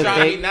was that. a good trying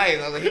to thing. be nice.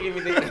 I was like, he gave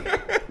me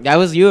the That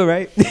was you,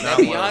 right? that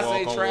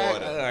Beyonce track.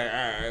 I was like,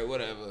 all right,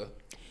 whatever.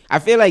 I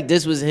feel like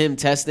this was him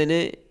testing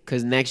it,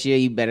 because next year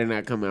you better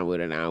not come out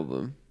with an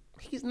album.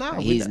 He's not.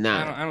 He's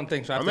not. I don't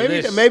think so. After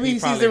Maybe this, he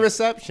sees probably, the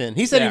reception.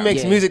 He said he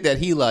makes music that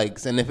he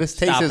likes, and if his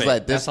taste Stop is it.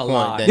 like this That's a point,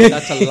 lie. then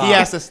That's a lie. he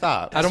has to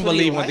stop. I don't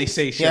believe when they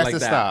say He shit has like to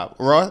that.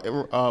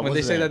 stop. When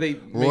they say that they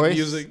make Royce?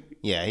 music.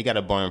 Yeah, he got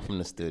a barn from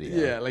the studio.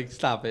 Yeah, like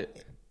stop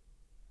it.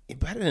 He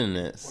better than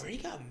this. Where he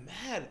got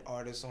mad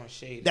artists on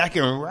Shady. That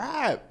can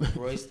rap.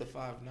 Royce the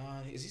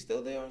 5'9". Is he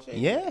still there on Shady?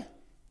 Yeah.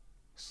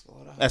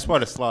 That's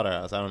part of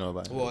Slaughterhouse. I don't know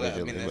about it. Well,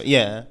 but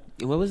yeah.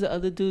 What was the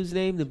other dude's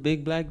name? The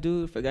big black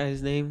dude? Forgot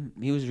his name.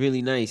 He was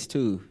really nice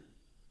too.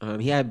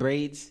 He had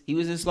braids. He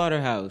was in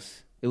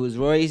Slaughterhouse. It was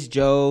Royce,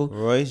 Joel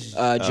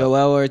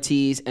Joel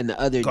Ortiz, and the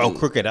other dude. Oh,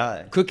 Crooked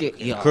Eye. Crooked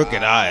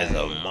Eye is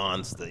a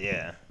monster.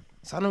 Yeah.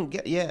 So I don't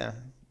get. Yeah.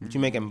 But you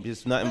make him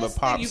just nothing but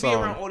pop You songs.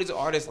 be around all these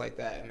artists like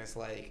that, and it's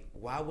like,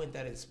 why wouldn't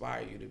that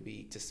inspire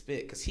you to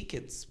spit? Because he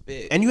can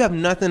spit. And you have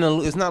nothing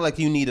to. It's not like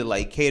you need to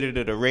like cater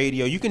to the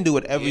radio. You can do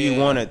whatever you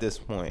want at this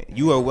point.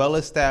 You are well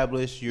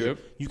established. You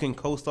can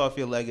coast off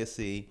your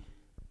legacy,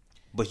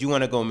 but you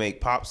want to go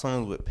make pop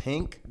songs with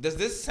Pink. Does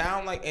this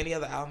sound like any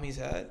other album he's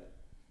had?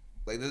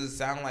 Like, does it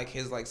sound like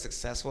his like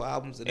successful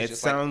albums? And It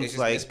sounds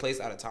like misplaced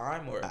out of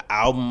time, or an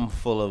album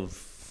full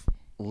of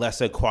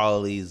lesser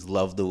qualities.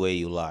 Love the Way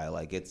You Lie.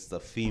 Like it's the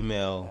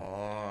female.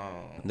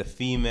 The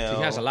female.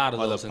 He has a lot of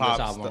or those the in this pop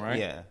album, stuff. right?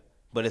 Yeah,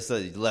 but it's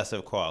a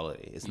lesser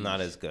quality. It's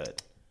not as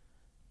good.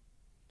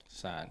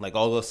 Sad. Like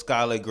all those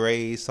Skylar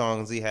Grey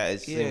songs he had,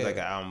 it seems like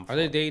an album. Are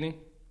they dating?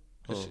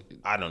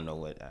 I don't know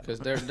what.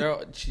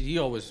 Because he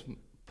always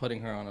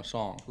putting her on a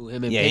song.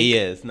 Him and Yeah, Pink? he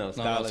is. No,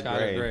 Skylar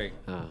Skylar Grey.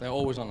 Oh. They're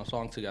always on a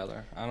song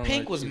together. I don't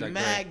Pink know. was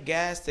mad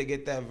gassed to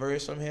get that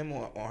verse from him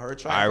on her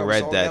track. I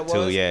read that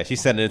too. Yeah, she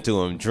sent it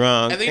to him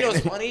drunk. And then you know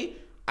what's funny?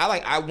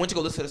 I went to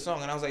go listen to the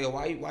song, and I was like, yo,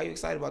 why you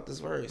excited about this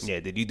verse? Yeah,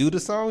 did you do the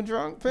song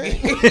drunk,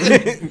 Pink?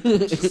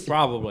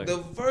 Probably.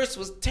 The verse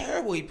was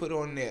terrible he put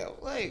on there.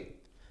 Like,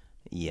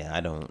 yeah,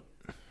 I don't.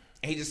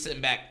 and he just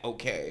sitting back,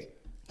 okay.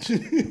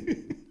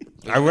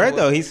 I read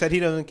though. He said he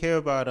doesn't care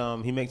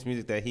about. He makes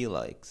music that he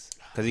likes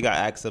because he got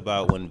asked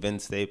about when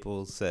Vince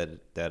Staples said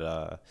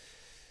that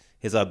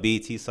his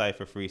BT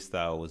Cypher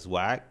freestyle was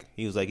whack.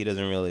 He was like, he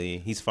doesn't really.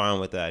 He's fine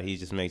with that. He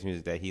just makes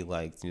music that he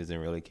likes. He doesn't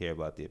really care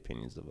about the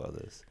opinions of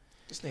others.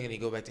 This nigga need to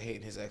go back to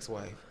hating his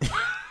ex-wife.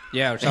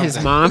 Yeah, or something.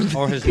 His mom?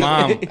 Or his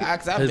mom. I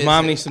His miss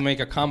mom it. needs to make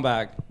a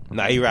comeback.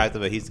 Nah, he rapped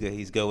about he's good.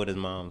 He's good with his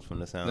moms from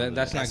the sound. of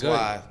That's it. not That's good.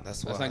 why.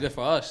 That's That's why. not good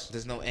for us.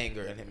 There's no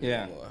anger in him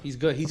Yeah, anymore. he's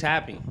good. He's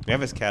happy. We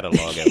have his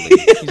catalog at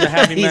least. He's a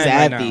happy He's man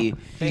happy. right now. He's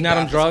Thank not God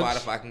on for drugs.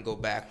 Spotify can go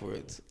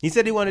backwards. He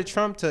said he wanted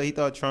Trump to. He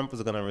thought Trump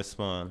was gonna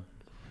respond.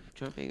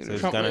 Trump ain't So gonna-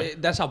 he's Trump, gonna.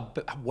 that's how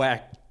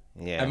whack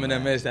Yeah, Eminem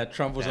man. is. That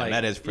Trump was Damn, like,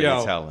 that is pretty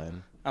yo,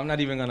 telling. I'm not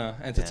even gonna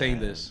entertain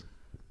this.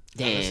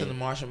 I listened to Damn.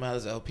 Marshall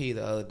Mathers LP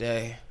the other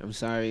day. I'm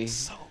sorry.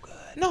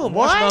 No,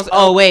 Marshall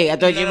Oh wait, I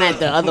thought you meant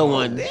the other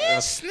one.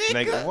 This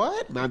Like nigga.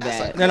 what? My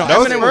bad. No,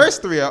 Those Eminem was-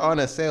 first three are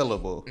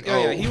unassailable.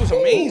 Yeah, he was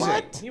amazing.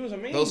 What? He was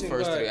amazing. Those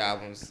first but- 3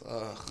 albums.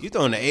 Ugh. You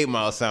throwing the 8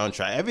 Mile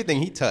soundtrack?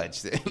 Everything he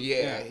touched.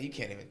 Yeah, you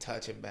can't even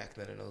touch him back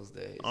then in those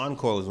days.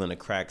 Encore was when the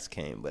cracks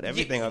came, but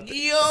everything up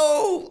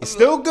Yo! it's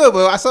still good.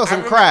 But I saw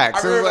some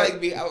cracks. I It was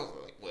remember I was like,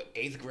 what,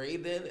 8th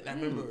grade then? And I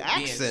remember being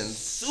accents.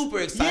 super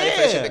excited for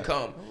that shit to Yeah.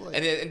 come.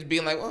 And then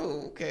being like,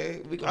 oh,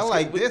 okay. We I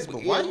like this,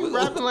 but why you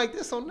rapping like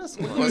this on this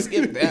We're one? going to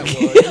skip that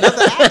one.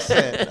 Another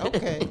accent.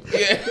 Okay.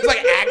 Yeah, it's like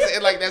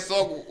accent. Like that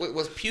song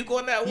was Puke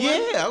on that one.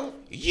 Yeah.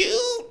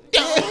 You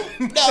don't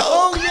know.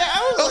 Oh yeah.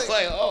 I I was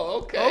like, oh,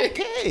 okay.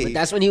 okay. But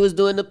that's when he was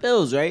doing the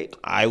pills, right?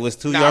 I was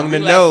too Nah, young to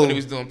Relapse know. when he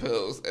was doing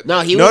pills.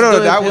 No, he No, was no,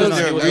 doing that was pills.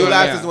 he was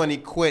Relapse doing- is when he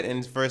quit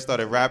and first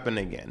started rapping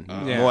again.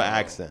 Yeah. More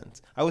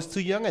accents. I was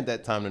too young at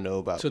that time to know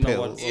about To know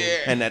pills what- Yeah.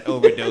 and that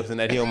overdose and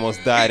that he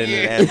almost died in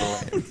an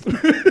ambulance.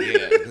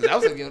 Yeah, because I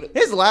was like, yo,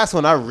 His last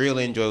one I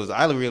really enjoyed.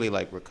 I really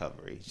like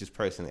Recovery. Just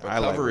personally, I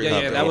like Recovery.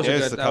 Recovery. Yeah, that was a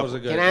There's good. That was a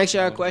couple- good. Can I ask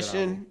y'all a that was good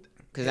album. question?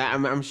 Because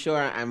I'm sure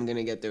I'm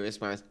gonna get the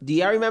response. Do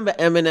y'all remember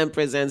Eminem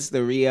Presents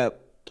the Re-Up?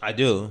 I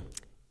do.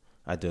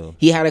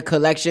 He had a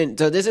collection.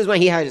 So this is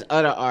when he had his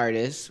other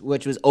artists,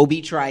 which was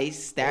Obi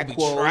Trice, Stack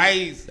Quo,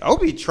 Trice.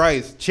 Obi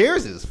Trice.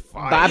 Cheers is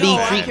fire. Bobby Yo, I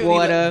Creekwater.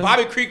 couldn't even-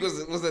 Bobby Creek was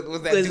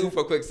that dude for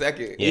a quick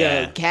second.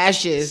 Yeah,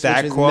 Cassius, Stack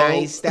which was Quo.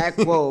 nice. Stack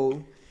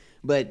Quo.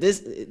 But this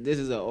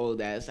is an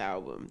old ass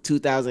album,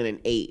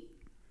 2008.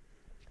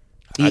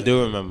 I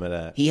do remember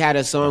that. He had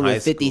a song In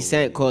with 50 high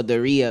Cent called "The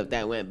Re-Up"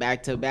 that went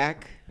back to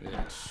back.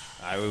 Yeah.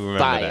 I remember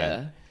Fire.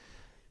 that.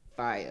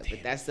 Fire.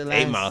 But that's the last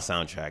 8 Mile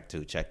soundtrack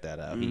too. Check that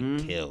out. He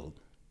killed.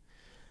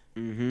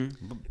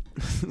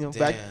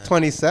 Back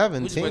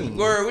 2017. We just went a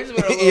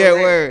little yeah,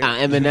 rant. word.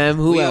 Eminem.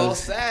 Who We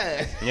else? all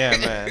sad. Yeah,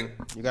 man.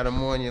 You gotta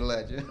mourn your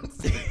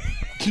legends.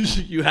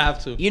 You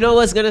have to. You know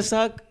what's gonna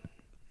suck?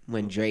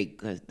 When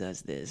Drake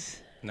does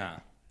this. Nah,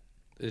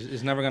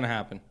 it's never gonna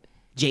happen.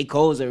 J.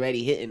 Cole's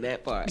already hitting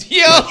that part.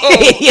 Yo! No,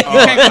 you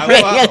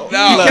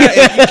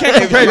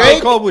can't compare J.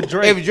 Cole with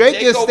Drake. If Drake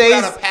J. Cole put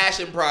stays, out a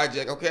passion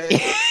project, okay?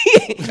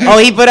 Oh,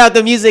 he put out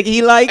the music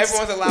he likes?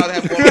 Everyone's allowed to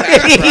have one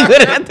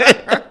passion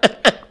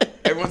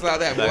project. Everyone's allowed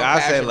to have one I'll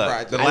say, passion look,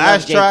 project. the I last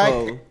love J. track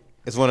Cole.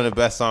 is one of the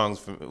best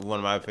songs, one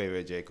of my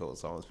favorite J. Cole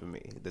songs for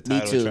me. The Me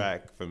title too.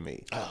 track for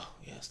me. Oh,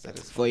 yes, that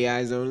is. For Your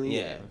Eyes Only?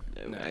 Yeah.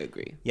 I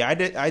agree. Yeah,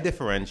 I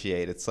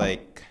differentiate. It's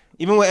like,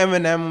 even with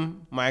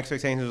Eminem, my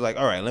expectations was like,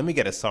 all right, let me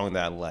get a song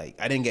that I like.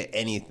 I didn't get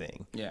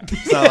anything. Yeah.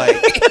 It's not like,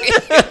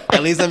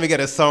 at least let me get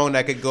a song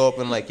that could go up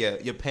in like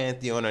your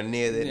Pantheon or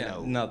near it. Yeah,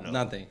 No,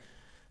 nothing.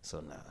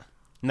 So nah.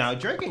 Now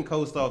Drake can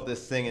coast off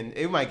this singing.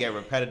 It might get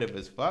repetitive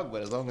as fuck,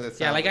 but as long as it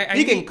sounds, Yeah, like, I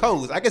he can need-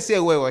 coast. I can see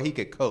a way where he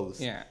could coast.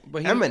 Yeah,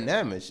 but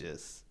Eminem is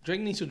just.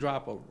 Drake needs to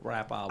drop a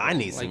rap album. I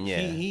need like, some, yeah.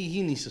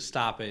 He needs to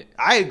stop it.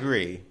 I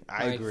agree.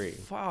 I Like, agree.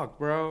 Fuck,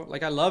 bro.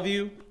 Like, I love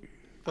you,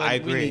 but I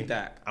agree. we need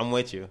that. I'm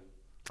with you.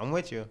 I'm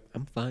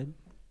fine.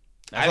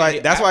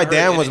 That's why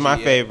Dan was my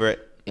favorite.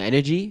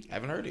 Energy? I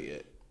haven't heard it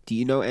yet. Do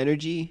you know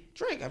Energy?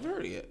 Drake, I haven't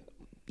heard it yet.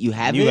 You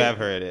haven't? You have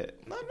heard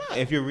it. No, I'm not.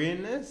 If you're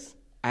reading this,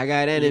 I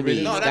got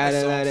enemies. No, not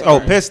the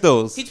song. Oh,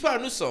 Pistols. He put out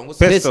a new song. What's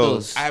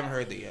Pistols. I haven't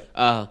heard it yet.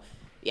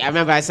 Yeah, I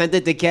remember I sent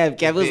it to Kev.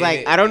 Kev was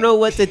like, I don't know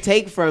what to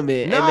take from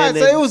it. No, and I'd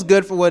then say it was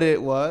good for what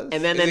it was.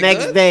 And then Is the it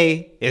next good?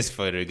 day, It's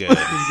for the good.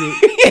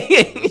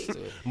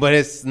 But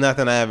it's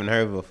nothing I haven't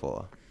heard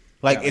before.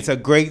 Like, it's a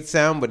great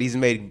sound, but he's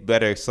made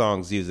better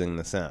songs using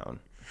the sound.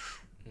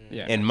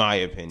 Yeah. In my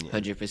opinion.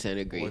 100%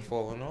 agree. Boy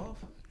falling off?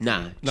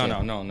 Nah. No.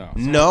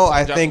 No,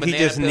 I Drop think he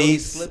banana just pills,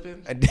 needs.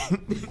 slipping?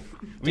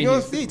 We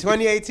gonna see.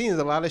 2018 is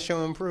a lot of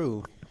show and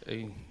prove.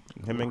 Hey,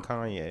 Him and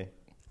Kanye.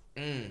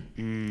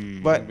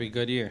 it'll But be a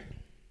good year.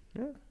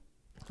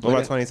 what about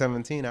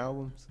 2017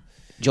 albums?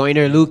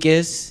 Joyner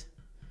Lucas.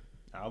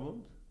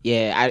 Albums?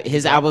 Yeah,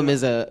 his album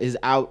is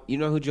out. You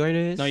know who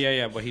Joyner is? No,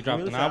 yeah, but he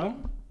dropped an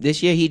album.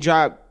 This year he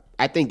dropped.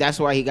 I think that's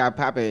why he got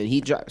popping.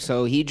 He dropped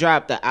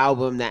the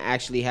album that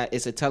actually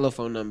it's a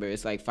telephone number.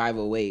 It's like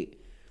 508.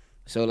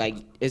 So like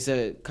it's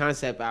a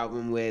concept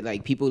album where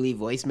like people leave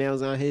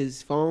voicemails on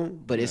his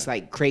phone, but it's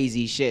like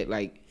crazy shit.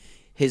 Like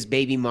his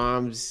baby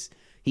mom's,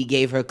 he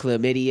gave her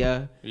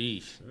chlamydia,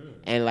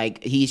 and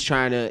like he's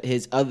trying to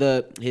his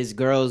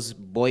girl's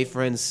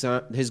boyfriend's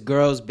son, his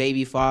girl's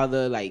baby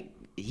father, like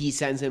he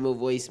sends him a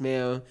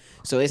voicemail.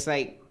 So it's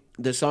like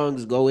the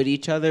songs go with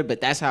each other, but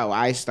that's how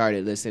I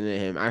started listening to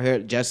him. I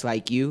heard Just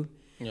Like You.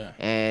 Yeah.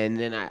 And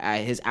then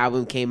his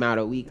album came out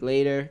a week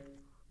later.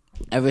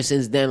 Ever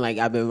since then, like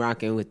I've been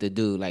rocking with the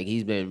dude. Like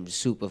he's been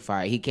super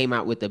fire. He came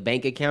out with the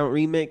Bank Account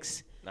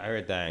remix. I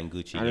heard that in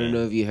Gucci I don't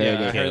know if you heard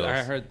it.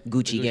 I heard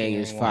Gucci Gang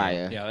is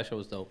fire. Yeah, that show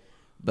was dope.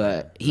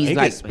 But he's He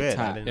like could my spit.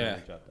 I top. didn't know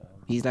he dropped that.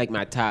 He's like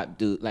my top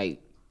dude,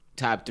 like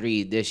top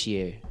 3 this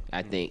year.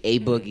 I think A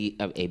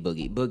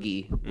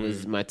Boogie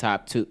was my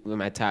top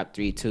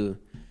 3 too.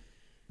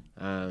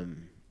 But I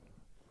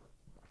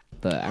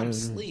I'm don't know.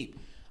 asleep.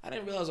 I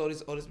didn't realize all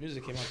this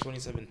music came out in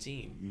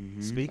 2017.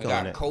 Speak I on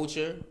got it.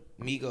 Culture,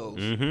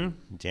 Migos,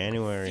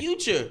 January.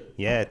 Future.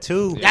 Yeah,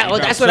 2.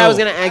 That's what I was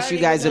gonna ask you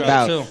guys dropped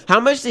about. 2. How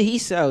much did he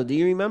sell? Do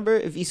you remember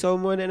if he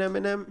sold more than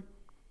Eminem?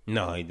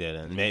 No, he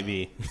didn't.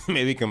 Maybe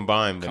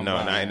combined, but no,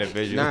 not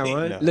individually. Not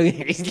one. No. Look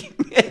at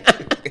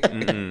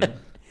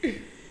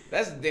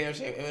That's a damn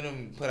shame.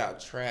 Eminem put out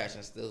trash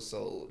and still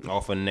sold.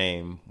 Off a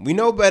name. We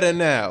know better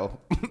now.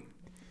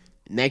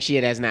 Next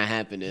year, that's not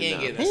happening. He ain't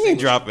though. getting a He ain't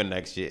single- dropping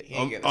next year. He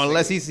ain't getting a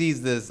Unless he single.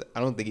 sees this, I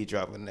don't think he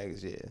dropping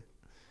next year.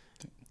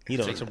 He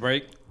don't. Takes a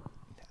break.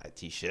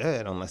 He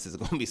should, unless it's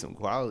gonna be some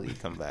quality he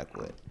come back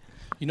with.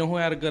 You know who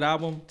had a good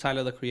album?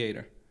 Tyler the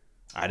Creator.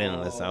 I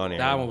didn't listen. I don't even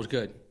That know. one was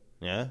good.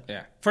 Yeah,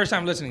 Yeah, first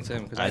time listening to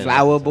him.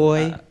 Flower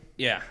Boy.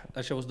 Yeah,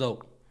 that shit was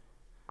dope.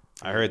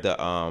 I heard the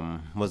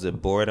was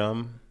it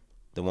Boredom,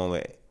 the one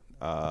with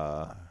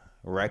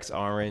Rex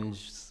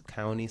Orange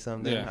County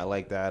something. Yeah. I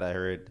like that. I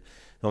heard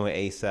the one with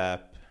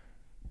ASAP,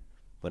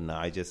 but no,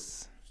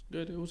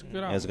 Good. It was a good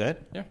album. it was good.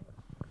 Yeah.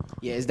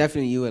 Yeah, it's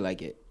definitely you would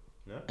like it.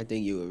 Yeah. I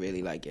think you would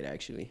really like it,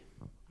 actually.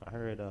 I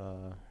heard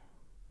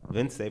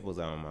Vince Staples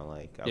album I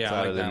like. Outside Yeah, I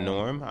like of the that one.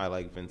 norm, I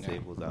like Vince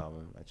Staples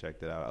album. I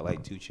checked it out. I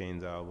like 2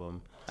 Chainz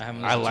album. I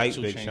haven't I listened like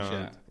to Big 2 Chainz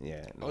Sean. yet.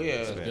 Yeah. Oh yeah,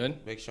 it's That's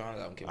good. Big Sean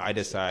album came out. I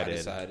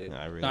decided.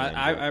 I I really No,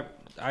 enjoyed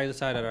I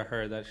decided I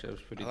heard that shit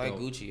was pretty like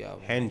dope. Gucci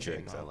album.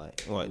 Hendrix. I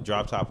like what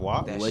Drop Top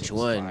Walk. That Which shit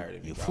was one? fire to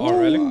me, bro. Oh,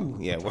 really? Ooh,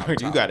 yeah, word.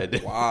 You got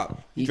it.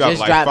 WAP. He dropped just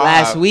like dropped 5.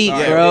 last week,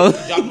 Sorry, bro.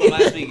 he dropped one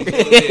last week.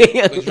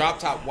 But Drop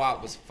Top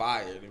WAP was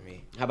fire to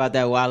me. How about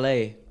that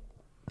Wale?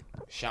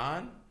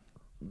 Sean?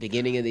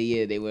 Beginning of the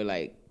year, they were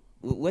like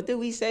What did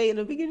we say in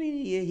the beginning of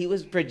the year? He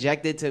was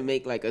projected to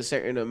make like a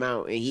certain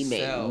amount, and he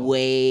made Sell.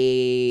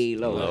 way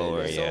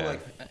lower. Yeah.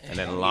 like, and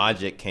then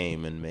Logic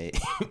came and made.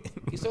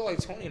 He sold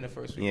like 20 in the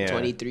first week. Yeah.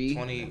 23.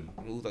 20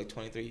 moved like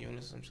 23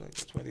 units. Something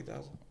like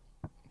 20,000.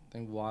 I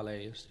think Wale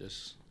is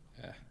just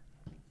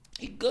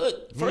He good.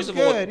 First of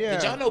good, all, yeah.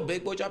 did y'all know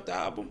Big Boy dropped the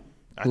album?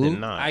 I did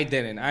not. I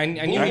didn't. I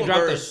knew Who he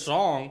dropped a verse?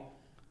 song.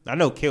 I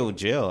know Kill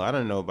Jill. I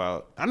don't know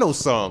about. I know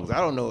songs. I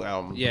don't know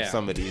albums. Yeah. Of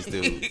some of these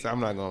dudes.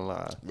 I'm not gonna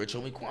lie. Rich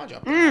Homie Quan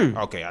dropped the album.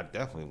 Okay, I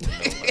definitely would know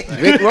about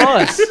that. Rick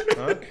Ross.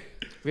 Huh?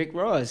 Rick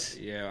Ross.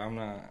 Yeah, I'm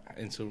not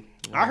into.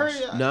 I heard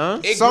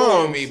No? It grew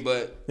on me,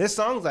 but there's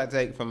songs I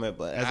take from it,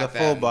 but as Not a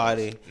full that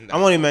body, much.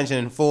 I'm only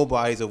mentioning full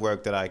bodies of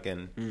work that I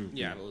can.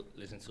 Yeah,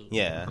 listen to.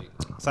 Yeah.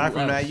 Aside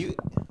from Who that, else?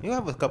 you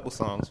have a couple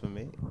songs for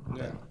me.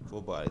 Yeah.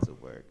 Full bodies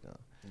of work.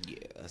 yeah.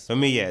 That's For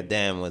me, yeah,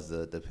 Damn was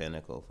the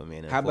pinnacle for me.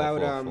 And then How about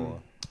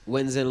 444.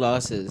 Wins and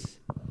Losses?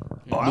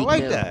 Oh, I Meek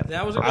like Mill. that.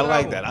 That was a good I like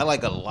album. that. I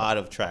like a lot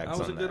of tracks. That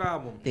was a on good that.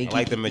 album. Think I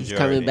like the he's majority.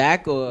 coming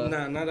back or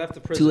Nah, not after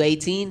prison.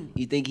 218?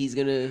 You think he's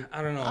gonna?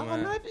 I don't know, I'm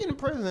man. not in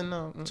prison,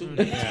 no.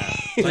 Yeah.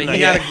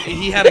 Like,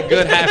 he had a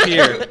good half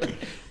year.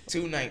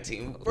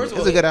 219. First of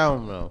It's all, a good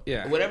album, though.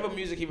 Yeah. whatever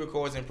music he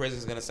records in prison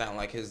is gonna sound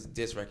like his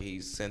diss record he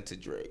sent to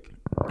Drake.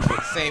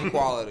 Same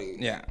quality.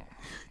 Yeah.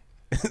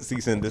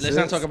 Cease and Let's desist.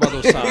 not talk about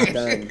those songs.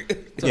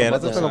 Yeah,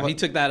 Let's let's talk talk about. He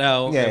took that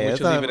L. Yeah, and we let's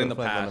should not leave it in the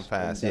reflect on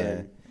past.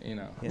 Yeah. You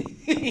know.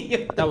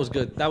 That was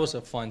good. That was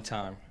a fun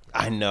time.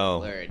 I know.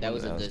 Word, that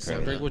was a good crazy.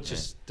 summer. Drake was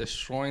just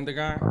destroying the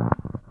guy.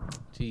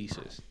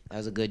 Jesus. That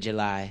was a good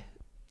July.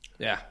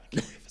 Yeah.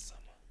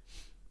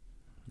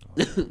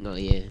 No,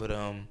 yeah. But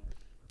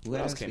what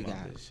else came we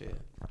out got? this shit?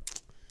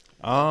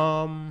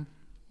 The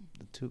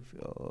two.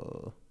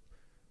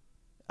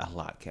 A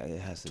lot. It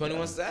has to.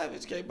 21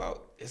 Savage came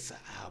out. It's an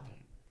album.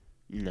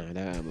 No,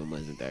 that album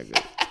wasn't that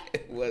good.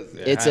 It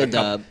wasn't. It's a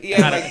dub. He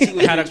had like 2 or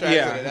 3 tracks on it.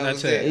 That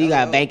that's was it. You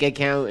got bank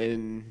account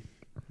and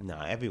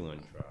Nah,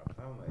 everyone dropped.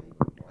 How am I even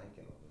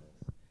blanking on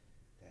this?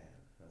 Damn,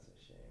 that's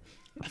a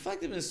shame. I feel like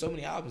there's been so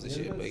many albums and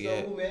shit, but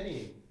yeah. so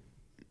many.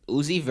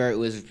 Uzi Vert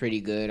was pretty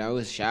good. I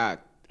was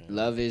shocked.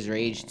 Love is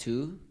Rage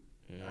 2.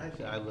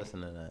 I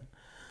listened to that.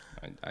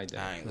 I did.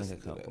 I ain't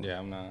listened to that. Yeah,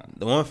 I'm not.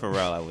 The one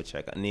Pharrell I would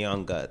check out.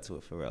 Neon Guts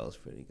with Pharrell is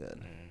pretty good.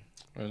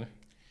 Really?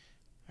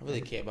 I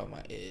really care about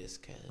my ears,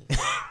 cause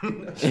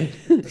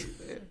it's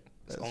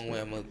the only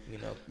way I'm gonna,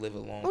 live a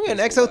long. Oh yeah, an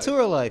peaceful EXO life.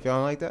 Tour Life.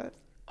 Y'all like that?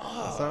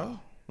 Oh. Song?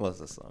 What's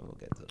the song? We'll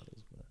get to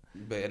those.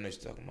 But I know you're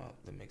talking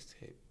about the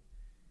mixtape.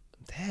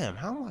 Damn,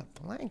 how am I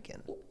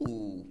blanking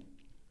Ooh,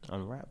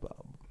 on rap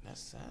album?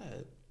 that's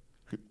sad.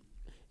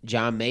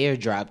 John Mayer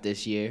dropped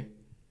this year.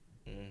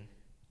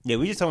 Yeah,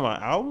 we just talking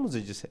about albums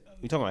or just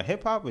we talking about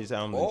hip hop or just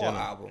albums in All general?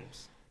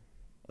 albums.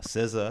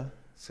 SZA.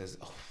 Says,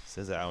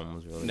 SZA album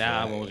was really That good.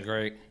 album was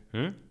great.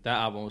 That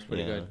album was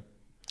pretty Yeah. good.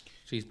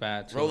 She's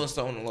bad too. Rolling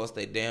Stone lost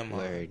their damn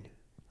mind.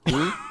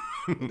 Word.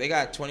 They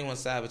got 21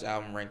 Savage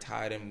album ranked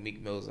higher than Meek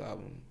Mill's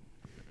album.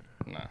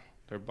 Nah,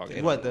 they're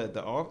bugging. What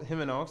him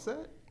and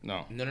Offset?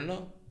 No.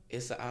 No.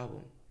 It's an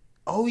album.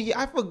 Oh yeah,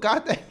 I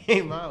forgot that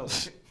came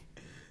out.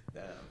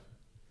 Damn.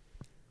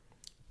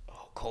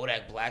 Oh,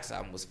 Kodak Black's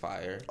album was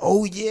fire.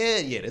 Oh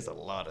yeah. There's a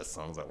lot of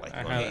songs I like.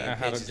 I on had, there. I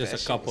had Pitches, just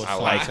that a couple. shit I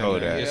songs like in there.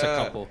 Kodak. Just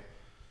Yeah. a couple.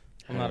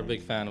 I'm not a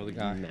big fan of the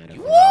guy.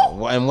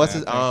 Well, and what's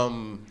his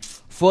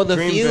For the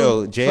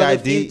Greenville, few. For the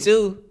JID. few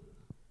too.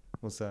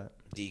 What's that?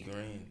 D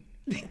Green.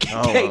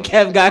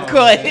 Kev got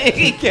caught.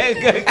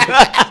 Kev got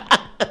caught.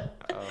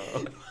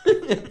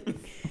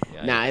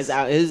 Nah, his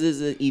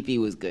EP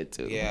was good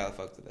too. Yeah, I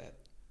fucked with that.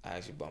 I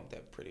actually bumped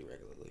that pretty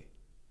regularly.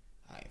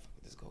 I ain't fuck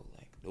with this gold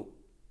link. Nope.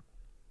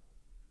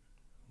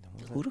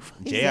 Who the fuck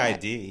is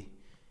JID.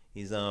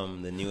 He's the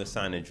newest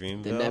sign of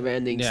Dreamville. The Never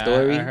Ending Yeah,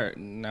 Story. I heard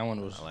that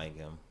one was. I like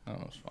him. That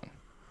one was fun.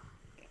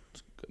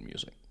 It's good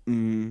music.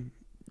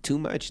 Too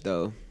much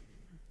though.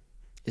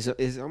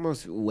 It's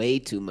almost way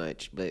too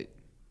much, but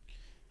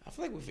I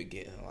feel like we're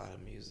forgetting a lot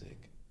of music.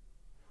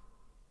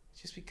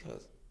 Just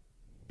because.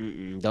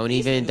 don't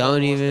These even. niggas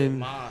done lost their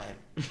Mind.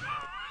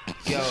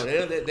 Yo,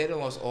 they done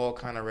lost all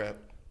kind of rap.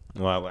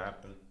 Why? What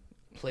happened?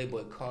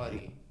 Playboy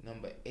Cardi,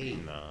 number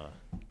 8. Nah.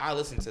 I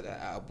listened to that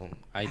album.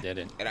 I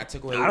didn't. And I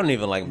took away. I don't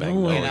even like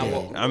Magnolia.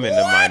 way. I'm in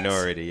the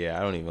minority. Yeah,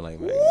 I don't even like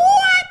Magnolia.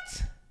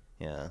 What?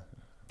 Yeah.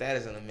 That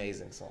is an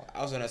amazing song.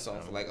 I was on that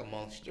song for like a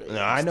month straight.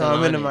 No, I know. Still I'm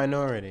in on the it.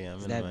 minority. I'm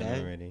in the that bad?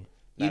 minority.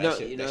 You Nah, know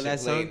shit that played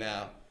song?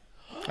 now.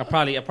 I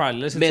probably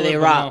listened to Millie it.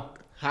 but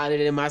Rock. Hotter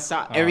than my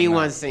sock. no.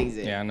 Everyone no. sings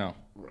it. Yeah, I know.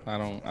 I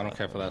don't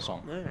care for that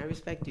song. I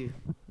respect you.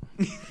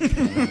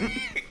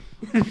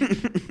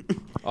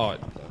 Oh,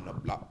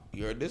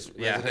 You're this.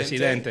 yeah,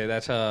 Residente.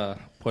 That's a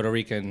Puerto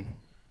Rican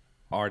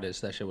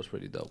artist. That shit was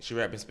pretty dope. She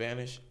rap in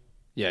Spanish.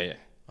 Yeah.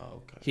 Oh,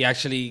 okay. He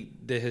actually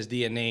did his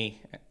DNA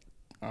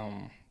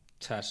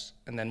test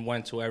and then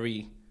went to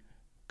every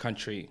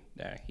country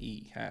that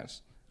he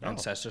has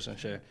ancestors and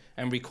shit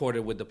and recorded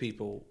with the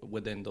people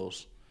within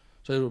those.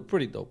 So it was a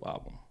pretty dope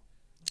album.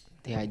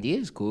 The idea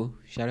is cool.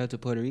 Shout out to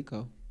Puerto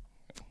Rico.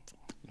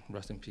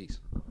 Rest in peace.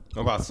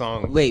 What about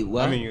songs? Wait,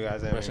 what? I mean, you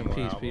guys have Rest any in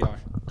more peace,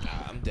 albums? PR.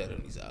 I'm dead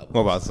on these albums.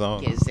 What about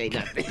songs? Can't say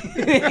nothing.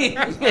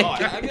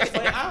 I'm just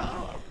like,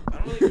 I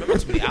don't really remember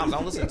too many albums. I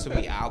don't listen to too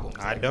many albums.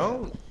 I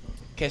don't.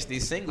 Catch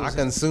these singles. I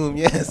consume,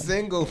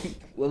 single.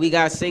 What we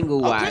got single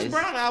wise? Chris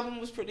Brown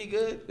album was pretty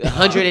good.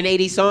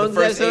 180 songs.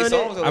 The first that's 8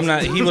 on songs. it? I'm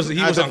not. He was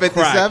on 57?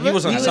 crack. He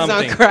was on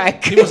something.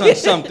 crack. He was on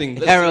something.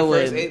 Heroin.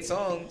 The first 8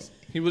 songs.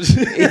 He was.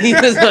 He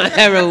was on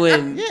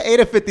heroin. Yeah, 8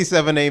 of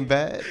 57 ain't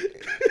bad.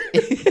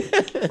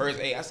 First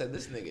 8, I said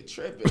this nigga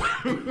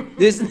tripping.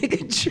 This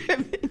nigga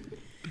tripping.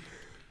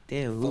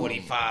 Damn.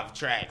 45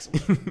 tracks.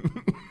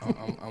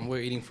 I'm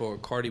waiting for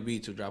Cardi B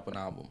to drop an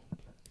album.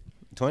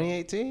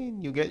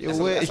 2018, you get your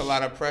That's wish. that's a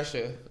lot of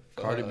pressure.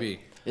 Cardi B.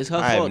 It's her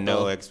I fault. have no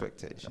though.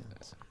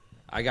 expectations.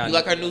 I got. You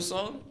like her new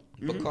song?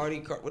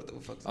 Bacardi, what the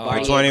fuck?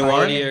 Barty 21?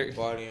 Cardi.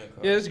 Barty and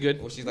Cardi. Yeah, it's good.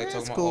 Well, she's like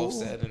That's talking cool. about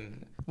Offset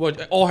and Well,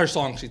 all her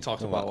songs she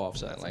talks about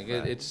Offset. That's Like a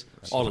fact. it's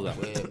all of them.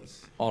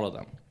 Whips. All of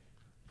them.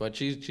 But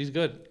she's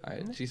good.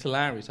 She's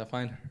hilarious. I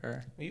find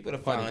her. You put a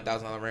funny.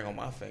 $500,000 ring on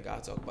my finger.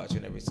 I'll talk about you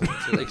in every song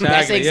too. Exactly.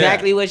 That's yeah.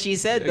 exactly what she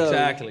said though.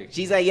 Exactly.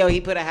 She's like, yo,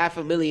 he put a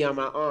 $500,000 on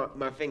my arm,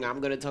 my finger.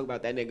 I'm gonna talk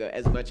about that nigga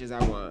as much as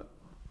I want.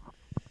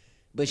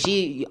 But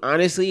she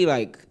honestly,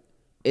 like,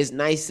 it's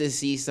nice to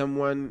see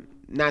someone,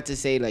 not to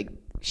say like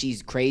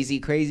she's crazy,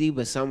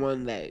 but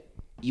someone that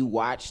you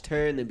watched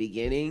her in the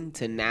beginning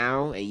to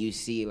now, and you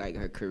see like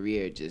her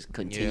career just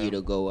continue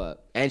to go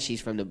up. And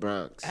she's from the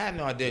Bronx. I had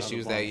no idea she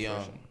was that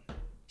young.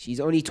 She's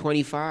only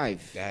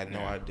 25. I had no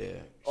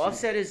idea.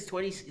 Offset is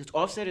 20.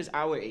 Offset is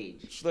our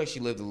age. She like she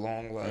lived a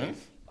long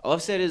life.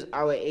 Offset is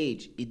our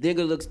age. The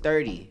nigga looks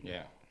 30.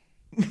 Yeah.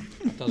 I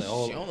thought they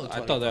all. She only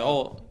I thought they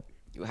all.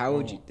 How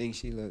old you think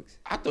she looks?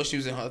 I thought she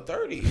was in her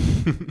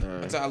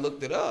 30s until I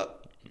looked it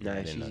up.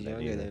 Nah, she's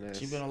younger than us.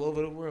 She's been all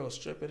over the world,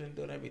 stripping and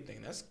doing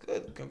everything. That's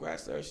good.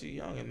 Congrats to her. She's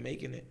young and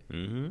making it.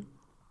 Mm-hmm.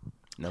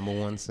 Number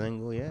 1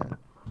 single, yeah.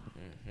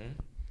 Mm-hmm.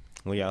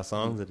 What y'all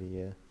songs of the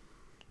year?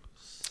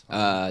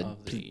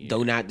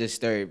 Do Not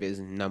Disturb is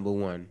number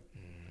 1.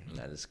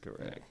 That is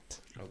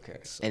correct. Okay.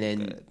 So And then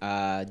good.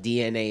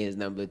 DNA is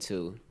number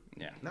 2.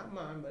 Yeah. Not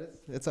mine, but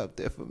it's up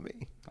there for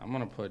me. I'm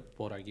gonna put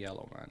Bodak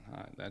Yellow,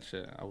 man. That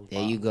shit. I was.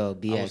 There you go,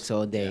 BX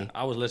all day. Yeah,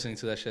 I was listening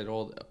to that shit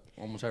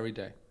almost every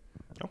day.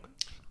 Okay.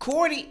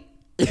 Cordy.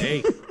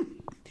 Hey,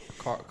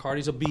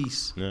 Cardi's a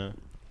beast. Yeah.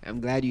 I'm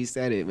glad you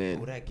said it,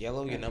 man. Bodak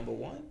Yellow, your number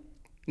 1?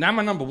 Not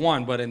my number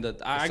 1, but in the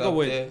I It's go up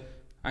with there.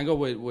 I go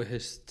with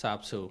his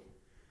top 2.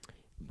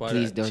 But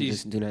Please don't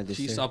she's, do not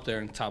disturb. She's up there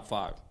in top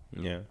 5.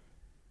 Yeah.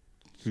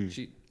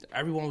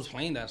 Everyone was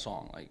playing that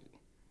song. Like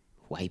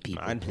White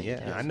people.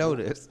 I know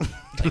this.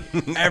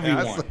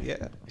 everyone.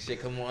 Yeah.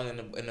 Shit come on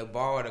in the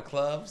bar or the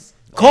clubs.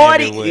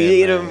 Cordy, Everywhere,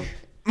 you hit man.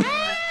 him.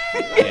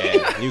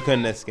 Yeah, you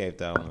couldn't escape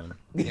that one.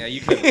 Yeah, you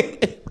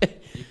could.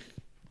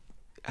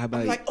 How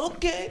about I'm you? like,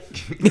 okay.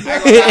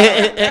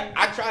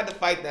 I tried to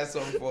fight that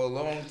song for a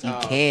long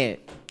time. You can't.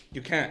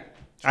 You can't.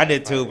 I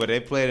did too, but they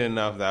played it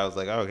enough that I was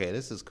like, okay,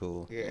 this is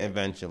cool. Yeah.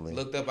 Eventually.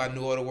 Looked up, I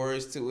knew all the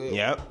words to it.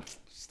 Yep.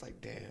 Just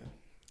like, damn,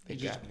 they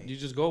You got me. you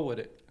just go with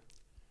it.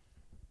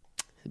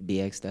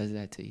 BX does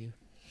that to you.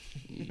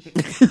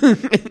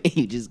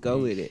 You just go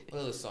with it.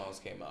 What other songs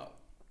came out?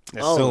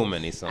 There's so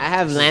many songs. I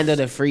have Land of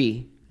the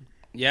Free.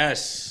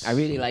 Yes. I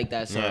really like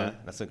that song. Yeah,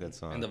 that's a good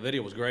song. And the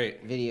video was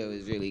great. Video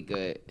is really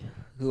good.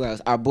 Who else?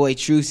 Our boy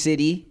True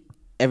City.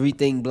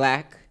 Everything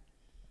Black.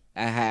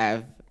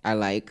 I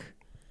like.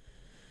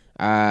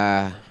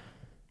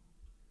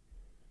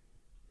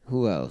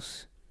 Who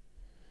else?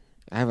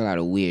 I have a lot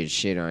of weird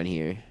shit on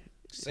here.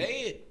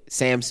 Say it.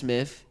 Sam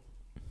Smith.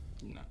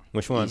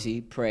 Which one?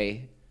 Easy.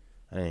 Pray.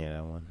 I didn't hear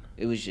that one.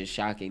 It was just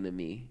shocking to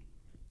me.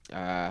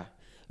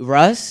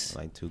 Russ.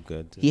 Like too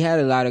good. He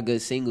had a lot of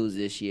good singles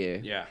this year.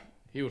 Yeah.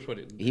 He was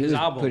putting. He his was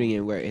album, putting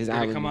in work. His did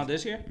album it come out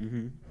this year?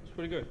 Mm-hmm. It's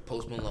pretty good.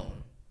 Post Malone.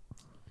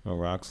 A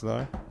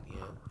Rockstar?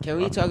 Can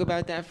we talk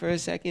about that for a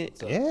second?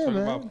 Yeah,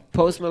 man.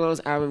 Post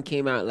Malone's album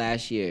came out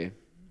last year.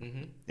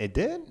 It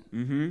did?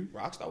 Mm-hmm.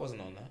 Rockstar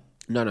wasn't on that.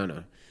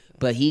 No.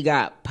 But he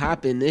got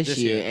popping this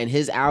year, and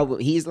his album,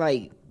 he's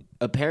like,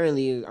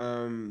 apparently,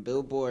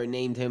 Billboard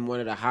named him one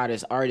of the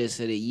hottest artists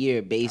of the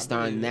year based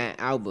on that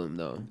album,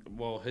 though.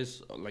 Well,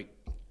 his a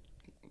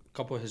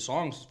couple of his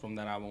songs from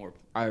that album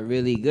are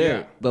really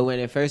good. Yeah. But when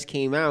it first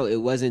came out, it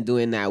wasn't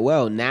doing that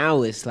well.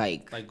 Now it's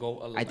like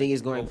go. I think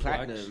it's going Go Flex.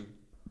 platinum.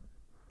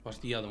 What's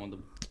the other one? The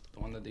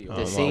one that they.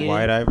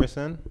 White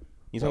Iverson?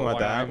 You talking White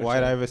about that?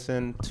 White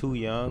Iverson. Iverson, Too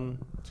Young?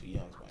 Too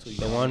Young.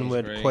 The one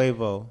with great.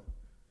 Quavo.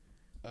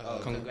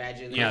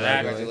 Congratulations.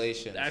 Yeah,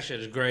 Congratulations. That shit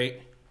is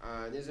great.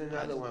 There's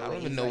another one. I where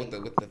don't even he's know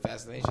like, what the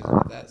fascination is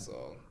with that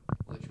song.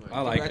 Which one?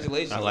 I like it.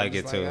 Congratulations. I like I'm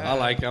it just too. I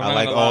like it. I'm I not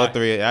like gonna all lie.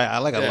 three. I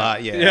like a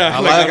lot, yeah. Yeah,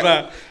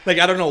 I like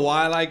I don't know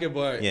why I like it,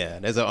 but yeah,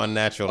 there's an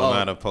unnatural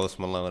amount of Post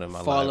Malone in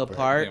my Fall library.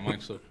 Apart. Yeah,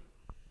 Mike, so.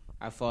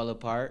 I Fall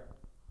Apart.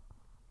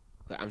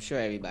 But I'm sure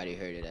everybody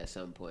heard it at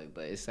some point.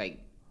 But it's like,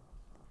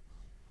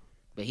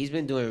 but he's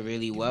been doing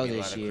really well Give me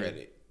a this lot of year.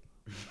 credit.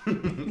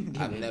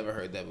 I've never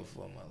heard that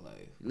before in my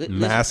life.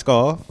 Mask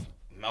Off.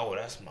 No,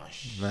 that's my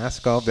shit.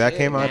 Mask Off. That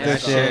came out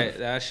this year.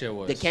 That shit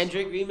was The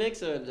Kendrick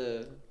remix or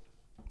the?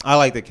 I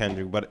like the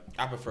Kendrick, but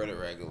I prefer the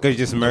regular. Because it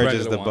just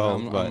merges the regular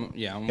both. one. But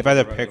I'm if I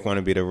had to the pick one,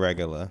 it'd be the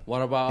regular.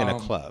 What about in a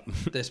club?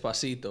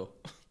 Despacito.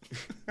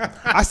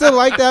 I still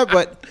like that,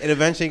 but it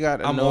eventually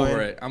got I'm annoying.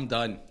 over it. I'm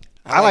done.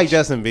 I like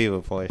Justin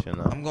Bieber portion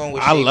though. I'm going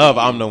with I Shape love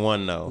of You. I'm the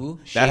One though. Who?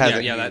 That has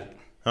that.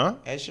 Huh?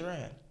 Ed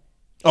Sheeran.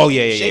 Oh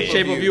yeah.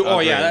 Shape of You. Oh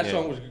yeah, that yeah.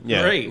 song was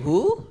Yeah. great.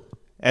 Who?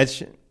 Ed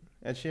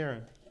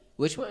Sheeran.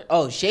 Which one?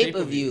 Oh, Shape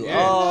of You.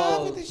 Yeah.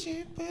 Oh,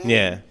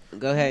 Yeah.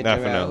 go ahead,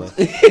 Definitely.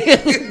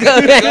 Jarrell. Go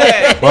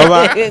ahead. What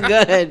about Go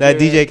ahead. that Jarrell.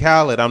 DJ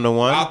Khaled? I'm the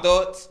One. Wild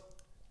Thoughts.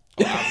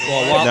 I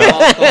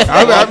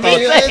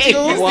mean, let's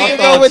go. We Wild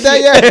didn't go with that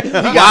yet.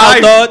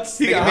 Wild Thoughts.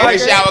 Nigga made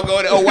the shower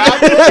going. Oh, Wild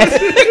Thoughts.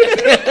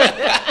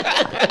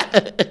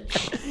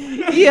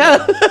 Yeah.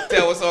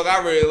 That was a song I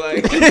really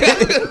like.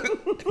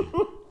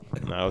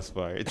 I was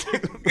fired.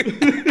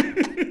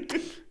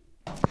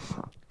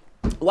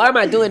 Why am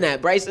I doing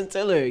that? Bryson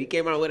Tiller. He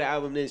came out with an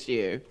album this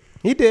year.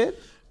 He did.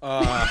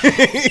 That's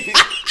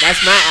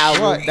my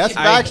album. What? That's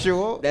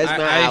factual. That's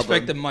my I album.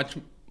 expected much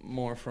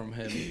more from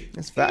him.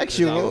 It's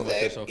factual.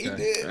 It's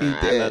okay.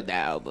 I love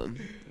that album.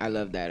 I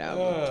love that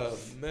album. Oh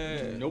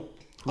man. Nope.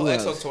 Oh, Who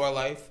EXO else? Tour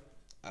Life.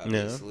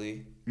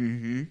 Obviously.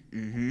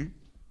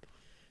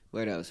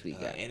 What else we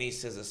got? Any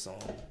SZA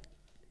song.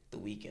 The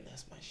Weeknd.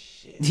 That's my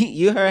shit.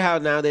 You heard how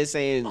now they're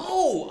saying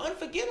Oh,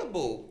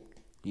 Unforgettable.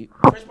 You-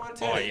 Fresh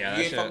Montana. Oh, yeah,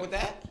 You ain't that fuck shit. with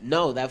that?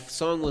 no, that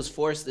song was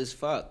forced as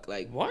fuck.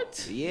 Like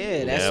What?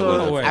 yeah, that Yeah, it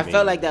song. wasn't I for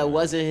felt me. like that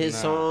wasn't his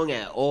song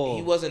at all.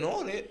 He wasn't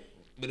on it,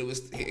 but it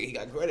was. He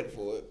got credit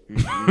for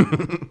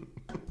it.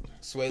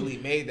 Sway Lee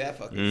made that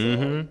fucking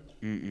song.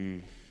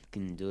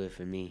 Couldn't do it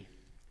for me.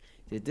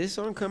 Did this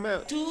song come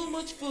out? Too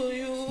much for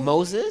you.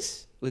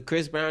 Moses with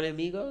Chris Brown and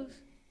Migos.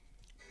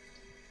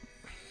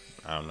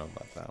 I don't know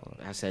about that one.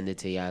 I'll send it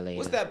to y'all later.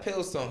 What's that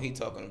Pills song he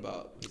talking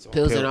about? He's on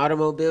Pills and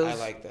automobiles. I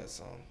like that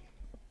song.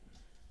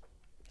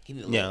 He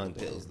need to Yeah, I love like the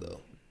that. pills though.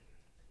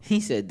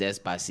 He said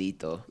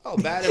Despacito. Oh,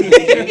 Bad and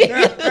Bougie.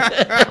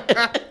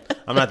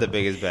 I'm not the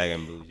biggest Bag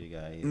and Bougie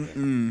guy either.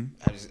 I'm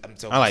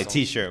talking I like songs.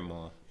 T-shirt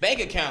more. Bank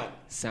Account.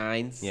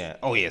 Signs. Yeah.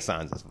 Oh yeah,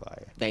 Signs is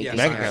fire. Thank Yeah, you.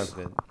 Bank Signs. Account's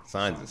good.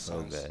 Signs is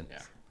so good.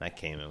 Yeah. That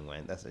came and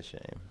went. That's a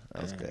shame.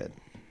 That was good.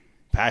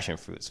 Passion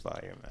Fruit's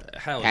fire, man.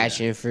 Hell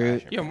Passion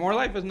fruit. Yeah, More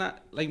Life is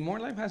not like More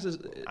Life has his.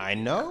 I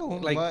know.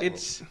 Like but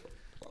it's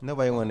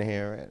nobody want to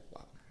hear it.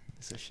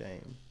 It's a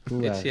shame.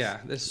 Who else?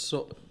 This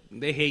so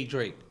they hate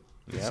Drake.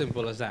 Yep.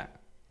 Simple as that.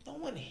 No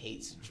one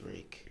hates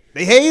Drake.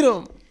 They hate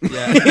him.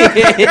 Yeah.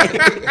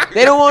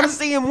 They don't want to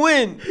see him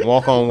win.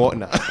 Walk on water.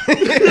 Nah.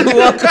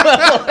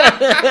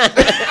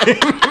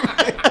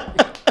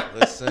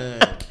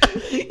 Listen.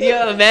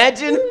 Yo,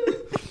 imagine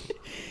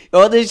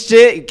all this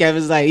shit.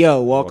 Kevin's like,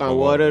 yo, walk on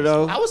water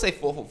though. I would say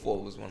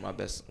 444 was one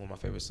of my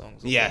favorite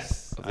songs.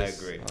 Yes, Of I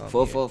this, agree.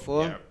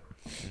 444. Yeah.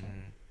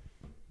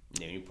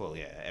 Yeah, you pull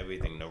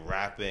everything, the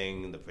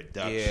rapping, the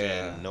production,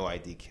 Yeah. No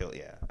ID kill.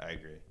 Yeah, I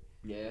agree.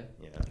 Yeah.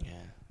 Yeah.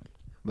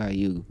 About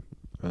you,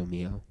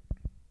 Romeo.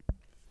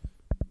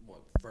 What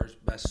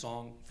first best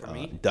song for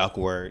me?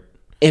 Duckworth.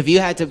 If you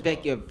had to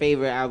pick your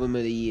favorite album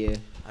of the year,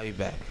 I'll be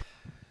back.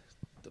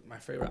 My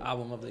favorite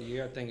album of the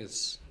year, I think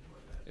it's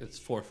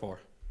 444.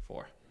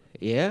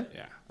 yeah.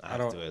 Yeah. I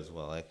have to as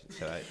well. Like,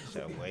 should I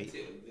wait?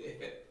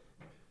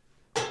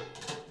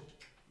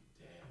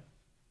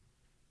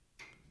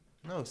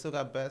 No, we still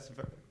got best.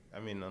 I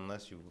mean,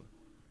 unless you.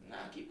 Nah,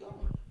 keep going.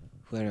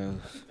 What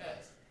else?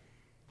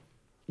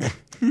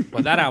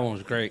 But that album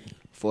was great.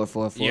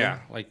 444. Yeah,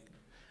 like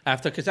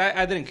after because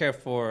I didn't care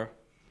for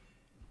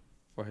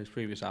his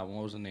previous album.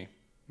 What was the name?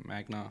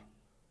 Magna.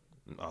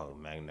 Oh,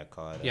 Magna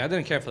Carta. Yeah, I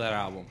didn't care for that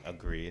album.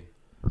 Agreed.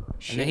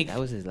 Shit, then he- that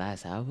was his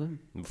last album.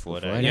 Before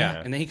Before that, Yeah,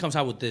 yeah. and then he comes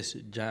out with this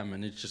gem,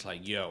 and it's just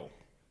like, yo,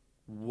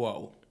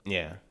 whoa.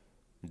 Yeah,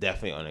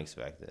 definitely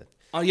unexpected.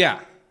 Oh yeah,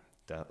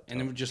 That-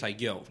 and it was just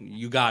like, yo,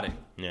 you got it.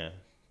 yeah.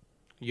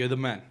 You're the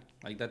man.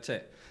 Like that's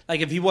it. Like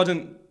if he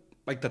wasn't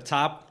like the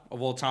top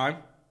of all time,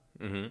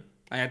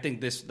 I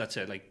think that's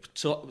it. Like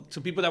so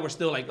to people that were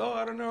still like, oh,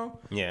 I don't know.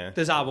 Yeah.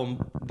 This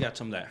album gets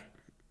him there.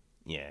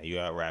 Yeah, you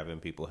out rapping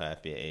people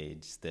half your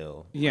age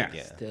still. Yeah. Like,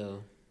 yeah.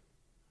 Still.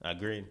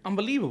 Agreed.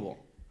 Unbelievable.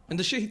 And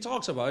the shit he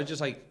talks about, it's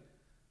just like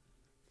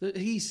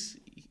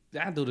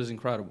that dude is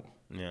incredible.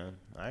 Yeah,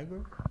 I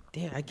agree.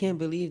 Damn, I can't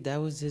believe that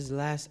was his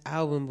last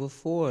album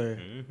before.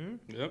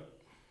 Yep.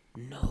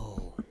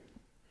 No.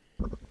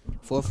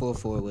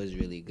 444 was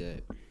really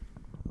good.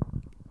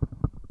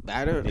 But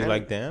I don't. You I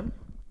like them?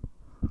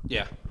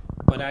 Yeah.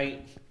 But I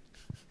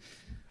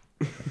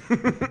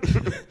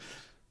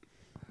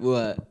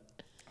what?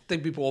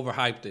 think people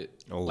overhyped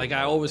it. Oh, like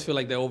I always feel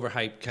like they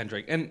overhyped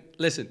Kendrick. And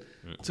listen,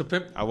 to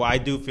Pimp, I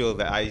do feel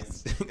that I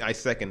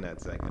second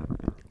that second.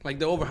 like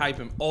they overhype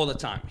him all the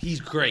time. He's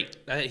great.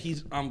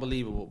 He's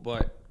unbelievable.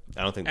 But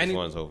I don't think this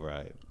one's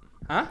overhyped.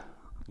 huh?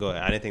 Go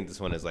ahead. I didn't think this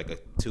one is like a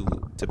To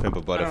Pimp a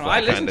I Butterfly. don't know. I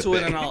listened kinda to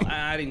it thing. and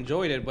I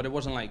enjoyed it, but it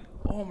wasn't like,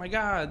 oh my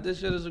god,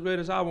 this shit is the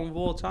greatest album of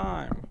all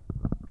time.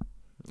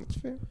 That's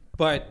fair.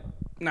 But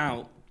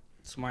now,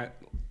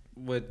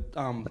 with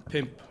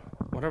Pimp,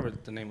 whatever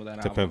the name of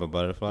that To album. Pimp a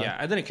Butterfly? Yeah,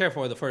 I didn't care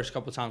for it the first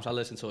couple times I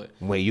listened to it.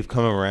 Wait, you've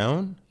come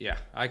around? Yeah,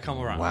 I come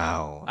around.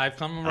 Wow. I've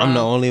come around. I'm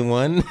the only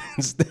one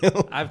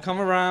still. I've come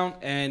around,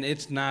 and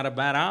it's not a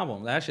bad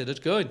album. That shit is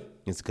good.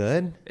 It's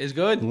good? It's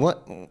good.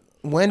 What?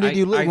 When did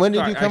you look? When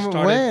did you come?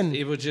 When?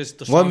 It was just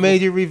the What songs made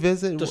would- you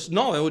revisit?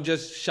 No, it would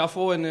just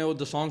shuffle and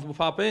the songs would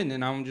pop in,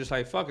 and I'm just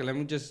like, fuck it, let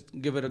me just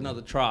give it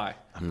another try.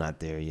 I'm not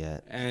there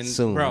yet. And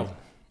soon, bro,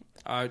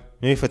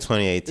 maybe for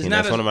 2018.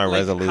 That's one of my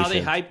resolutions. How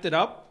they hyped it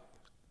up,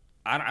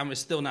 I'm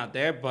still not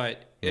there,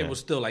 but it was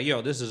still like,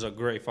 yo, this is a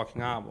great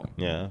fucking album.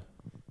 Yeah,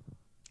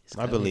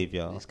 I believe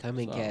y'all. It's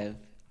coming, Kev.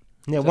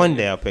 Yeah, one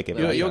day I'll pick it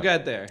up. You'll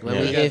get there. When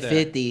we hit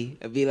 50,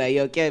 I'll be like,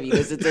 yo, Kev, you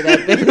listen to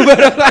that Pimp a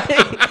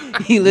Butterfly?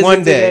 You listen One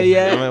to day. that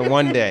yet? I mean,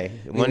 one day.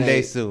 Be One day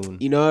like, soon.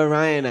 You know what,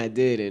 Ryan? I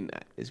did, and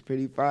it's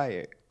pretty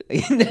fire.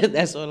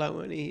 That's all I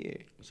want to hear.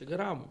 It's a good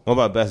album. What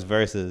about best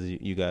verses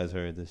you guys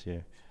heard this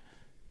year?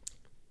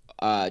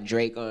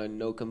 Drake on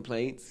No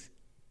Complaints.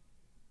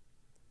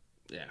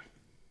 Yeah.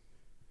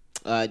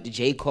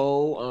 J.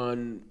 Cole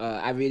on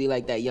I really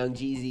like that Young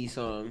Jeezy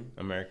song.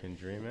 American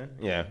Dreamin'?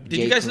 Yeah. Did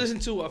you guys listen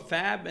to a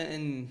Fab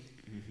and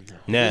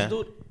Nah. this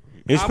dude?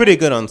 He was pretty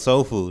good on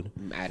Soul Food.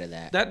 I'm out of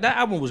that. That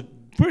album was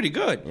pretty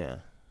good. Yeah.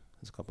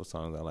 There's a couple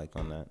songs I like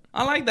on that.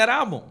 I like that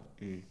album.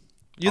 You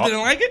didn't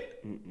like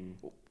it?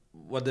 Mm-mm.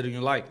 What didn't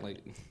you like? Like,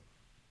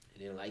 I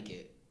didn't like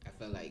it. I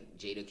felt like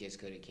Jadakiss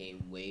could have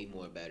came way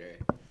more better.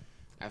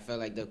 I felt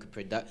like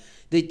the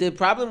the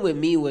problem with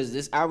me was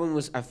this album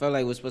I felt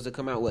like was supposed to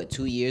come out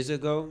 2 years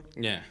ago.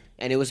 Yeah.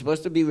 And it was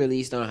supposed to be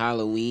released on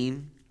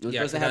Halloween. It was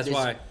supposed to have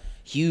this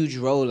huge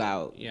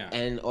rollout. Yeah.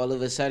 And all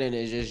of a sudden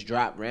it just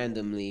dropped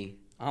randomly.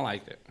 I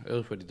liked it. It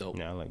was pretty dope.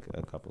 Yeah, I like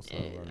a couple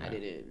songs on that. I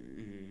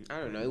didn't. I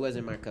don't know. It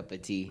wasn't my cup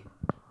of tea.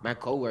 My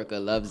coworker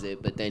loves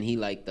it, but then he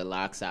liked the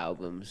Locks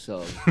album,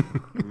 so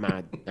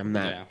I'm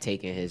not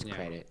taking his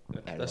credit.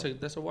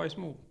 That's a wise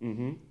move.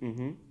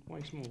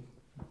 Wise move.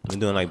 We're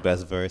doing like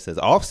best verses.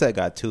 Offset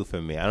got 2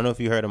 for me. I don't know if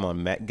you heard him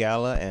on Met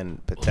Gala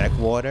and Protect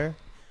Water.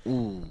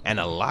 Ooh. And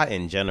a lot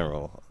in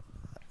general.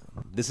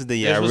 This is the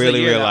year This I was the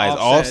really year that realized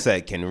Offset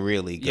Offset can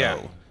really go.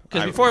 Yeah.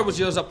 Because before it was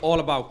just all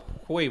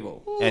about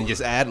Quavo. And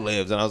just ad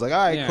libs, and I was like, all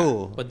right, Yeah.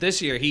 cool. But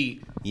this year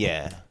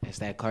Yeah. That's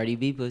that Cardi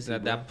B pussy.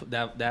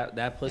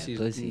 That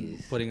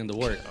pussy's putting in the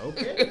work.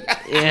 Okay.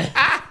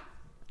 Yeah.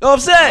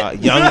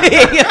 Offset.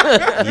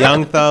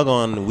 Young Thug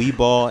on We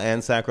Ball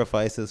and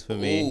Sacrifices for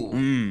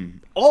me.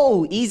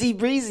 Oh, Easy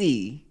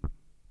Breezy.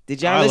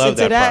 Did y'all I listen love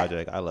to that that?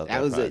 project. I love that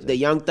That was project. the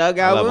Young Thug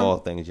I album. love all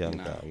things Young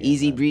Thug. Yeah,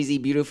 Easy Breezy,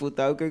 Beautiful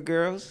Thugger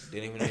Girls.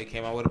 Didn't even know he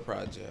came out with a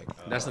project.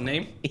 That's the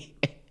name?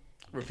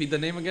 Repeat the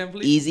name again,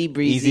 please. Easy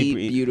Breezy,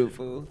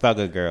 Beautiful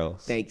Thugger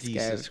Girls. Thanks,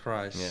 Jesus Kev.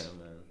 Christ. Yeah,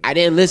 man. I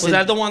didn't listen. Was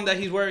that the one that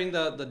he's wearing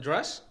the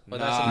dress? Or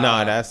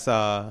that's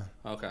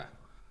okay.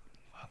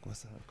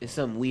 What's that? It's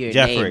some weird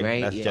Jeffrey. name,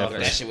 right? That's Jeffrey.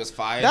 That shit was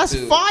fire. That's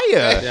too. fire.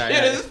 That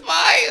shit is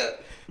fire.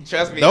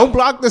 Trust me. Don't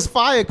block this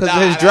fire because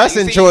of his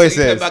dressing you choices.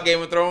 said about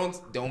Game of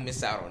Thrones. Don't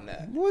miss out on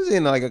that. What was he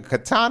in, like a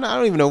katana? I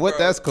don't even know what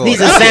that's called.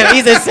 He's a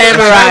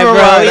samurai,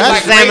 bro. He's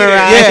That's a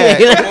samurai.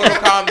 Yeah. Mortal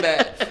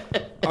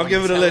Kombat. I'll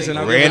give it a listen.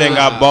 Raiden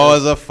got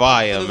balls of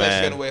fire, That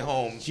man. shit away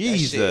home.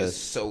 Jesus. That shit is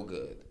so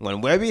good.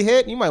 When Webby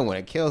hit, you might want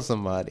to kill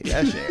somebody.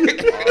 That shit.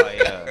 Oh,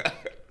 yeah.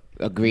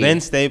 Agreed. Ben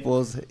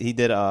Staples, he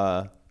did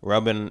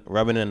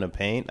rubbing in the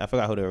paint. I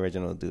forgot who the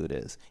original dude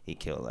is. He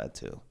killed that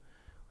too.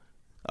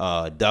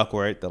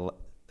 Duckworth,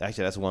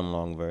 actually that's one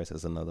long verse.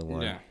 That's another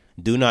one. Yeah.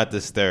 Do Not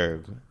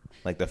Disturb,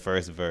 like the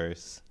first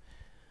verse.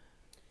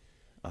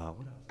 What else?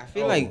 I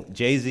feel like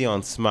Jay-Z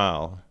on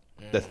Smile,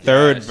 the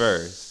third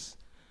verse,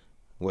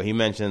 where he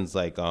mentions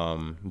like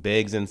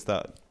Biggs and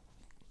stuff.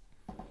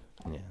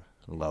 Yeah,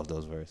 love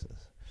those verses.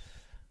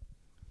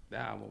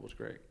 That album was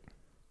great.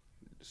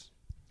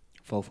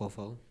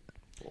 444.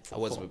 I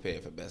wasn't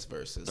prepared for best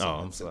verses. Oh,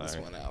 I'm sent this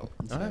sorry. one out.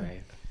 All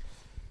right.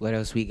 What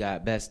else we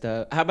got? Best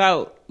of. How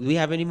about, do we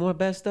have any more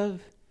best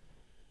of?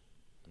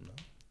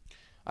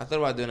 I thought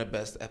about doing a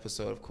best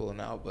episode of Cool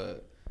Now,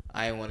 but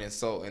I didn't want to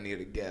insult any of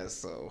the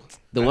guests. So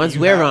The ones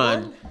we're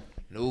on.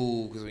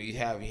 No, because when you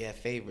have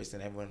favorites,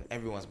 and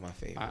everyone's my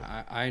favorite.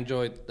 I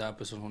enjoyed the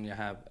episode when you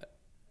have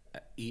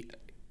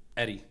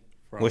Eddie.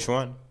 From Which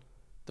one?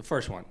 The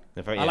first one.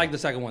 Yeah. I like the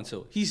second one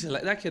too.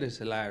 That kid is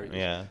hilarious.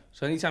 Yeah.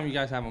 So anytime you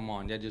guys have him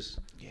on, Ed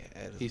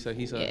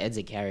Ed's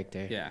a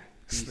character. Yeah.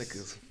 Slick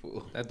as a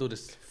fool. That dude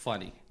is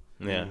funny.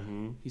 Yeah.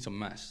 He's a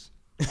mess.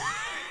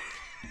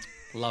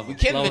 Love We him.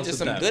 can't Love him mention to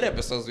some death. good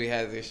episodes we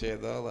had this year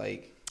though.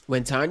 Like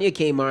When Tanya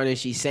came on and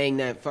she sang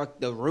that,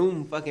 the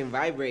room fucking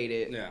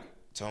vibrated. Yeah.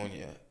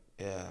 Tonya.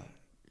 Yeah.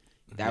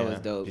 That was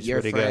dope. She's Your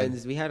pretty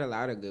friends, we had a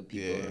lot of good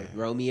people. Yeah.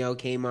 Romeo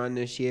came on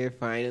this year,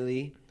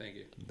 finally. Thank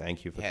you.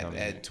 Thank you for Had coming.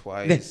 Ed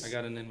twice. I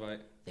got an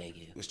invite. Thank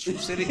you. Was True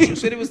City? True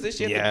City was this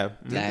year. Yeah.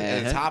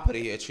 At the top of the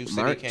year, True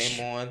City March.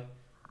 came on.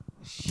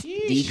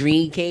 D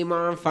Green came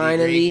on D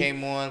finally. Green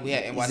came on. We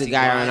had He's NYC the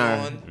guy on Grind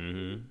our- on.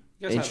 Mm-hmm.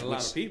 You guys had a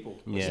lot of people.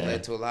 Which Yeah.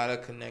 led to a lot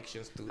of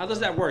connections. Through How does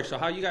that work? So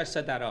how you guys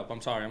set that up?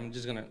 I'm sorry. I'm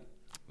just gonna.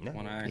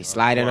 They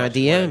slide in our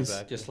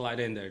DMs. Just slide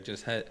in there.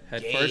 Just head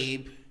Gabe. first.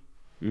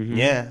 Mm-hmm.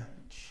 Yeah.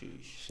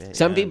 Shit,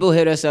 Some man. people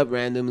hit us up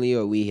randomly,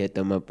 or we hit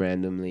them up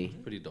randomly.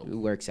 Pretty dope. It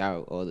works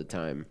out all the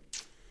time.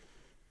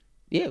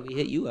 Yeah, we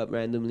hit you up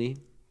randomly.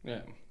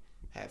 Yeah.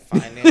 Had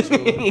financial.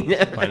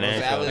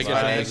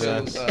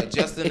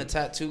 Justin, the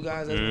tattoo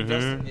guys.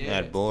 Justin, yeah.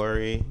 Had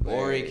Bori.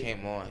 Bori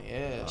came on,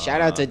 yeah.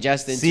 Shout out to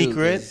Justin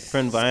Secret, too. for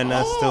inviting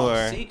us to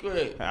our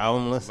Secret.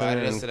 album listening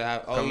Invited us and to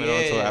that. coming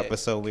on to our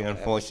episode we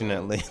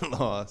unfortunately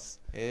lost.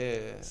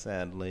 Yeah.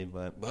 Sadly,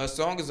 but her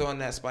song is on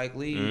that Spike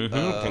Lee.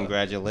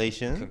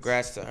 Congratulations.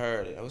 Congrats to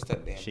her. What's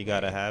that damn? She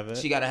Gotta Have It.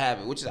 She Gotta Have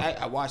It, which is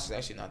I watched. It's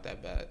actually not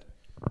that bad.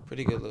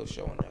 Pretty good little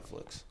show on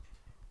Netflix.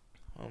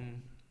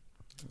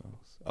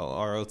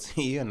 ROT,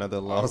 another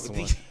lost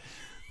one.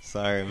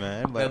 Sorry,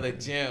 man. But another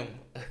gem.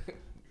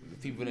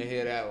 People didn't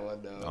hear that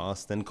one though.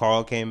 Austin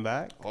Carl came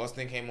back.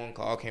 Austin came on.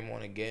 Carl came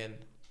on again.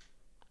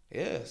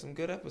 Yeah, some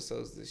good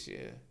episodes this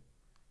year.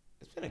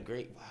 It's been a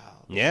great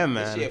Yeah,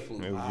 man. This year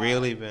flew It's by.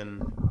 really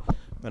been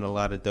a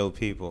lot of dope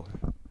people.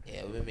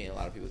 Yeah, we've been meeting a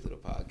lot of people through the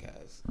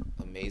podcast.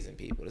 Amazing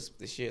people.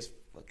 This year's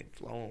fucking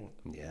flown.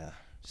 Yeah.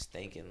 Just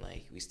thinking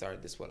like we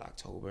started this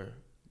October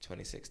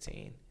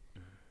 2016,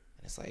 and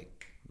it's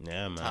like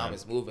yeah, man. Time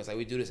is moving. It's like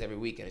we do this every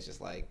week, and it's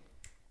just like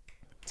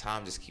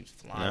time just keeps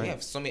flying. Yeah. We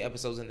have so many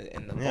episodes in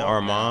the yeah,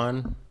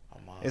 Armand.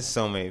 It's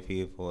so many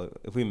people.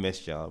 If we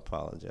missed y'all,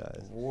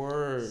 apologize.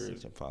 Word.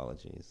 Such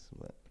apologies,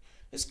 but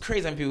it's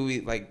crazy how people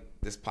we like.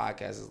 This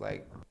podcast is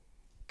like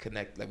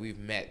connect. Like we've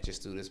met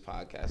just through this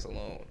podcast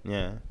alone.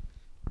 Yeah,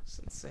 it's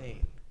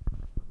insane.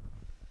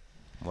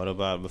 What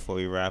about before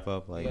we wrap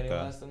up? Like, you got any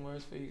lasting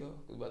words before you go?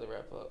 We about to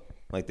wrap up.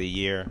 Like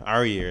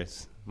our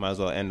years. Might as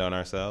well end on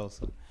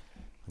ourselves.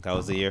 Like how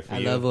was the year for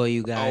you? I love all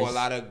you guys.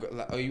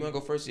 Oh, you want to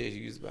go first? Yeah,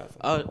 you use the bathroom.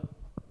 Oh,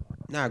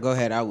 nah, go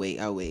ahead. I'll wait.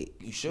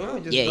 You sure?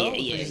 Yeah.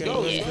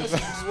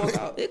 Just walk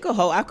out.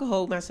 I could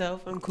hold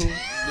myself. I'm cool.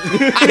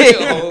 I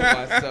can hold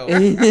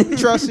myself.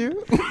 Trust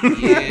you?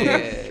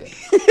 Yeah.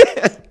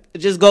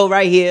 Just go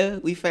right here.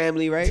 We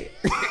family, right?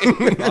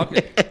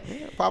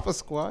 Papa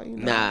Squad. You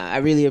know. Nah, I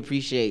really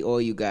appreciate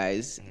all you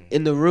guys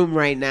in the room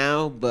right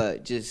now,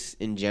 but just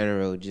in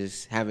general,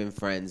 just having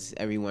friends.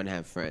 Everyone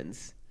have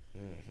friends.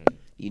 Mm-hmm.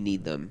 You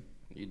need them.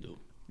 You do.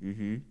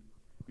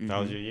 Mm-hmm.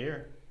 How was your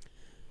year?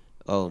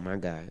 Oh my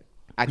God.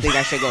 I think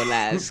I should go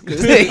last. I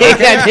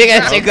think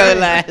I should go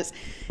last.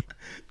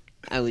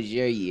 How was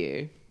your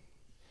year?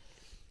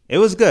 It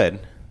was good.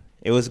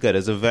 It was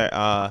a very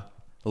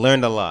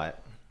learned a lot.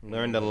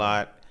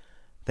 I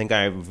think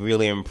I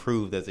really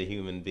improved as a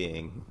human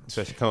being,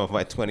 especially coming off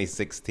my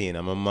 2016.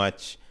 I'm a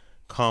much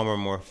calmer,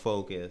 more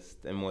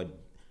focused, and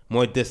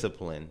more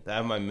disciplined. I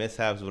have my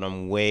mishaps, but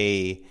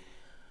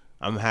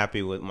I'm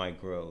happy with my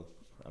growth.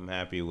 I'm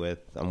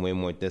way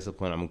more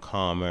disciplined. I'm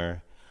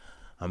calmer.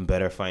 I'm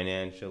better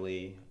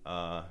financially,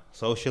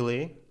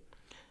 socially.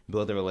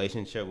 Build a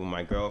relationship with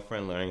my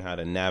girlfriend, learning how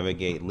to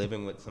navigate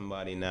living with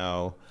somebody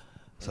now.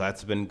 So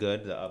that's been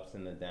good, the ups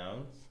and the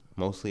downs,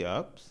 mostly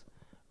ups.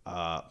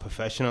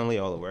 Professionally,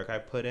 all the work I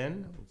put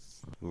in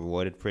was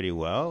rewarded pretty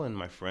well, and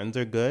my friends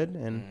are good,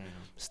 and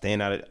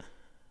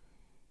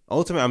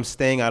ultimately, I'm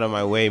staying out of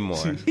my way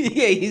more.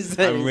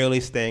 I'm really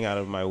staying out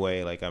of my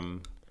way. Like,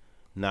 I'm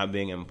not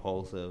being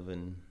impulsive,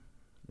 and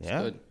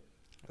yeah.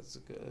 That's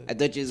good. I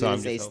thought you was going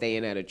to say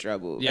staying out of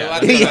trouble. Yeah,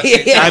 I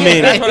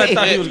mean, that's what I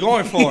thought he was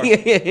going for.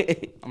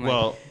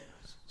 Well,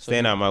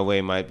 staying out of my way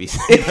might be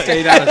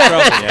staying out of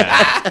trouble.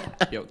 Yeah.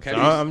 Yo, so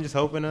I'm just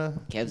hoping to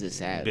Kev's is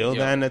sad. build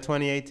that into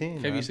 2018.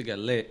 Kev man. used to get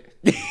lit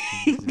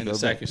in the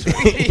second show.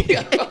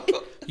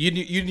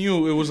 You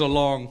knew it was a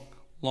long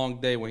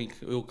day when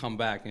he'll come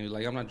back and he's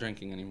like, I'm not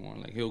drinking anymore.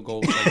 Like he'll go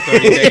like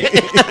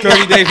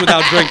 30 days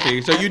without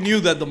drinking. So you knew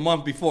that the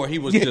month before he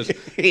was just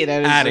that is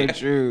adding. so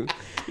true.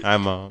 Hi,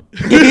 Mom.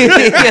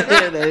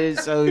 That is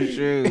so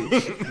true.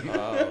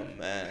 Oh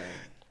man.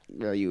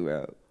 No, you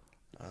out.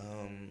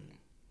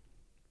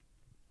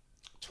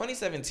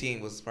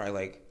 2017 was probably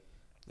like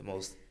the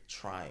most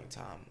trying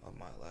time of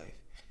my life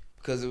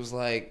because it was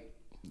like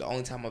the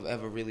only time I've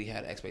ever really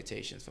had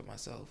expectations for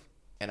myself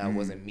and I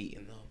wasn't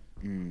meeting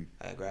them.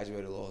 I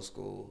graduated law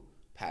school,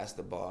 passed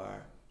the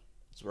bar,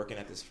 was working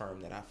at this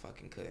firm that I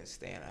fucking couldn't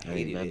stand. I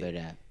hated remember it.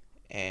 that.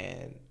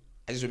 And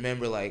I just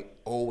remember like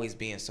always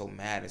being so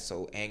mad and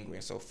so angry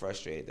and so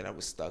frustrated that I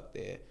was stuck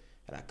there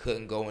and I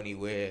couldn't go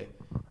anywhere.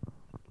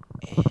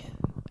 And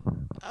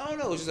I don't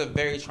know, it was just a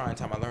very trying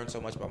time. I learned so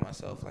much about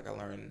myself. Like I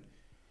learned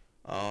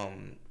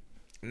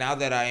now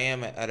that I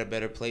am at a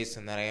better place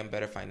and that I am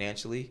better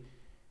financially,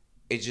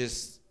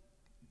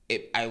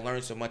 I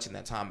learned so much in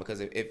that time because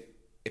if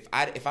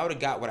I would have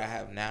got what I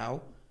have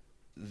now,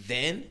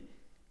 then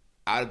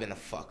I'd have been a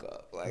fuck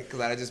up. Like, cause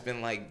I'd have just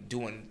been like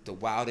doing the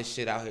wildest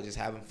shit out here, just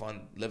having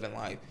fun, living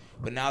life.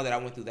 But now that I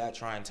went through that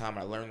trying time,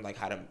 I learned like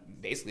how to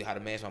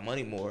manage my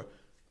money more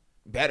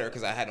better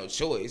because I had no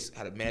choice.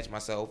 How to manage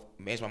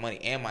my money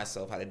and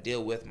myself, how to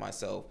deal with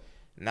myself,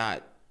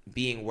 not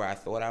being where I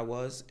thought I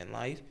was in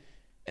life.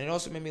 And it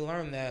also made me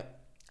learn that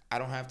I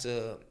don't have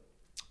to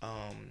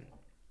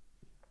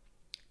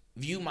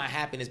view my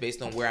happiness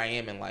based on where I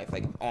am in life,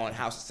 like on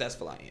how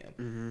successful I am.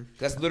 Mm-hmm.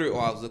 That's literally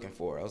all I was looking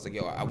for. I was like,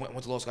 yo, I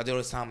went to law school. I did all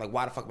this time. Like,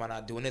 why the fuck am I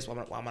not doing this? Why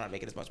am I not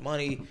making this much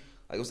money?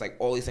 Like, it was like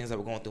all these things that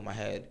were going through my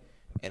head.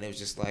 And it was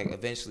just like,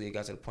 eventually it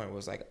got to the point where it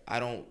was like, I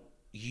don't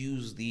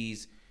use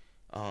these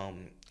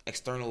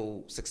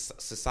external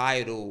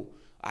societal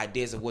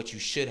ideas of what you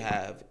should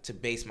have to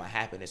base my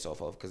happiness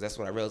off of. Because that's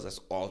what I realized that's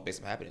all I was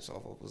basing my happiness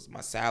off of, was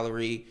my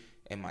salary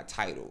and my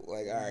title.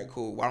 Like, all right,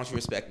 cool. Why don't you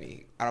respect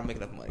me? I don't make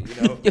enough money,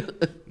 you know?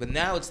 But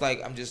now it's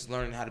like I'm just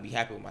learning how to be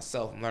happy with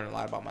myself. I'm learning a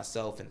lot about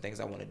myself and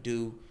things I want to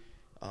do.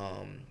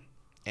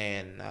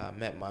 And I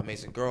met my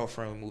amazing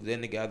girlfriend. We moved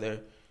in together.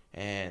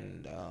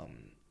 And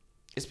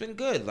it's been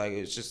good. Like,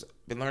 it's just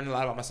been learning a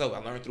lot about myself. I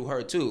learned through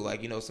her, too.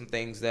 Like, you know, some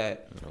things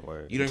that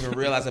you don't even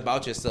realize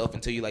about yourself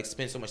until you, like,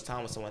 spend so much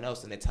time with someone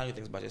else and they're telling you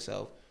things about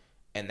yourself.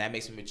 And that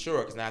makes me mature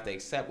because now I have to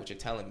accept what you're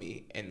telling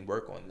me and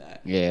work on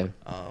that. Yeah.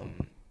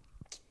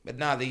 But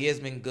nah, the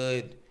year's been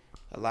good.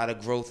 A lot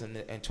of growth in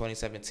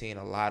 2017,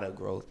 a lot of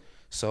growth.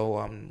 So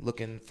I'm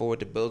looking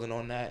forward to building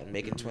on that and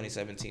making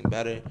 2017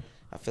 better.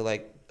 I feel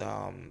like,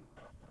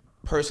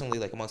 personally,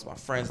 like amongst my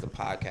friends, the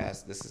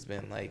podcast, this has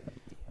been like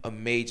a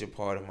major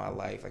part of my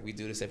life. Like, we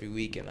do this every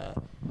week, and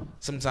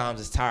sometimes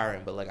it's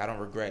tiring, but like I don't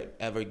regret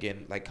ever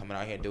getting like coming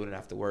out here and doing it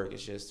after work.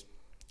 It's just,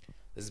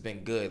 this has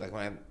been good. Like,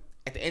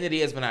 at the end of the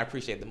year is when I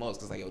appreciate the most,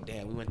 because like, yo,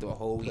 damn, we went through a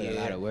whole year. Put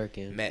a lot of work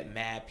in. Met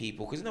mad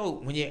people. Because, you know,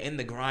 when you're in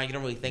the grind, you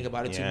don't really think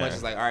about it too much.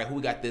 It's like, all right, who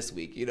we got this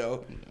week, you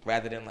know?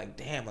 Rather than like,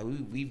 damn, like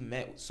we've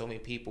met with so many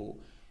people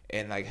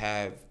and like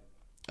have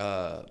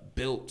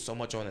built so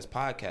much on this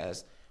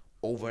podcast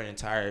over an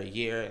entire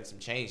year and some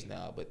change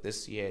now. But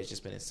this year has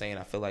just been insane.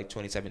 I feel like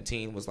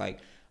 2017 was like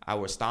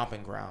our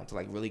stomping ground to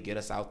like really get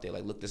us out there.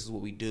 Like, look, this is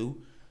what we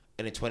do.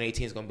 And then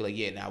 2018 is going to be like,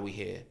 yeah, now we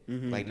here.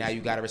 Mm-hmm. Like, now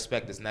you got to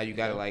respect us. Now you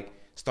got to like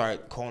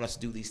start calling us to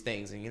do these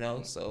things, and you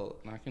know, so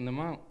knocking them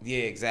out.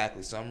 Yeah,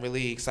 exactly. So I'm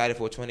really excited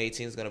for what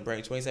 2018 is gonna bring.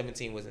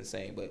 2017 was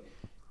insane, but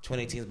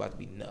 2018 is about to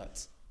be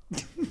nuts.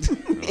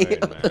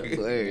 Get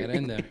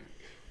in there.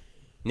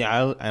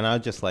 Yeah, and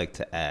I'd just like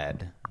to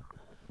add,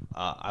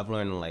 I've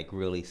learned to like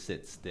really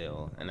sit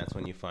still, and that's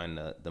when you find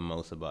the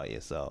most about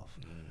yourself.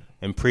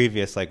 In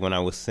previous, like when I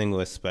was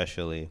single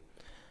especially,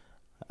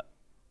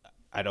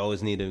 I'd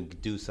always need to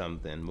do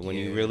something. But when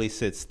you really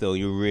sit still,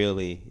 you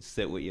really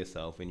sit with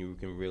yourself and you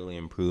can really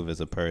improve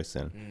as a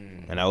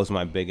person. And that was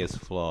my biggest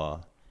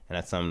flaw. And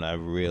that's something I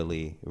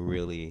really,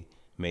 really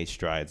made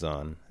strides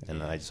on.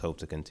 And I just hope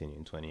to continue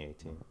in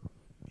 2018.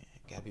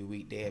 Gotta be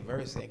weekday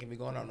adversity. It can be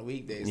going on the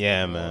weekdays.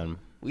 Yeah, man.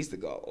 We used to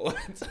go.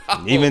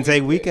 Even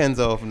take weekends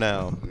off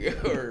now.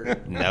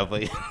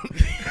 Never.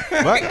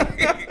 What?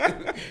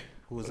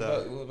 Who's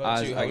up?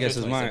 I guess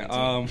it's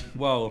mine.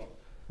 Well,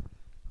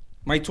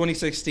 my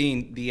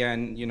 2016, the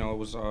end, you know,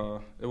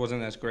 it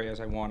wasn't as great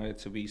as I wanted it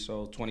to be.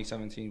 So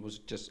 2017 was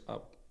just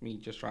me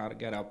just trying to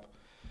get up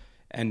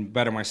and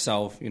better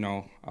myself. You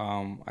know,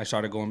 I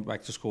started going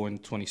back to school in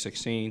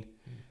 2016,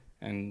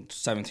 and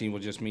 17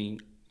 was just me,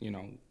 you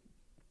know,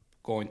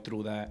 going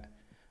through that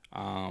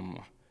and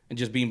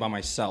just being by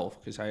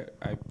myself, because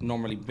I've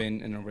normally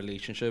been in a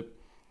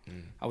relationship.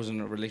 I was in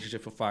a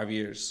relationship for 5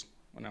 years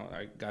when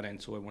I got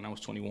into it when I was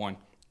 21.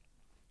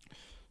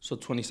 So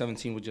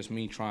 2017 was just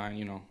me trying,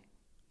 you know,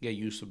 get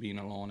used to being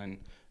alone and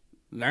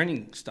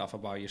learning stuff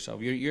about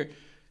yourself. You're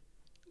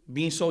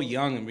being so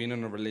young and being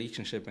in a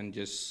relationship and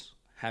just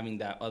having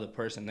that other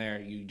person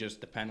there, you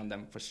just depend on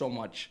them for so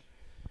much.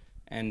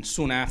 And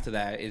soon after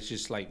that, it's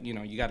just like, you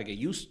know, you got to get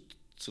used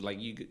to, like,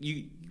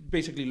 you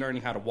basically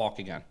learning how to walk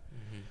again.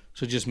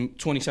 So just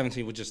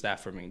 2017 was just that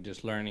for me,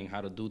 just learning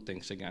how to do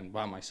things again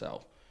by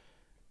myself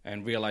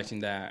and realizing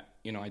that,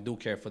 you know, I do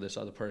care for this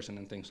other person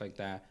and things like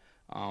that.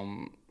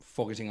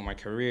 Focusing on my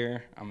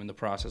career. I'm in the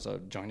process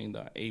of joining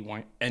the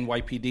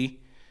NYPD.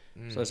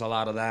 So there's a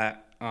lot of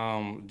that.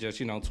 Just,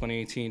 you know,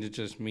 2018 is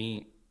just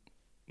me,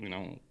 you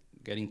know,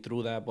 getting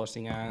through that,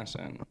 busting ass,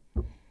 and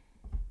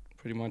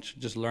pretty much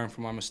just learn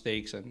from my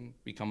mistakes and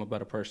become a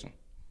better person.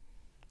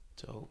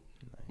 Dope.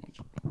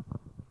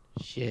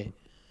 Shit.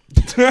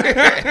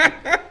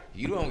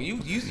 You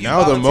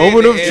now the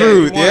moment of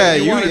truth.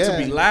 You wanted to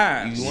be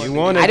last.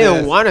 I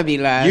didn't want to be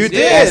last. You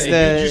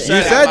did. You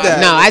said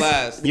that. No,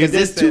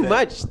 it's too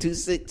much.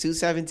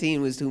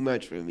 217 was too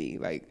much for me.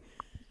 Like,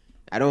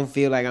 I don't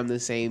feel like I'm the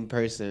same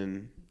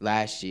person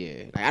last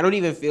year. Like, I don't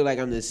even feel like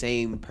I'm the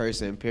same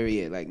person,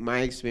 period. Like, my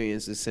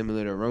experience is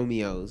similar to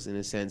Romeo's in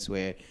a sense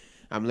where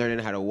I'm learning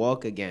how to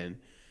walk again.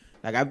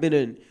 Like, I've been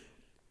in...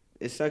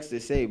 It sucks to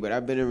say, but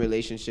I've been in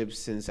relationships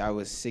since I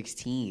was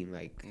 16,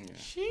 like,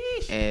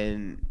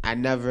 and I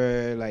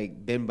never,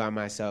 like, been by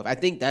myself. I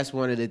think that's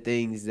one of the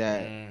things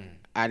that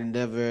I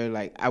never,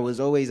 like, I was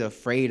always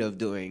afraid of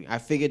doing. I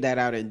figured that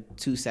out in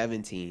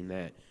 2017,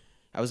 that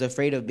I was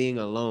afraid of being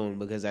alone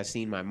because I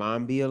seen my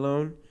mom be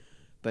alone,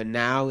 but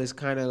now it's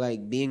kind of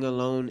like being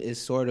alone is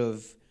sort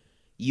of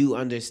you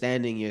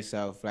understanding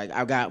yourself. Like,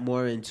 I got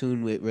more in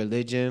tune with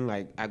religion.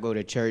 Like, I go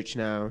to church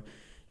now.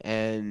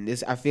 And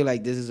I feel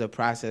like this is a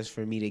process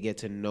for me to get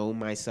to know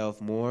myself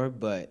more,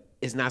 but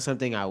it's not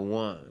something I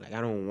want. Like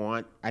I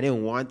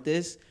didn't want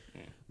this,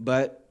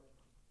 but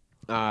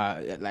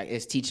like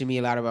it's teaching me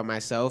a lot about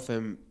myself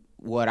and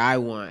what I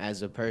want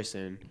as a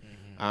person.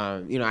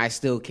 You know, I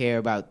still care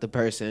about the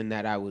person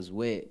that I was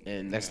with,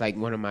 and that's like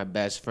one of my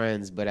best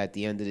friends. But at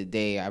the end of the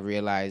day, I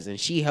realized, and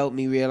she helped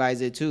me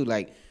realize it too,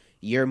 like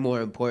you're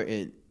more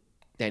important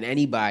than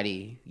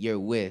anybody you're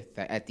with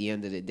at the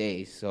end of the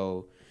day.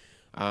 So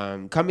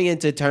coming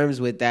into terms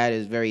with that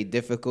is very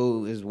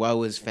difficult, as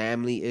well as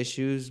family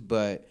issues.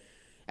 But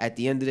at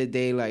the end of the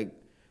day, like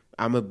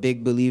I'm a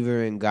big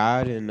believer in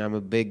God, and I'm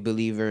a big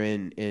believer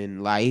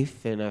in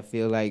life, and I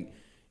feel like,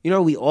 you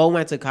know, we all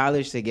went to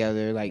college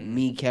together, like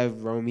me,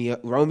 Kev,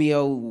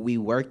 Romeo, we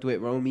worked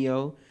with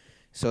Romeo.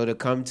 So to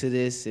come to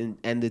this in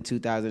end of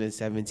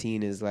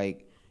 2017 is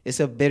like, it's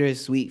a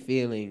bittersweet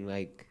feeling.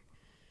 Like,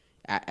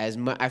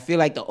 I feel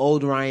like the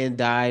old Ryan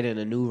died and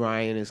a new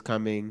Ryan is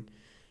coming.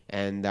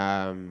 And,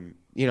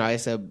 you know, I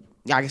still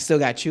got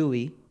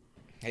Chewy.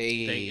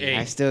 Hey.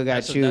 I still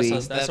got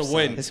Chewy. That's a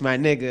win. It's my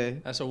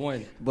nigga. That's a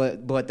win.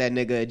 But bought that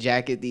nigga a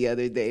jacket the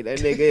other day. That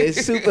nigga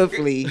is super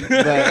flea.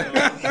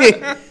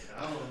 But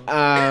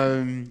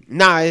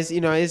it's,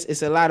 you know,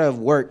 it's a lot of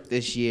work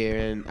this year,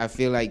 and I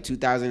feel like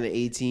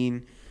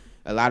 2018,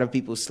 a lot of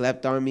people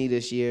slept on me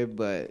this year,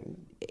 but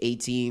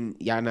 18,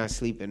 y'all not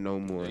sleeping no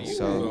more.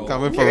 So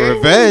coming for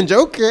revenge,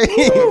 okay.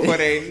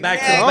 Back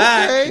to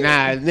back.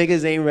 Nah,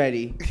 niggas ain't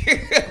ready.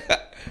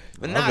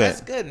 But nah,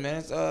 that's good, man.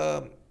 It's,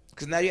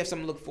 because now you have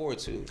something to look forward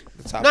to.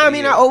 No, I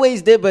mean, I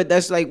always did, but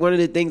that's like one of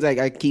the things, like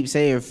I keep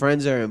saying,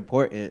 friends are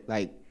important.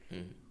 Like,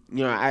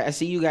 you know, I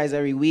see you guys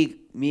every week.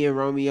 Me and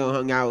Romeo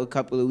hung out a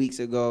couple of weeks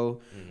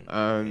ago.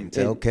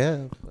 Tell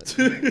Kev.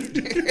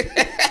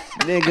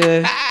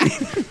 Nigga.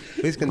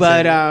 Please continue.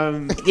 But,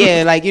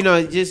 yeah, like, you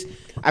know, just,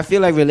 I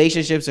feel like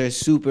relationships are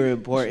super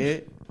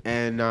important.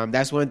 And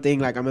that's one thing,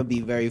 like, I'm going to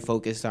be very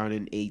focused on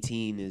in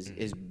 18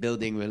 is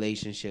building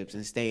relationships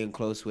and staying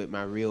close with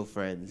my real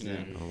friends.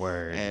 Yeah.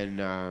 Word. And,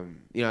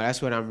 you know,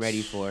 that's what I'm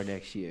ready for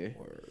next year.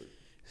 Word.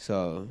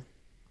 So.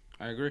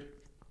 I agree.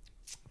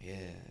 Yeah,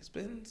 it's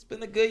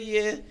been a good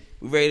year.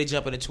 We're ready to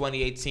jump into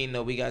 2018,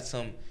 though. We got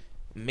some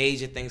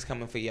major things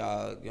coming for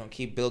y'all. We're going to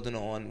keep building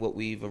on what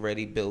we've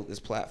already built,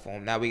 this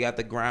platform. Now we got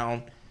the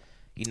ground.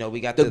 You know, we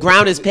got the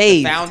ground is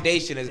paved. The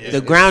foundation is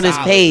the ground is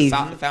paved.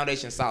 The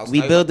foundation is solid.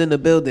 We building the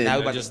building. Now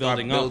we're about to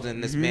start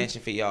building this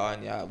mansion for y'all,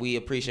 and we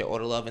appreciate all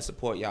the love and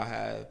support y'all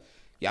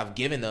have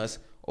given us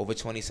over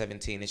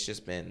 2017. It's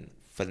just been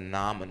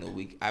phenomenal.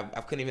 I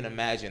couldn't even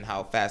imagine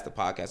how fast the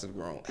podcast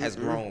has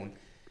grown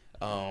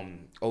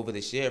over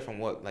this year from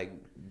what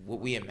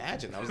we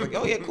imagined. I was like,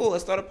 oh yeah, cool,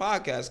 let's start a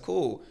podcast,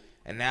 cool.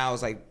 And now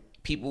it's like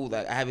people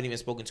that I haven't even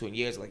spoken to in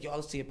years, like, yo,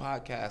 let's see a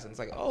podcast, and it's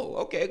like, oh,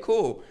 okay,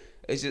 cool.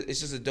 It's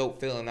just a dope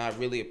feeling. I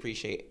really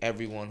appreciate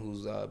everyone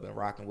who's been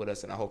rocking with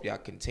us, and I hope y'all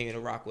continue to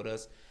rock with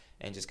us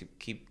and just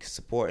keep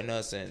supporting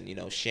us and, you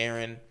know,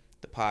 sharing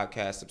the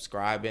podcast,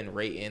 subscribing,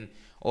 rating,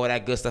 all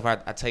that good stuff I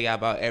tell y'all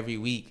about every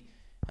week.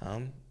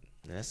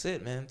 That's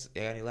it, man.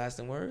 You got any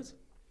lasting words?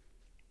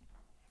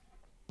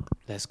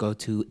 Let's go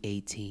to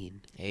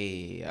 18.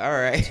 Hey, all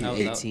right.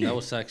 That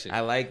was sexy.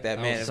 I like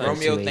that, man.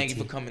 Romeo, thank you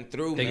for coming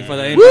through, Thank man. you for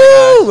the invite,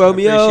 Woo, guys.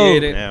 Romeo.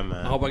 Appreciate it. Yeah,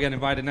 man. I hope I get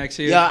invited next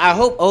year. Yeah, I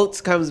hope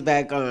Oates comes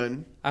back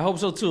on. I hope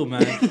so too,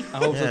 man. I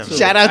hope so too.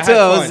 Shout out to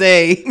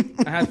Jose.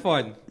 I had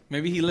fun.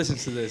 Maybe he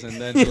listens to this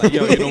and then he's like,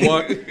 yo, you know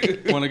what?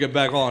 Want to get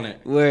back on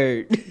it.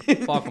 Word.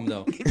 Fuck him,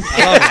 though.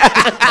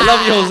 I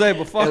love you, Jose,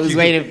 but fuck you. I was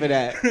waiting for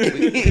that.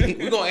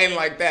 We're going to end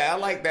like that. I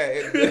like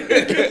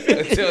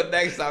that. Until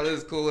next time, this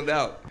is cooling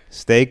out.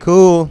 Stay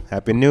cool.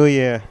 Happy New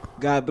Year.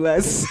 God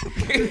bless.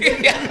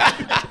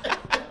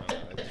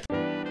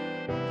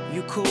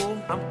 You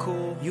cool, I'm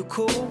cool. You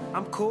cool,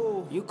 I'm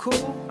cool. You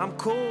cool, I'm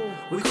cool.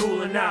 We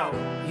coolin' out.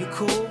 You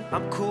cool,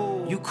 I'm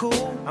cool. You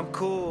cool, I'm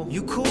cool.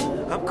 You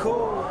cool, I'm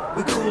cool.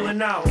 We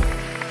coolin' out.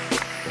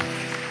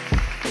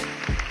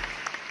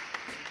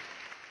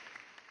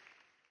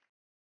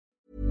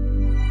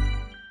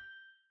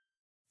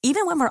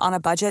 Even when we're on a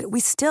budget, we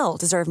still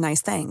deserve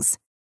nice things.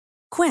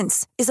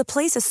 Quince is a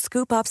place to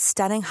scoop up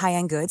stunning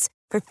high-end goods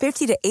for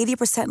 50 to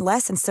 80%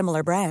 less than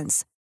similar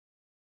brands.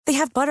 They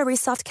have buttery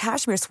soft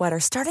cashmere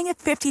sweaters starting at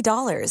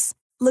 $50,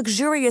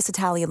 luxurious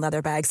Italian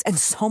leather bags, and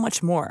so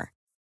much more.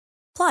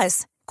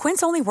 Plus,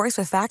 Quince only works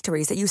with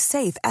factories that use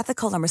safe,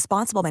 ethical, and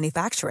responsible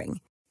manufacturing.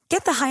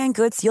 Get the high-end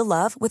goods you'll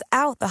love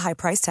without the high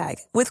price tag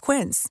with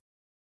Quince.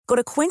 Go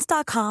to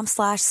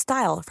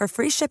quince.com/style for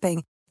free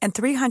shipping and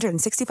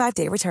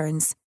 365-day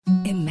returns.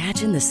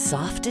 Imagine the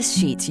softest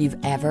sheets you've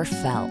ever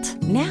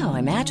felt. Now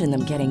imagine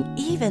them getting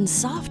even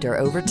softer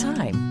over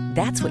time.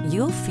 That's what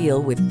you'll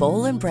feel with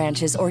Boll &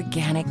 Branch's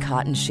organic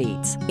cotton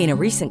sheets. In a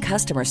recent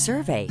customer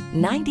survey,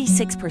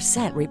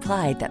 96%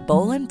 replied that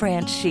Boll &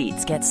 Branch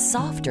sheets get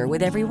softer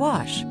with every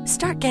wash.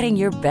 Start getting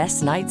your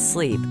best night's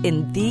sleep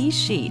in these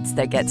sheets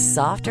that get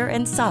softer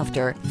and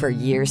softer for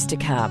years to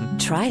come.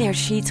 Try their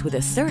sheets with a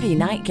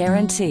 30-night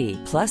guarantee.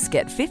 Plus,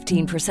 get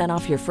 15%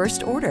 off your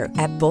first order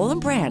at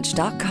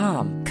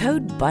bollandbranch.com.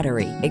 Code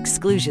BUTTERY.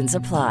 Exclusions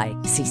apply.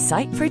 See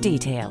site for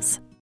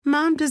details.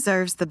 Mom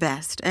deserves the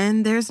best,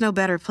 and there's no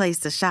better place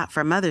to shop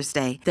for Mother's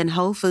Day than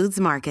Whole Foods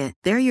Market.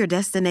 They're your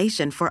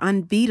destination for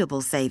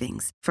unbeatable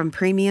savings, from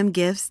premium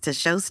gifts to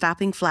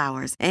show-stopping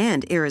flowers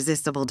and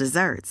irresistible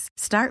desserts.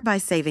 Start by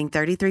saving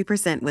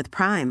 33% with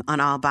Prime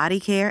on all body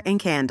care and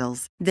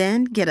candles.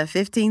 Then get a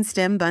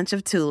 15-stem bunch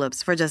of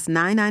tulips for just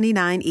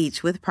 $9.99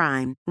 each with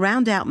Prime.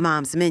 Round out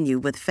Mom's menu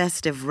with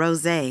festive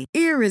rosé,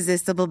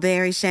 irresistible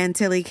berry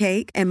chantilly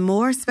cake, and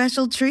more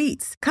special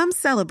treats. Come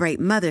celebrate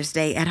Mother's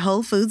Day at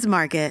Whole Foods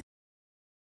Market.